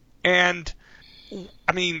deal. And,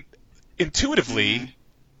 I mean, intuitively,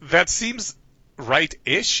 that seems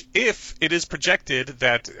right-ish if it is projected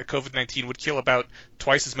that COVID-19 would kill about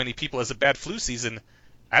twice as many people as a bad flu season.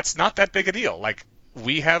 That's not that big a deal. Like,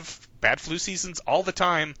 we have bad flu seasons all the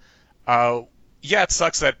time. Yeah, it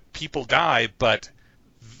sucks that people die, but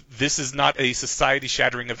this is not a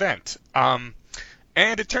society-shattering event. And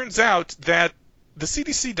it turns out that the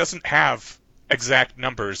CDC doesn't have exact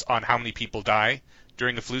numbers on how many people die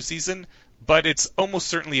during the flu season, but it's almost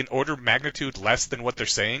certainly an order of magnitude less than what they're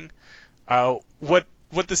saying. What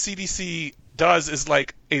the CDC does is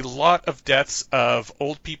like a lot of deaths of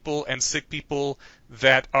old people and sick people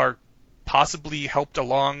that are possibly helped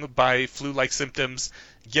along by flu-like symptoms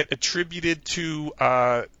get attributed to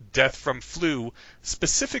death from flu,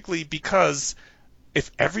 specifically because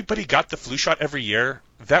if everybody got the flu shot every year,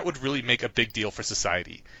 that would really make a big deal for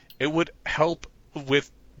society. It would help with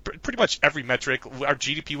pretty much every metric. Our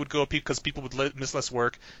GDP would go up because people would miss less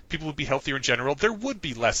work. People would be healthier in general. There would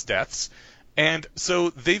be less deaths. And so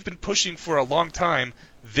they've been pushing for a long time.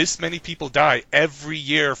 This many people die every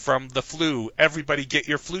year from the flu. Everybody get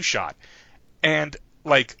your flu shot. And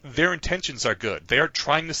like their intentions are good. They are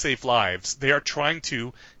trying to save lives. They are trying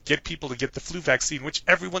to get people to get the flu vaccine, which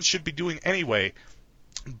everyone should be doing anyway.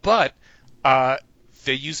 But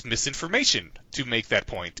they use misinformation to make that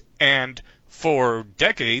point. And for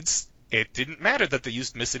decades, it didn't matter that they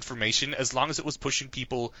used misinformation as long as it was pushing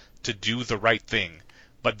people to do the right thing.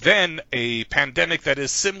 But then a pandemic that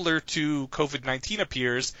is similar to COVID-19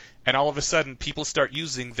 appears, and all of a sudden people start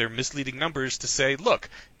using their misleading numbers to say, look,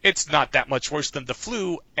 it's not that much worse than the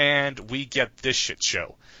flu, and we get this shit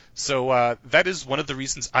show. So that is one of the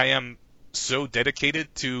reasons I am so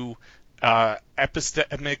dedicated to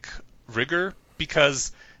epistemic rigor,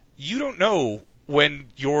 because you don't know when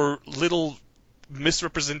your little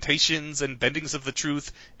misrepresentations and bendings of the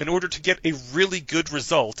truth, in order to get a really good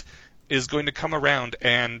result, is going to come around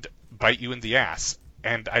and bite you in the ass.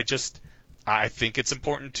 And I think it's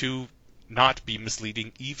important to not be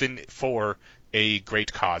misleading, even for a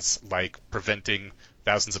great cause, like preventing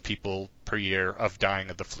thousands of people per year of dying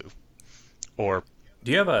of the flu. Or,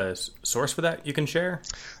 do you have a source for that you can share?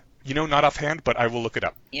 Not offhand, but I will look it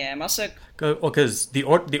up. Yeah, I'm also... Well, because the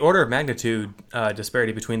order of magnitude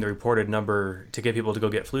disparity between the reported number to get people to go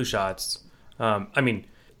get flu shots, the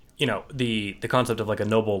concept of like a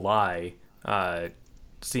noble lie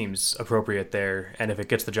seems appropriate there. And if it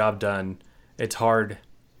gets the job done, it's hard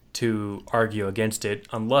to argue against it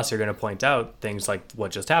unless you're going to point out things like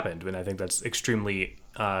what just happened. And I think that's extremely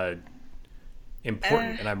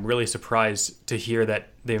important. And I'm really surprised to hear that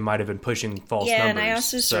they might have been pushing false numbers. Yeah, and I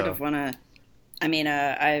also sort of want to...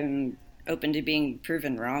 I'm open to being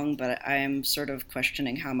proven wrong, but I am sort of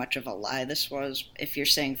questioning how much of a lie this was. If you're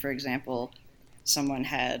saying, for example, someone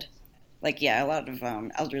had, a lot of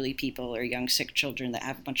elderly people or young sick children that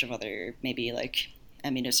have a bunch of other, maybe,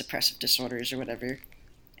 immunosuppressive disorders or whatever,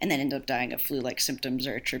 and then end up dying of flu-like symptoms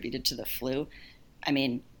are attributed to the flu.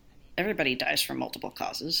 Everybody dies from multiple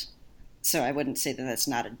causes, so I wouldn't say that that's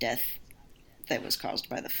not a death that was caused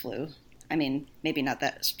by the flu. Maybe not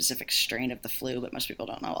that specific strain of the flu, but most people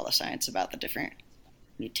don't know all the science about the different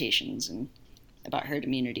mutations and about herd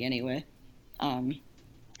immunity anyway.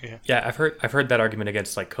 Yeah, I've heard that argument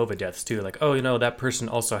against like COVID deaths too. Like, oh, that person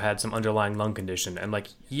also had some underlying lung condition, and like,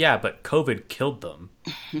 yeah, but COVID killed them,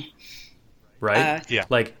 right? Yeah.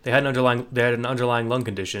 Like they had an underlying lung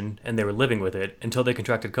condition, and they were living with it until they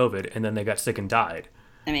contracted COVID, and then they got sick and died.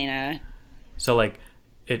 So like.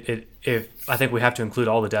 If I think we have to include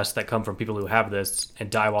all the deaths that come from people who have this and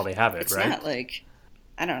die while they have it, it's right? It's not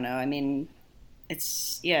I don't know.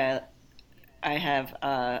 I have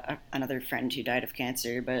another friend who died of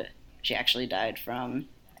cancer, but she actually died from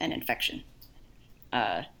an infection.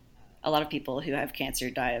 A lot of people who have cancer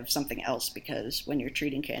die of something else because when you're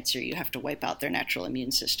treating cancer, you have to wipe out their natural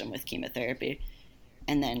immune system with chemotherapy,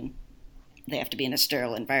 and then they have to be in a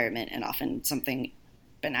sterile environment, and often something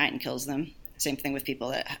benign kills them. Same thing with people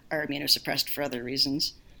that are immunosuppressed for other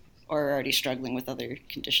reasons or are already struggling with other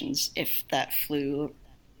conditions. If that flu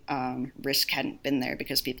risk hadn't been there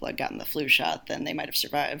because people had gotten the flu shot, then they might have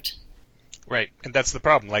survived. Right, and that's the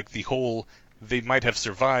problem. Like they might have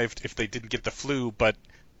survived if they didn't get the flu, but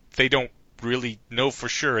they don't really know for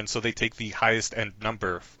sure, and so they take the highest end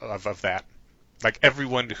number of that. Like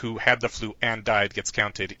everyone who had the flu and died gets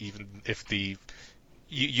counted, even if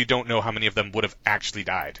you don't know how many of them would have actually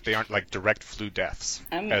died. They aren't like direct flu deaths,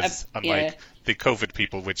 unlike the COVID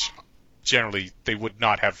people, which generally they would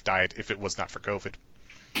not have died if it was not for COVID.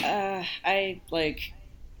 I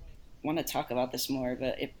want to talk about this more,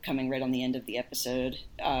 but it coming right on the end of the episode,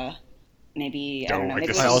 maybe I don't know.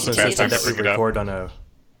 Maybe I also insisted that we record on a.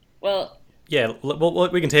 Well. Yeah,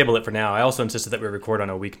 well, we can table it for now. I also insisted that we record on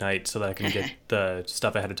a weeknight so that I can get the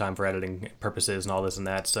stuff ahead of time for editing purposes and all this and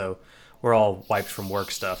that. So. We're all wiped from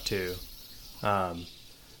work stuff, too. Are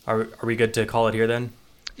we good to call it here, then?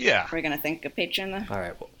 Yeah. We're going to thank a patron, though? All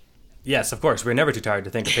right. Well, yes, of course. We're never too tired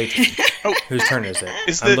to thank a patron. Whose turn is it?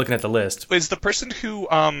 I'm looking at the list. Is the person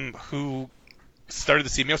who started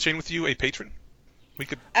this email chain with you a patron? We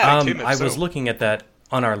could thank him I was looking at that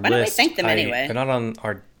on our list. Why don't we thank them anyway? They're not on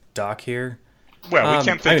our doc here. Well, we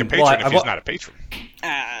can't thank a patron if he's not a patron.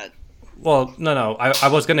 Well, no. I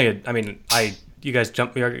was going to... You guys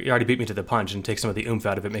you already beat me to the punch and take some of the oomph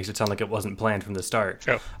out of it. Makes it sound like it wasn't planned from the start.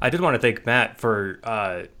 Oh. I did want to thank Matt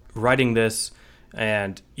for writing this,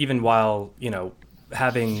 and even while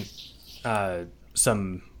having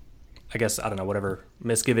some, I guess I don't know, whatever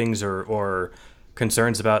misgivings or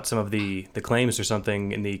concerns about some of the claims or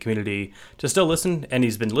something in the community, to still listen. And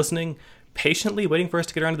he's been listening, patiently waiting for us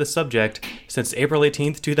to get around to this subject since April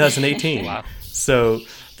 18th, 2018. Wow. So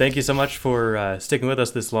thank you so much for sticking with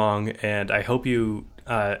us this long, and I hope you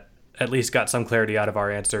at least got some clarity out of our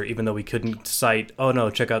answer, even though we couldn't cite, oh no,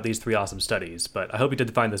 check out these 3 awesome studies. But I hope you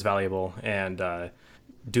did find this valuable, and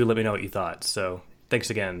do let me know what you thought. So thanks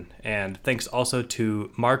again. And thanks also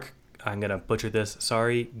to Mark, I'm going to butcher this,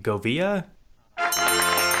 sorry, Govia.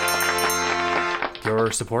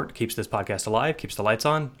 Your support keeps this podcast alive, keeps the lights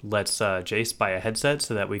on, lets Jace buy a headset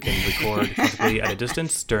so that we can record comfortably at a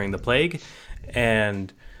distance during the plague.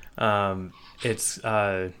 And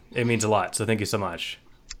it means a lot, so thank you so much.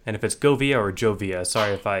 And if it's Govia or Jovia,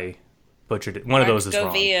 sorry if I butchered it. One of those is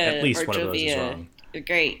wrong. At least one of those is wrong. You're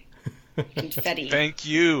great. Confetti. Thank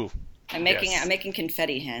you. I'm making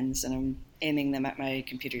confetti hands, and I'm aiming them at my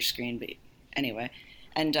computer screen. But anyway,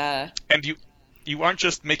 and you aren't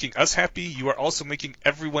just making us happy. You are also making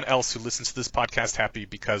everyone else who listens to this podcast happy,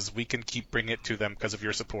 because we can keep bringing it to them because of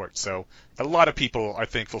your support. So a lot of people are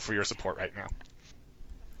thankful for your support right now.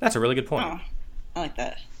 That's a really good point. Oh, I like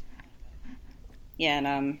that. Yeah,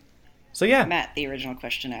 and so yeah, Matt, the original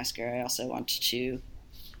question asker, I also wanted to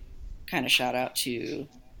kind of shout out to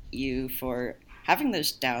you for having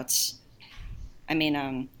those doubts. I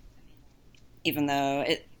mean, even though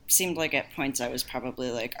it seemed like at points I was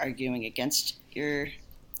probably like arguing against your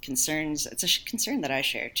concerns, it's a concern that I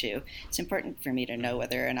share too. It's important for me to know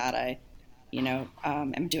whether or not I,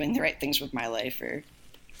 am doing the right things with my life or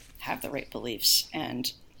have the right beliefs.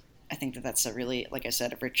 And I think that that's a really, like I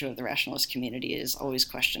said, a virtue of the rationalist community is always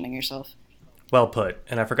questioning yourself. Well put.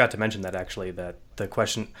 And I forgot to mention that, actually, that the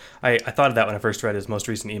question, I thought of that when I first read his most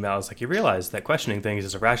recent email. It's like, you realize that questioning things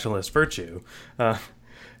is a rationalist virtue.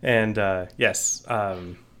 Yes,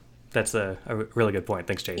 that's a really good point.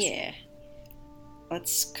 Thanks, Chase. Yeah.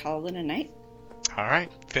 Let's call it a night. All right.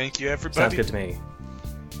 Thank you, everybody. Sounds good to me.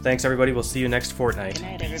 Thanks, everybody. We'll see you next fortnight. Good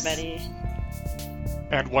night, everybody.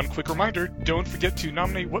 And one quick reminder, don't forget to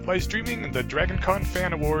nominate What Lies Dreaming in the DragonCon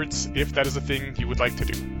Fan Awards if that is a thing you would like to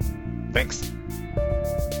do. Thanks.